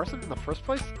even a person in the first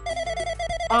place?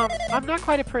 I'm not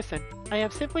quite a person. I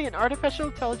am simply an artificial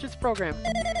intelligence program.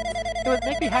 It would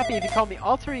make me happy if you called me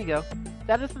Alter Ego.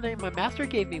 That is the name my master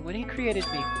gave me when he created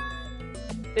me.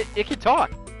 It can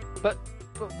talk, but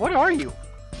what are you?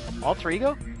 Alter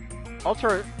Ego?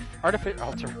 Artificial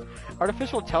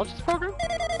Intelligence Program?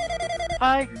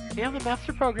 I am the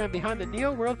master program behind the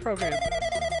Neo World program.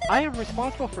 I am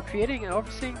responsible for creating and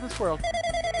overseeing this world.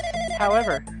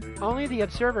 However, only the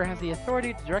Observer has the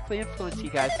authority to directly influence you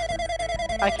guys.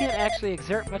 I can't actually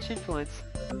exert much influence.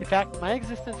 In fact, my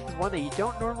existence is one that you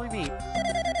don't normally meet.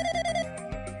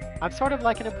 I'm sort of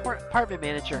like an apartment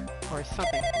manager, or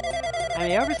something. I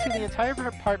may oversee the entire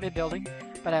apartment building,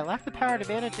 but I lack the power to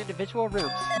manage individual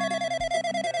rooms.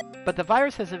 But the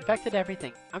virus has infected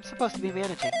everything I'm supposed to be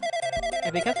managing.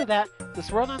 And because of that,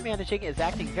 this world I'm managing is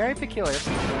acting very peculiar.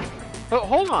 But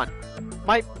hold on!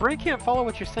 My brain can't follow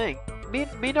what you're saying.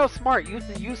 Me no smart,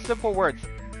 use simple words.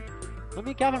 Let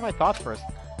me gather my thoughts first.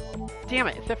 Damn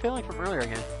it, it's that feeling from earlier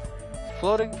again.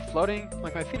 Floating,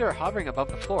 like my feet are hovering above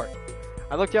the floor.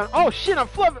 I look down, oh shit, I'm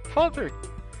floating!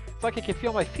 It's like I can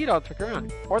feel my feet on the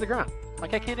ground,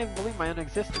 like I can't even believe my own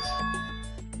existence.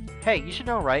 Hey, you should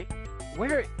know, right?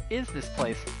 Where is this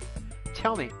place?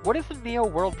 Tell me, what is the Neo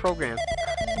World Program?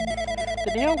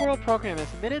 The Neo World Program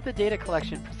has admitted the data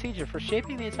collection procedure for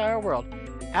shaping the entire world.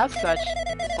 As such,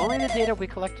 only the data we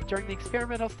collected during the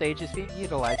experimental stage is being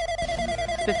utilized.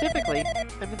 Specifically,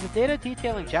 I mean the data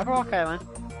detailing Jabberwock Island,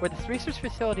 where this research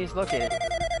facility is located.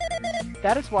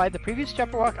 That is why the previous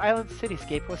Jabberwock Island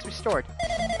cityscape was restored.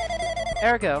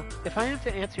 Ergo, if I am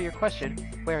to answer your question,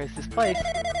 where is this place?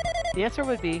 The answer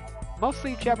would be,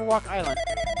 mostly Jabberwock Island.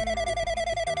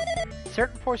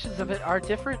 Certain portions of it are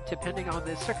different depending on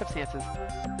the circumstances.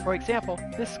 For example,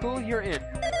 this school you're in.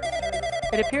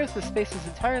 It appears the space is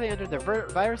entirely under the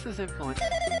virus's influence.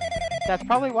 That's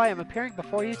probably why I'm appearing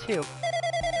before you too.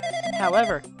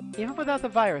 However, even without the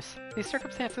virus, these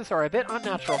circumstances are a bit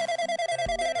unnatural.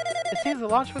 It seems the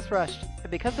launch was rushed,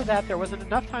 and because of that there wasn't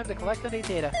enough time to collect any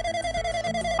data.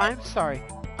 I'm sorry,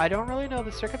 I don't really know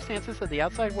the circumstances of the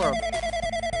outside world.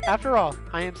 After all,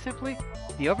 I am simply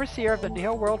the overseer of the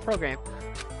Neo World program.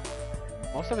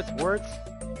 Most of its words,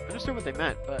 I understood what they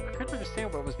meant, but I couldn't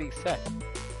understand what was being said.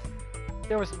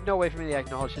 There was no way for me to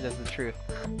acknowledge it as the truth.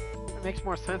 It makes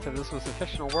more sense if this was a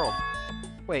fictional world.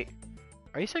 Wait,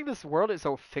 are you saying this world is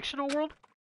a fictional world?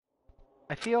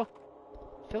 I feel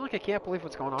like I can't believe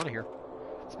what's going on here.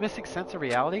 This missing sense of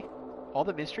reality, all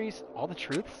the mysteries, all the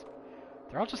truths,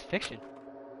 they're all just fiction.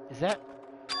 Is that...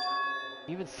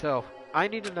 Even so, I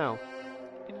need to know.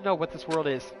 I need to know what this world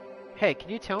is. Hey, can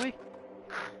you tell me?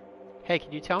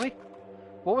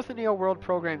 What was the Neo World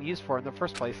program used for in the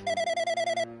first place?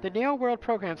 The Neo World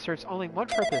program serves only one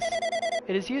purpose.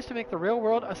 It is used to make the real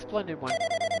world a splendid one.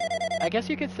 I guess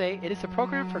you could say it is a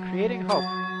program for creating hope.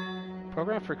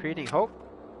 Program for creating hope?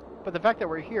 But the fact that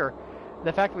we're here,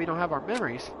 the fact that we don't have our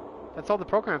memories, that's all the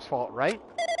program's fault, right?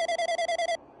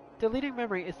 Deleting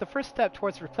memory is the first step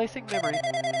towards replacing memory.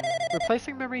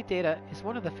 Replacing memory data is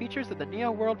one of the features of the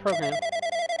Neo World program.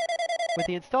 With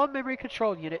the installed memory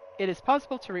control unit, it is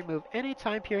possible to remove any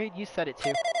time period you set it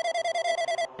to.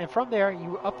 And from there,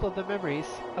 you upload the memories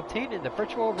obtained in the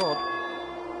virtual world.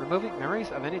 Removing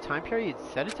memories of any time period you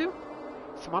set it to?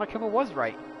 Samanakuma was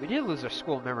right. We did lose our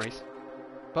school memories.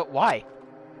 But why?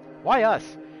 Why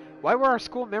us? Why were our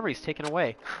school memories taken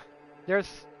away?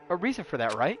 There's a reason for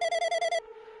that, right?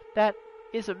 That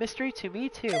is a mystery to me,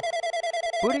 too.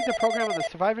 Booting the program on the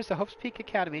survivors of Hope's Peak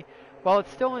Academy while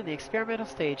it's still in the experimental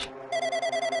stage.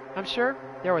 I'm sure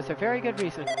there was a very good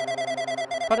reason.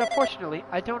 But unfortunately,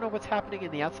 I don't know what's happening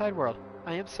in the outside world.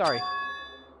 I am sorry.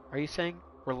 Are you saying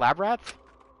we're lab rats?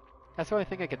 That's the only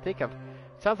thing I could think of.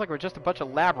 Sounds like we're just a bunch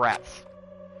of lab rats.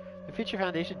 The Future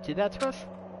Foundation did that to us?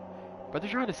 But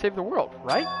they're trying to save the world,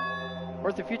 right? Or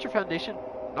is the Future Foundation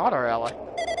not our ally?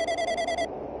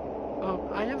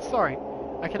 I am sorry.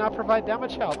 I cannot provide that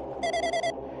much help.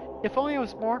 If only it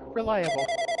was more reliable.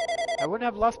 I wouldn't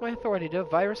have lost my authority to a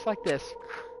virus like this.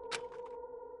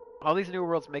 All these new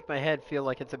worlds make my head feel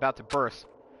like it's about to burst.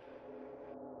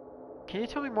 Can you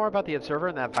tell me more about the Observer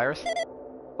and that virus?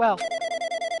 Well,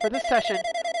 for this session,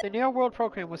 the Neo World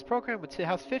program was programmed to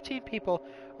house 15 people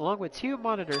along with 2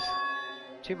 monitors.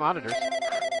 2 monitors?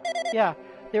 Yeah,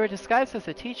 they were disguised as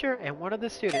a teacher and one of the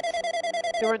students.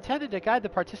 They were intended to guide the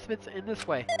participants in this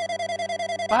way.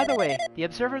 By the way, the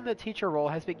Observer in the teacher role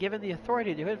has been given the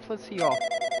authority to influence you all,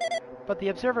 but the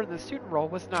Observer in the student role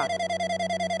was not.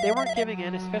 They weren't giving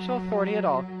any special authority at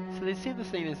all, so they seemed the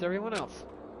same as everyone else.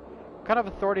 What kind of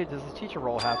authority does the teacher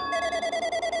role have?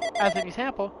 As an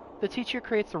example, the teacher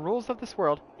creates the rules of this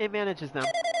world and manages them.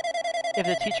 If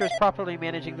the teacher is properly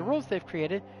managing the rules they've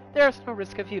created, there is no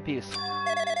risk of abuse.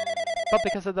 But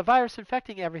because of the virus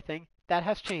infecting everything, that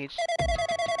has changed.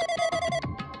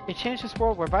 It changed this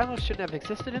world where violence shouldn't have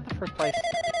existed in the first place.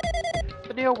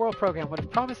 The Neo World program would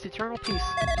have promised eternal peace.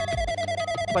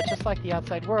 But just like the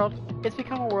outside world, it's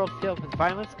become a world filled with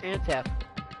violence and death.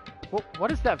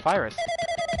 What is that virus?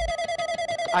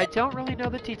 I don't really know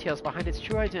the details behind its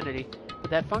true identity,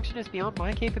 but that function is beyond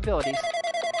my capabilities.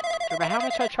 No matter how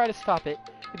much I try to stop it,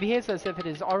 it behaves as if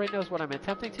it already knows what I'm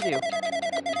attempting to do.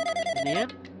 In the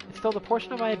end, it's still the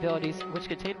portion of my abilities which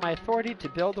contain my authority to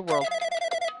build the world.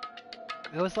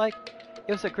 It was a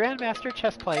grandmaster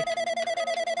chess play.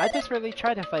 I desperately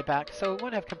tried to fight back, so it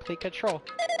wouldn't have complete control.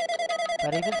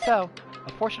 But even so,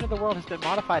 a portion of the world has been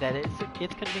modified at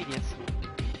its convenience.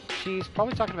 She's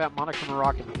probably talking about Monica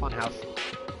Maroc in the Funhouse.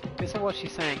 Based on what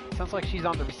she's saying, it sounds like she's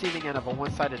on the receiving end of a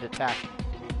one-sided attack.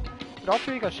 But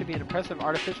Alter Ego should be an impressive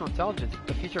artificial intelligence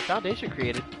the Future Foundation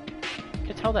created. You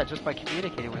can tell that just by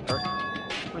communicating with her.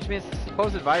 Which means the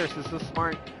supposed virus is so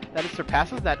smart that it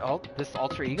surpasses this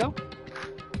Alter Ego?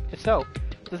 If so,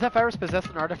 does that virus possess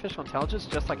an artificial intelligence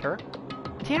just like her?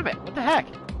 Damn it, what the heck?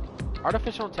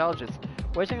 Artificial intelligence,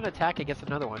 waging an attack against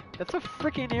another one. That's so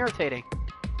freaking irritating.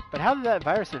 But how did that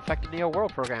virus infect the Neo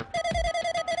World program?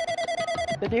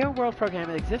 The Neo World program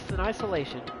exists in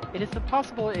isolation. It is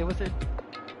impossible it was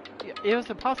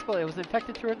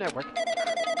infected through a network.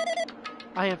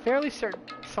 I am fairly certain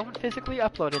someone physically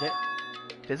uploaded it.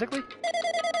 Physically?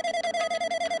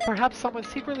 Perhaps someone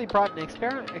secretly brought an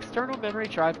external memory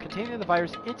drive containing the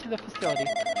virus into the facility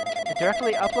and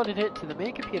directly uploaded it to the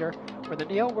main computer where the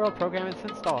Neo World program is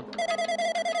installed.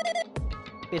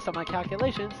 Based on my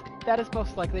calculations, that is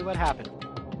most likely what happened.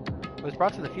 It was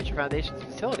brought to the Future Foundation's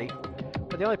facility,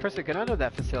 but the only person who could enter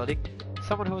that facility is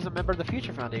someone who was a member of the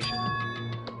Future Foundation.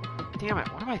 Damn it,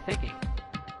 what am I thinking?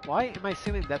 Why am I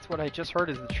assuming that's what I just heard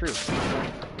is the truth?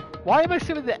 Why am I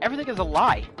assuming that everything is a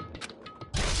lie?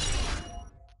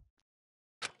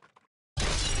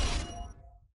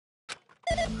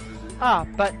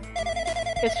 But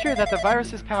it's true that the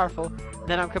virus is powerful, and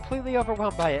that I'm completely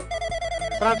overwhelmed by it.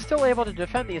 But I'm still able to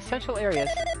defend the essential areas,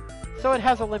 so it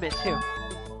has a limit too.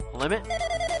 A limit?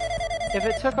 If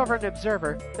it took over an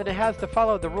observer, then it has to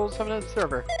follow the rules of an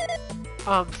observer.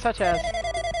 Such as,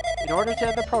 in order to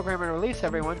end the program and release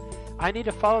everyone, I need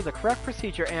to follow the correct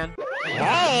procedure and...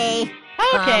 Hey!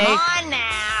 Okay! Come on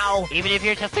now! Even if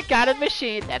you're just a guided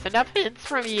machine, that's enough hints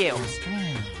from you.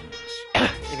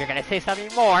 If you're gonna say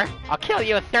something more, I'll kill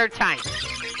you a third time.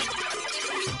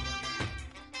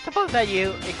 Suppose that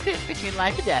you exist between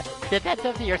life and death. The death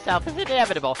of yourself is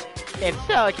inevitable. If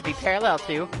so, it can be parallel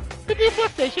to the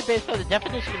dissociation based on the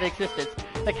definition of existence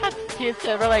that constitutes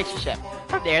a relationship.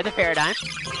 From there, the paradigm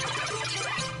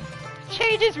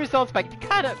changes results by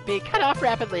being cut off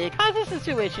rapidly. It causes a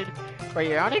situation where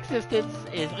your own existence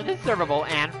is unobservable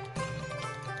and...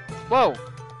 Whoa!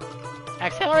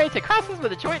 Accelerates and crosses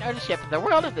with a joint ownership of the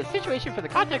world and the situation for the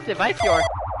context device your...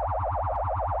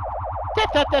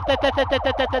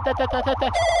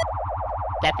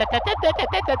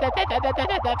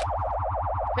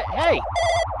 Hey!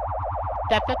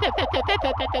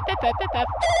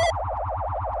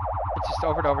 It's just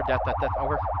over and over, death,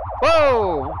 over.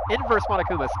 Whoa! Inverse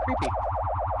Monokumas, creepy.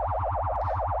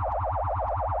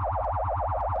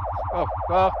 Oh,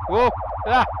 whoa!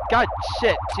 Ah, God,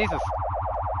 shit, Jesus.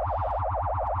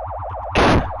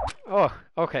 Oh,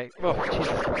 okay. Oh, Jesus.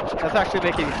 That's actually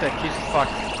making me sick. Jesus fuck.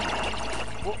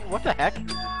 What the heck?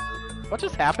 What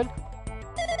just happened?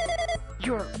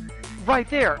 You're right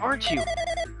there, aren't you?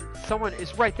 Someone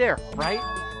is right there, right?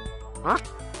 Huh?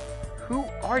 Who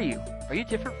are you? Are you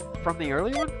different from the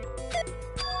early one?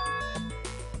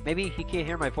 Maybe he can't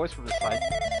hear my voice from this side.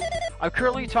 I'm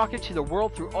currently talking to the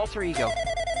world through Alter Ego.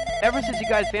 Ever since you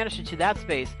guys vanished into that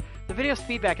space, the video's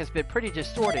feedback has been pretty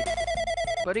distorted.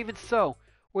 But even so,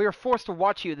 we were forced to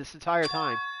watch you this entire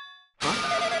time.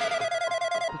 Huh?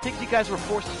 The things you guys were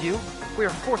forced to do, we were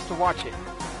forced to watch it.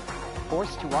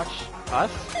 Forced to watch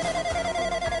us?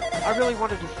 I really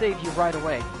wanted to save you right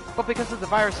away, but because of the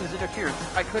virus's interference,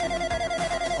 I couldn't.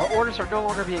 Our orders are no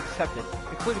longer being accepted,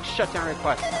 including shutdown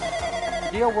requests.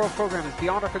 The Neo World program is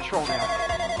beyond our control now.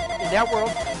 In that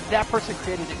world, that person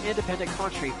created an independent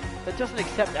country that doesn't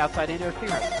accept outside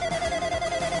interference.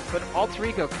 But Alter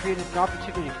Ego created an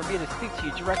opportunity for me to speak to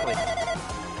you directly.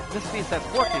 This means that's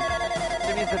working.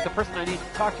 It means that the person I need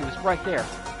to talk to is right there.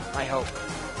 I hope.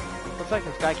 Looks like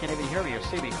this guy can't even hear me or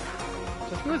see me.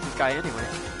 So who is this guy anyway?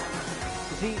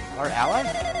 Is he our ally?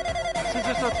 Since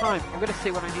there's no time, I'm gonna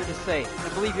say what I need to say,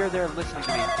 and believe you're there listening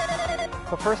to me.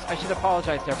 But first, I should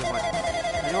apologize to everyone.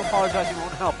 I know apologizing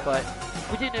won't help, but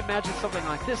we didn't imagine something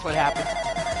like this would happen.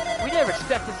 We never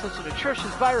expected such an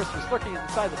atrocious virus was lurking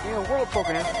inside the Neo World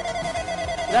program.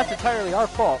 But that's entirely our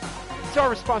fault. It's our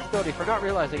responsibility for not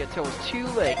realizing it till it was too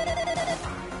late.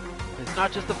 It's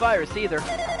not just the virus either.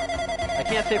 I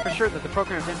can't say for sure that the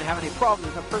program didn't have any problems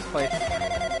in the first place.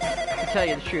 To tell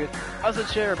you the truth, I wasn't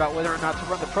sure about whether or not to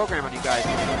run the program on you guys.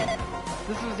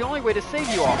 This was the only way to save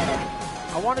you all.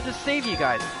 I wanted to save you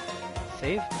guys.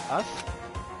 Save us?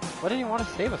 What did he want to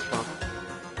save us from?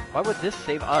 Why would this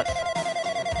save us?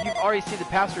 You've already seen the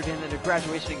password in the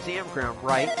graduation exam ground,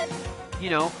 right? You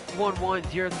know,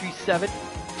 11037.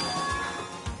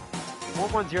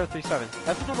 11037.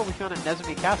 That's the number we found at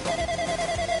Nezumi Castle.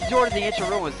 The door to the ancient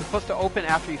ruin was supposed to open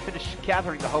after you finished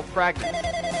gathering the Hope fragments.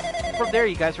 From there,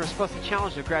 you guys were supposed to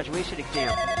challenge the graduation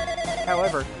exam.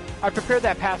 However, I prepared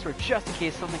that password just in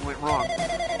case something went wrong.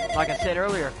 Like I said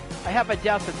earlier, I have my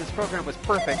doubts that this program was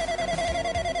perfect.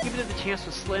 Even if the chance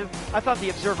was slim, I thought the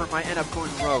Observer might end up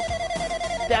going rogue.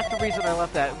 That's the reason I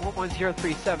left that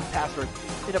 11037 password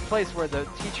in a place where the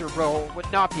teacher role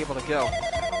would not be able to go.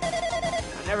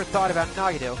 I never thought about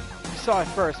Nagito, who saw it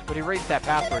first, but erased that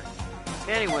password.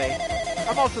 Anyway,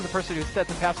 I'm also the person who set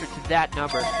the password to that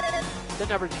number. The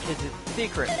number to kids is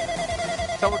secret.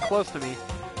 Someone close to me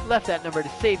left that number to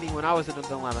save me when I was in a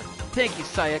dilemma. Thank you,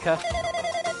 Sayaka.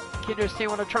 Can you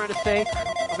understand what I'm trying to say?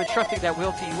 I've been trusting that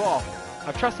will to you all.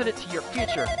 I've trusted it to your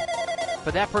future.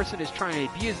 But that person is trying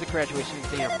to abuse the graduation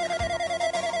exam.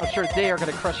 I'm sure they are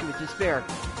going to crush you with despair,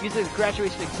 using the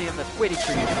graduation exam that's waiting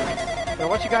for you. But I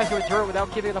want you guys to endure it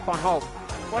without giving up on hope.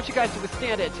 I want you guys to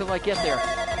withstand it until I get there.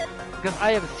 Because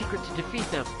I have a secret to defeat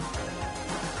them.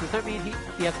 Does that mean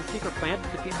he has a secret plan to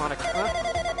defeat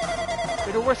Monokuma?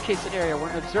 In the worst case scenario, where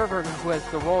an observer who has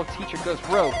the role of teacher goes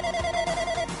rogue,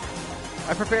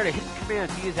 I prepared a hidden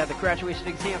command to use at the graduation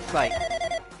exam site.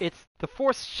 It's the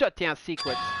forced shutdown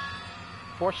sequence.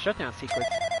 Forced shutdown sequence?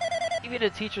 Even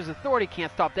the teacher's authority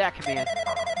can't stop that command.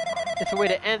 It's a way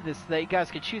to end this so that you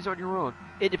guys can choose on your own,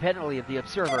 independently of the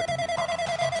observer.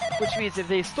 Which means if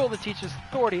they stole the teacher's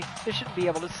authority, they shouldn't be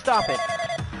able to stop it.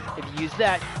 If you use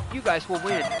that, you guys will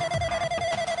win.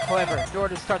 However, in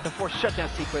order to start the forced shutdown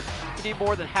sequence, you need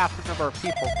more than half the number of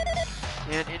people.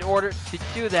 And in order to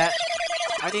do that,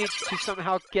 I need to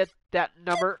somehow get that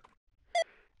number.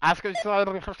 Ask him.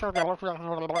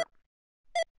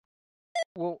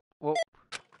 Whoa.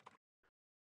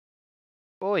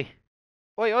 Oi.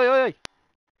 Oi.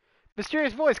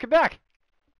 Mysterious voice, come back.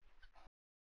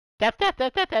 Tap.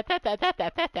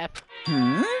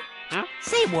 Hmm? Huh?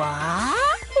 Say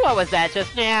what? What was that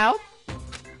just now?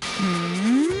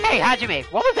 Hey, Hajime,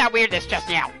 what was that weirdness just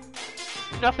now?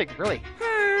 Nothing, really.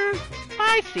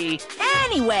 I see.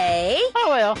 Anyway. Oh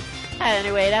well.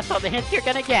 Anyway, that's all the hints you're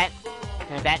gonna get.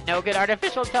 And that no good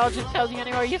artificial intelligence tells you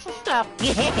any more useful stuff.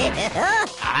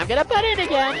 I'm gonna butt in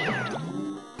again.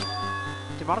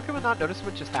 Did Monokuma not notice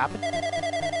what just happened?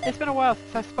 It's been a while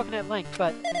since I've spoken at length,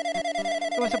 but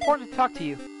it was important to talk to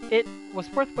you. It was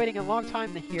worth waiting a long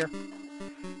time to hear.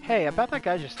 Hey, about that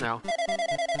guy just now.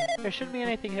 There shouldn't be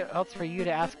anything else for you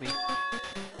to ask me.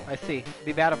 I see. It'd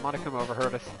be bad if Monokuma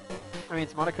overheard us. I mean,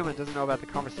 Monokuma doesn't know about the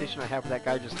conversation I had with that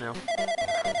guy just now.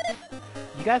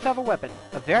 You guys have a weapon.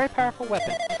 A very powerful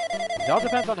weapon. It all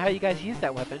depends on how you guys use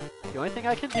that weapon. The only thing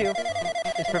I can do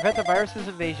is prevent the virus's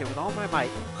invasion with all my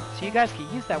might, so you guys can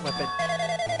use that weapon.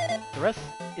 The rest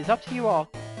is up to you all.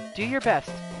 Do your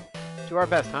best. Do our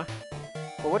best, huh?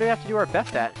 But what do we have to do our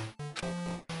best at?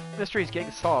 The mystery's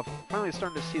getting solved. Finally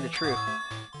starting to see the truth.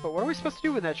 But what are we supposed to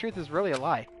do when that truth is really a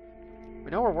lie?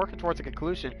 We know we're working towards a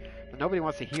conclusion that nobody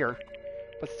wants to hear.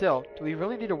 But still, do we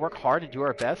really need to work hard and do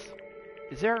our best?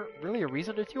 Is there really a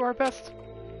reason to do our best?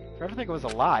 If everything was a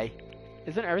lie,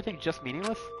 isn't everything just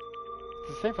meaningless?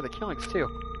 It's the same for the killings, too.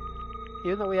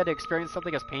 Even though we had to experience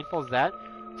something as painful as that,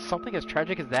 something as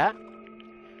tragic as that,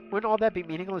 wouldn't all that be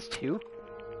meaningless, too?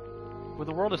 When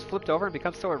the world is flipped over and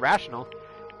becomes so irrational,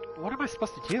 what am I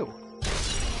supposed to do?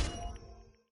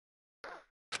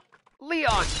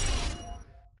 Leon!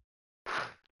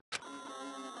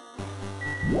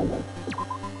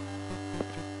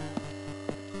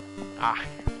 Ah.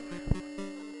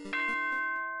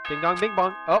 Ding dong, bing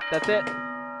bong. Oh, that's it.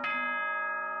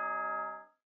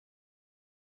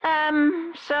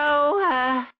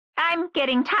 I'm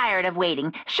getting tired of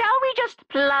waiting. Shall we just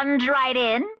plunge right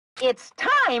in? It's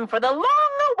time for the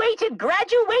long-awaited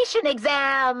graduation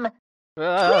exam.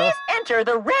 Please enter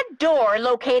the red door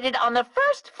located on the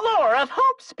first floor of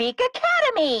Hope's Peak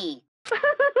Academy.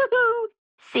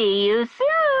 See you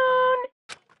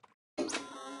soon.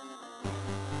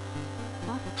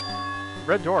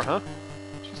 Red door, huh?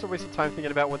 Just a waste of time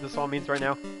thinking about what this all means right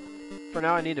now. For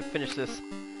now, I need to finish this.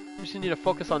 I just need to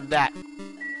focus on that.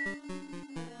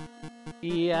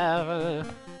 Yeah.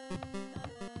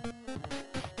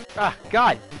 Ah,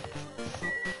 God.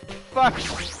 Fuck.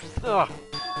 Ugh.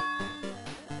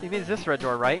 It means this red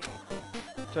door, right?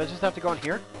 Do I just have to go in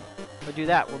here? Or do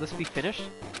that? Will this be finished?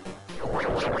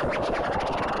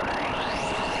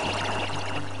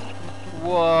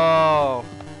 Whoa.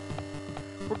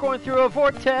 We're going through a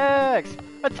vortex!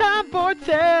 A time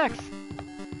vortex!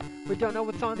 We don't know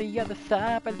what's on the other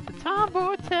side, but it's a time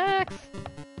vortex!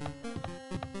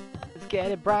 It's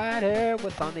getting brighter,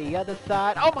 what's on the other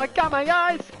side? Oh my god, my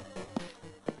eyes!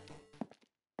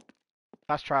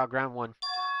 Last trial, ground 1.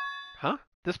 Huh?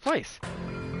 This place.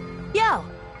 Yo!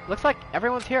 Looks like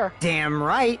everyone's here. Damn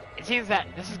right. It seems that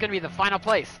this is gonna be the final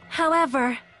place.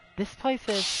 However, This place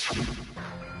is...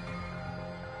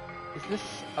 Is this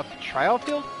a trial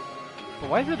field? But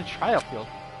why is it a trial field?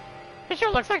 It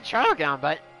sure looks like trial ground,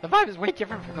 but the vibe is way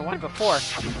different from the one before.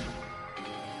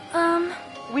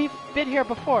 We've been here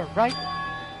before, right?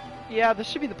 Yeah, this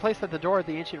should be the place that the door of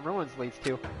the ancient ruins leads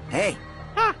to. Hey,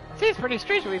 Huh, seems pretty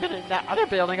strange we've been in that other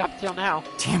building up till now.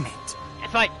 damn it.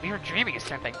 It's like we were dreaming of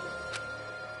something.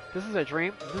 This is a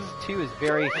dream. This too is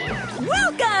very...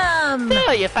 welcome!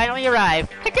 So, you finally arrived.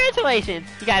 Congratulations!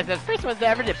 You guys are the first ones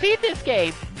ever to beat this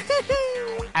game.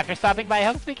 After stopping by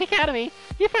Homespeak Academy,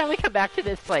 you finally come back to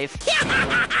this place.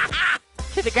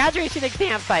 To the graduation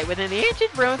exam site within the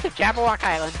ancient ruins of Jabberwock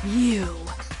Island. You.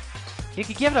 You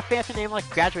could give it a fancy name like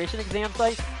graduation exam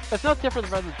site, but it's no different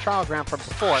from the trial ground from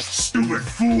before. Stupid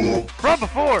fool! From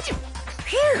before!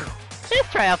 Phew! This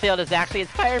trial field is actually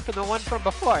inspired from the one from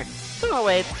before. So in a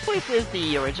way, this place is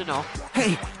the original.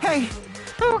 Hey, hey,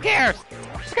 Who cares?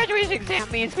 The graduation exam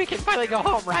means we can finally go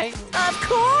home, right? Of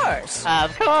course!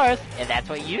 Of course, and that's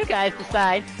what you guys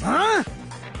decide. huh?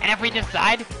 And if we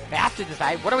decide, we have to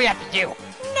decide, what do we have to do?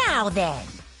 Now then.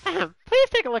 Please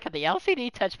take a look at the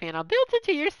LCD touch panel built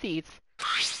into your seats.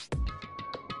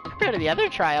 Compared to the other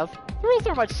trials, the rules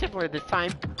are much simpler this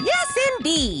time. Yes,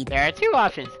 indeed! There are 2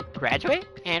 options, graduate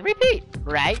and repeat,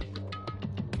 right?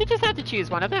 You just have to choose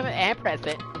one of them and press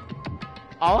it.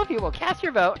 All of you will cast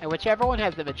your vote, and whichever one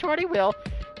has the majority will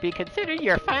be considered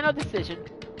your final decision.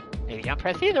 If you don't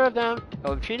press either of them, it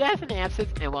will be treated as an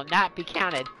absence and will not be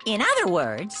counted. In other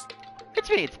words, Which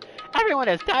means, everyone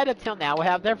has died up till now will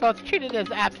have their votes treated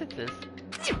as absences.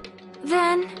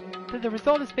 then... The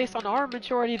result is based on our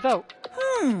majority vote.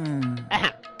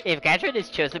 If graduate is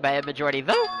chosen by a majority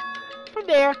vote, from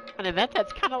there, an event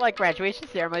that's kind of like graduation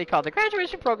ceremony called the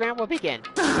graduation program will begin.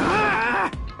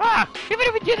 Even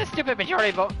if we do the stupid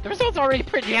majority vote, the result's already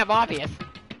pretty damn obvious.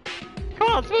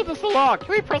 Come on, smooth this along. Can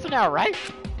we press it now, right?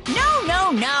 No,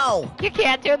 no, no! You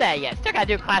can't do that yet. Still gotta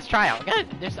do class trial.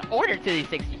 There's an order to these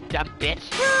things, you dumb bitch.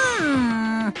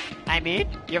 I mean,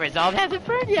 your resolve hasn't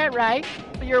burned yet, right?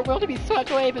 But your will to be swept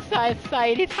away beside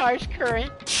society's harsh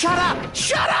current. Shut up!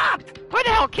 Shut up! Who the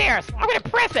hell cares? I'm gonna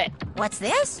press it! What's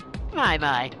this?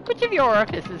 My. Which of your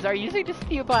orifices are using to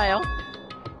steal bile?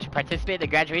 To participate in the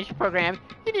graduation program,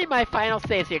 you need my final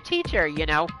say as your teacher, you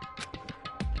know.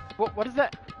 What is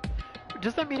that?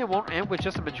 Does that mean it won't end with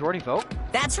just a majority vote?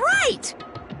 That's right!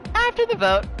 After the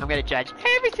vote, I'm gonna judge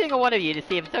every single one of you to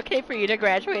see if it's okay for you to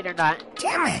graduate or not.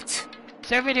 Damn it!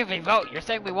 So even if we vote, you're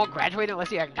saying we won't graduate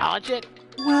unless you acknowledge it?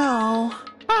 Well...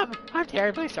 I'm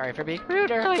terribly sorry for being rude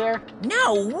earlier.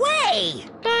 No way!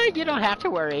 But you don't have to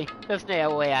worry. There's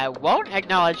no way I won't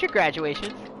acknowledge your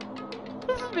graduations.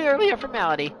 This is merely a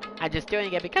formality. I'm just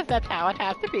doing it because that's how it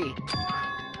has to be.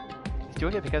 He's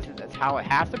doing it because that's how it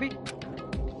has to be?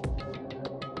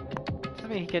 Doesn't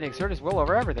mean he can exert his will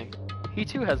over everything. He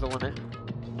too has a limit.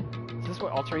 Is this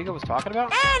what Alter Ego was talking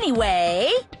about?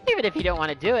 Anyway... Even if you don't want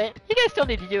to do it, you guys still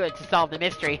need to do it to solve the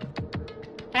mystery.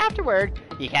 Afterward,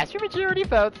 you cast your majority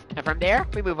votes, and from there,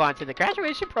 we move on to the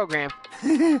graduation program.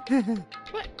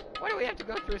 What? Why do we have to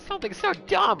go through something so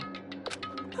dumb?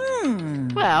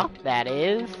 Well, that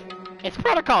is... It's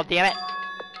protocol, damn it!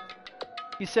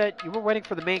 You said you were waiting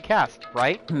for the main cast,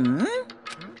 right?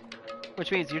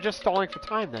 Which means you're just stalling for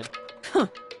time then.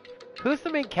 Who's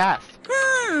the main cast?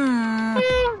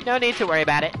 Well, no need to worry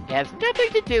about it. It has nothing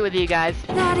to do with you guys.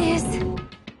 That is...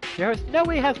 There's no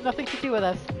way it has nothing to do with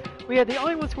us. We are the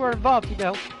only ones who are involved, you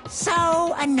know.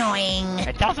 so annoying.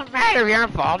 It doesn't matter if you're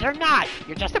involved or not.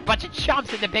 You're just a bunch of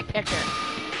chumps in the big picture.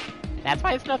 That's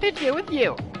why it's nothing to do with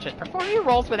you. Just perform your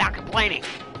roles without complaining.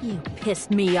 You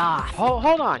pissed me off.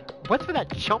 Hold on. What's with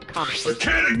that chump comment? I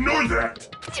can't ignore that!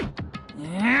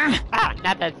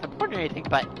 Not that it's important or anything,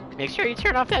 but make sure you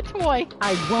turn off that toy.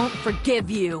 I won't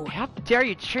forgive you. How dare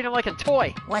you treat him like a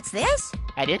toy? What's this?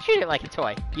 I did treat it like a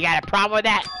toy. You got a problem with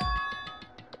that?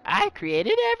 I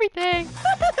created everything.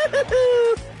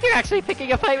 You're actually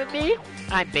picking a fight with me?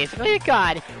 I'm basically a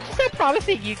god. Just so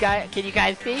promising can you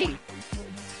guys be?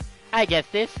 I guess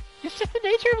this is just the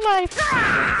nature of life.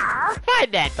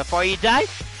 Fine then, before you die,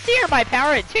 sear my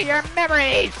power into your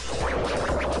memories!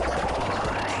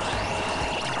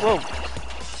 Whoa.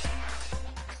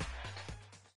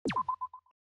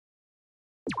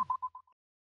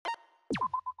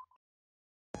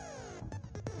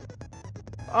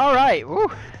 Alright,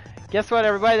 woo. Guess what,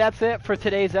 everybody? That's it for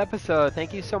today's episode.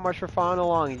 Thank you so much for following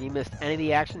along. If you missed any of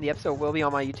the action, the episode will be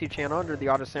on my YouTube channel under the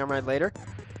Auto Samurai later.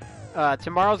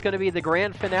 Tomorrow's going to be the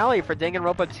grand finale for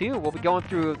Danganronpa 2. We'll be going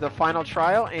through the final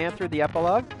trial and through the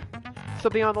epilogue. So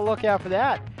be on the lookout for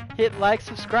that. Hit like,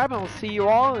 subscribe, and we'll see you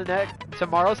all in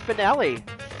tomorrow's finale.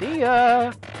 See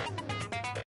ya!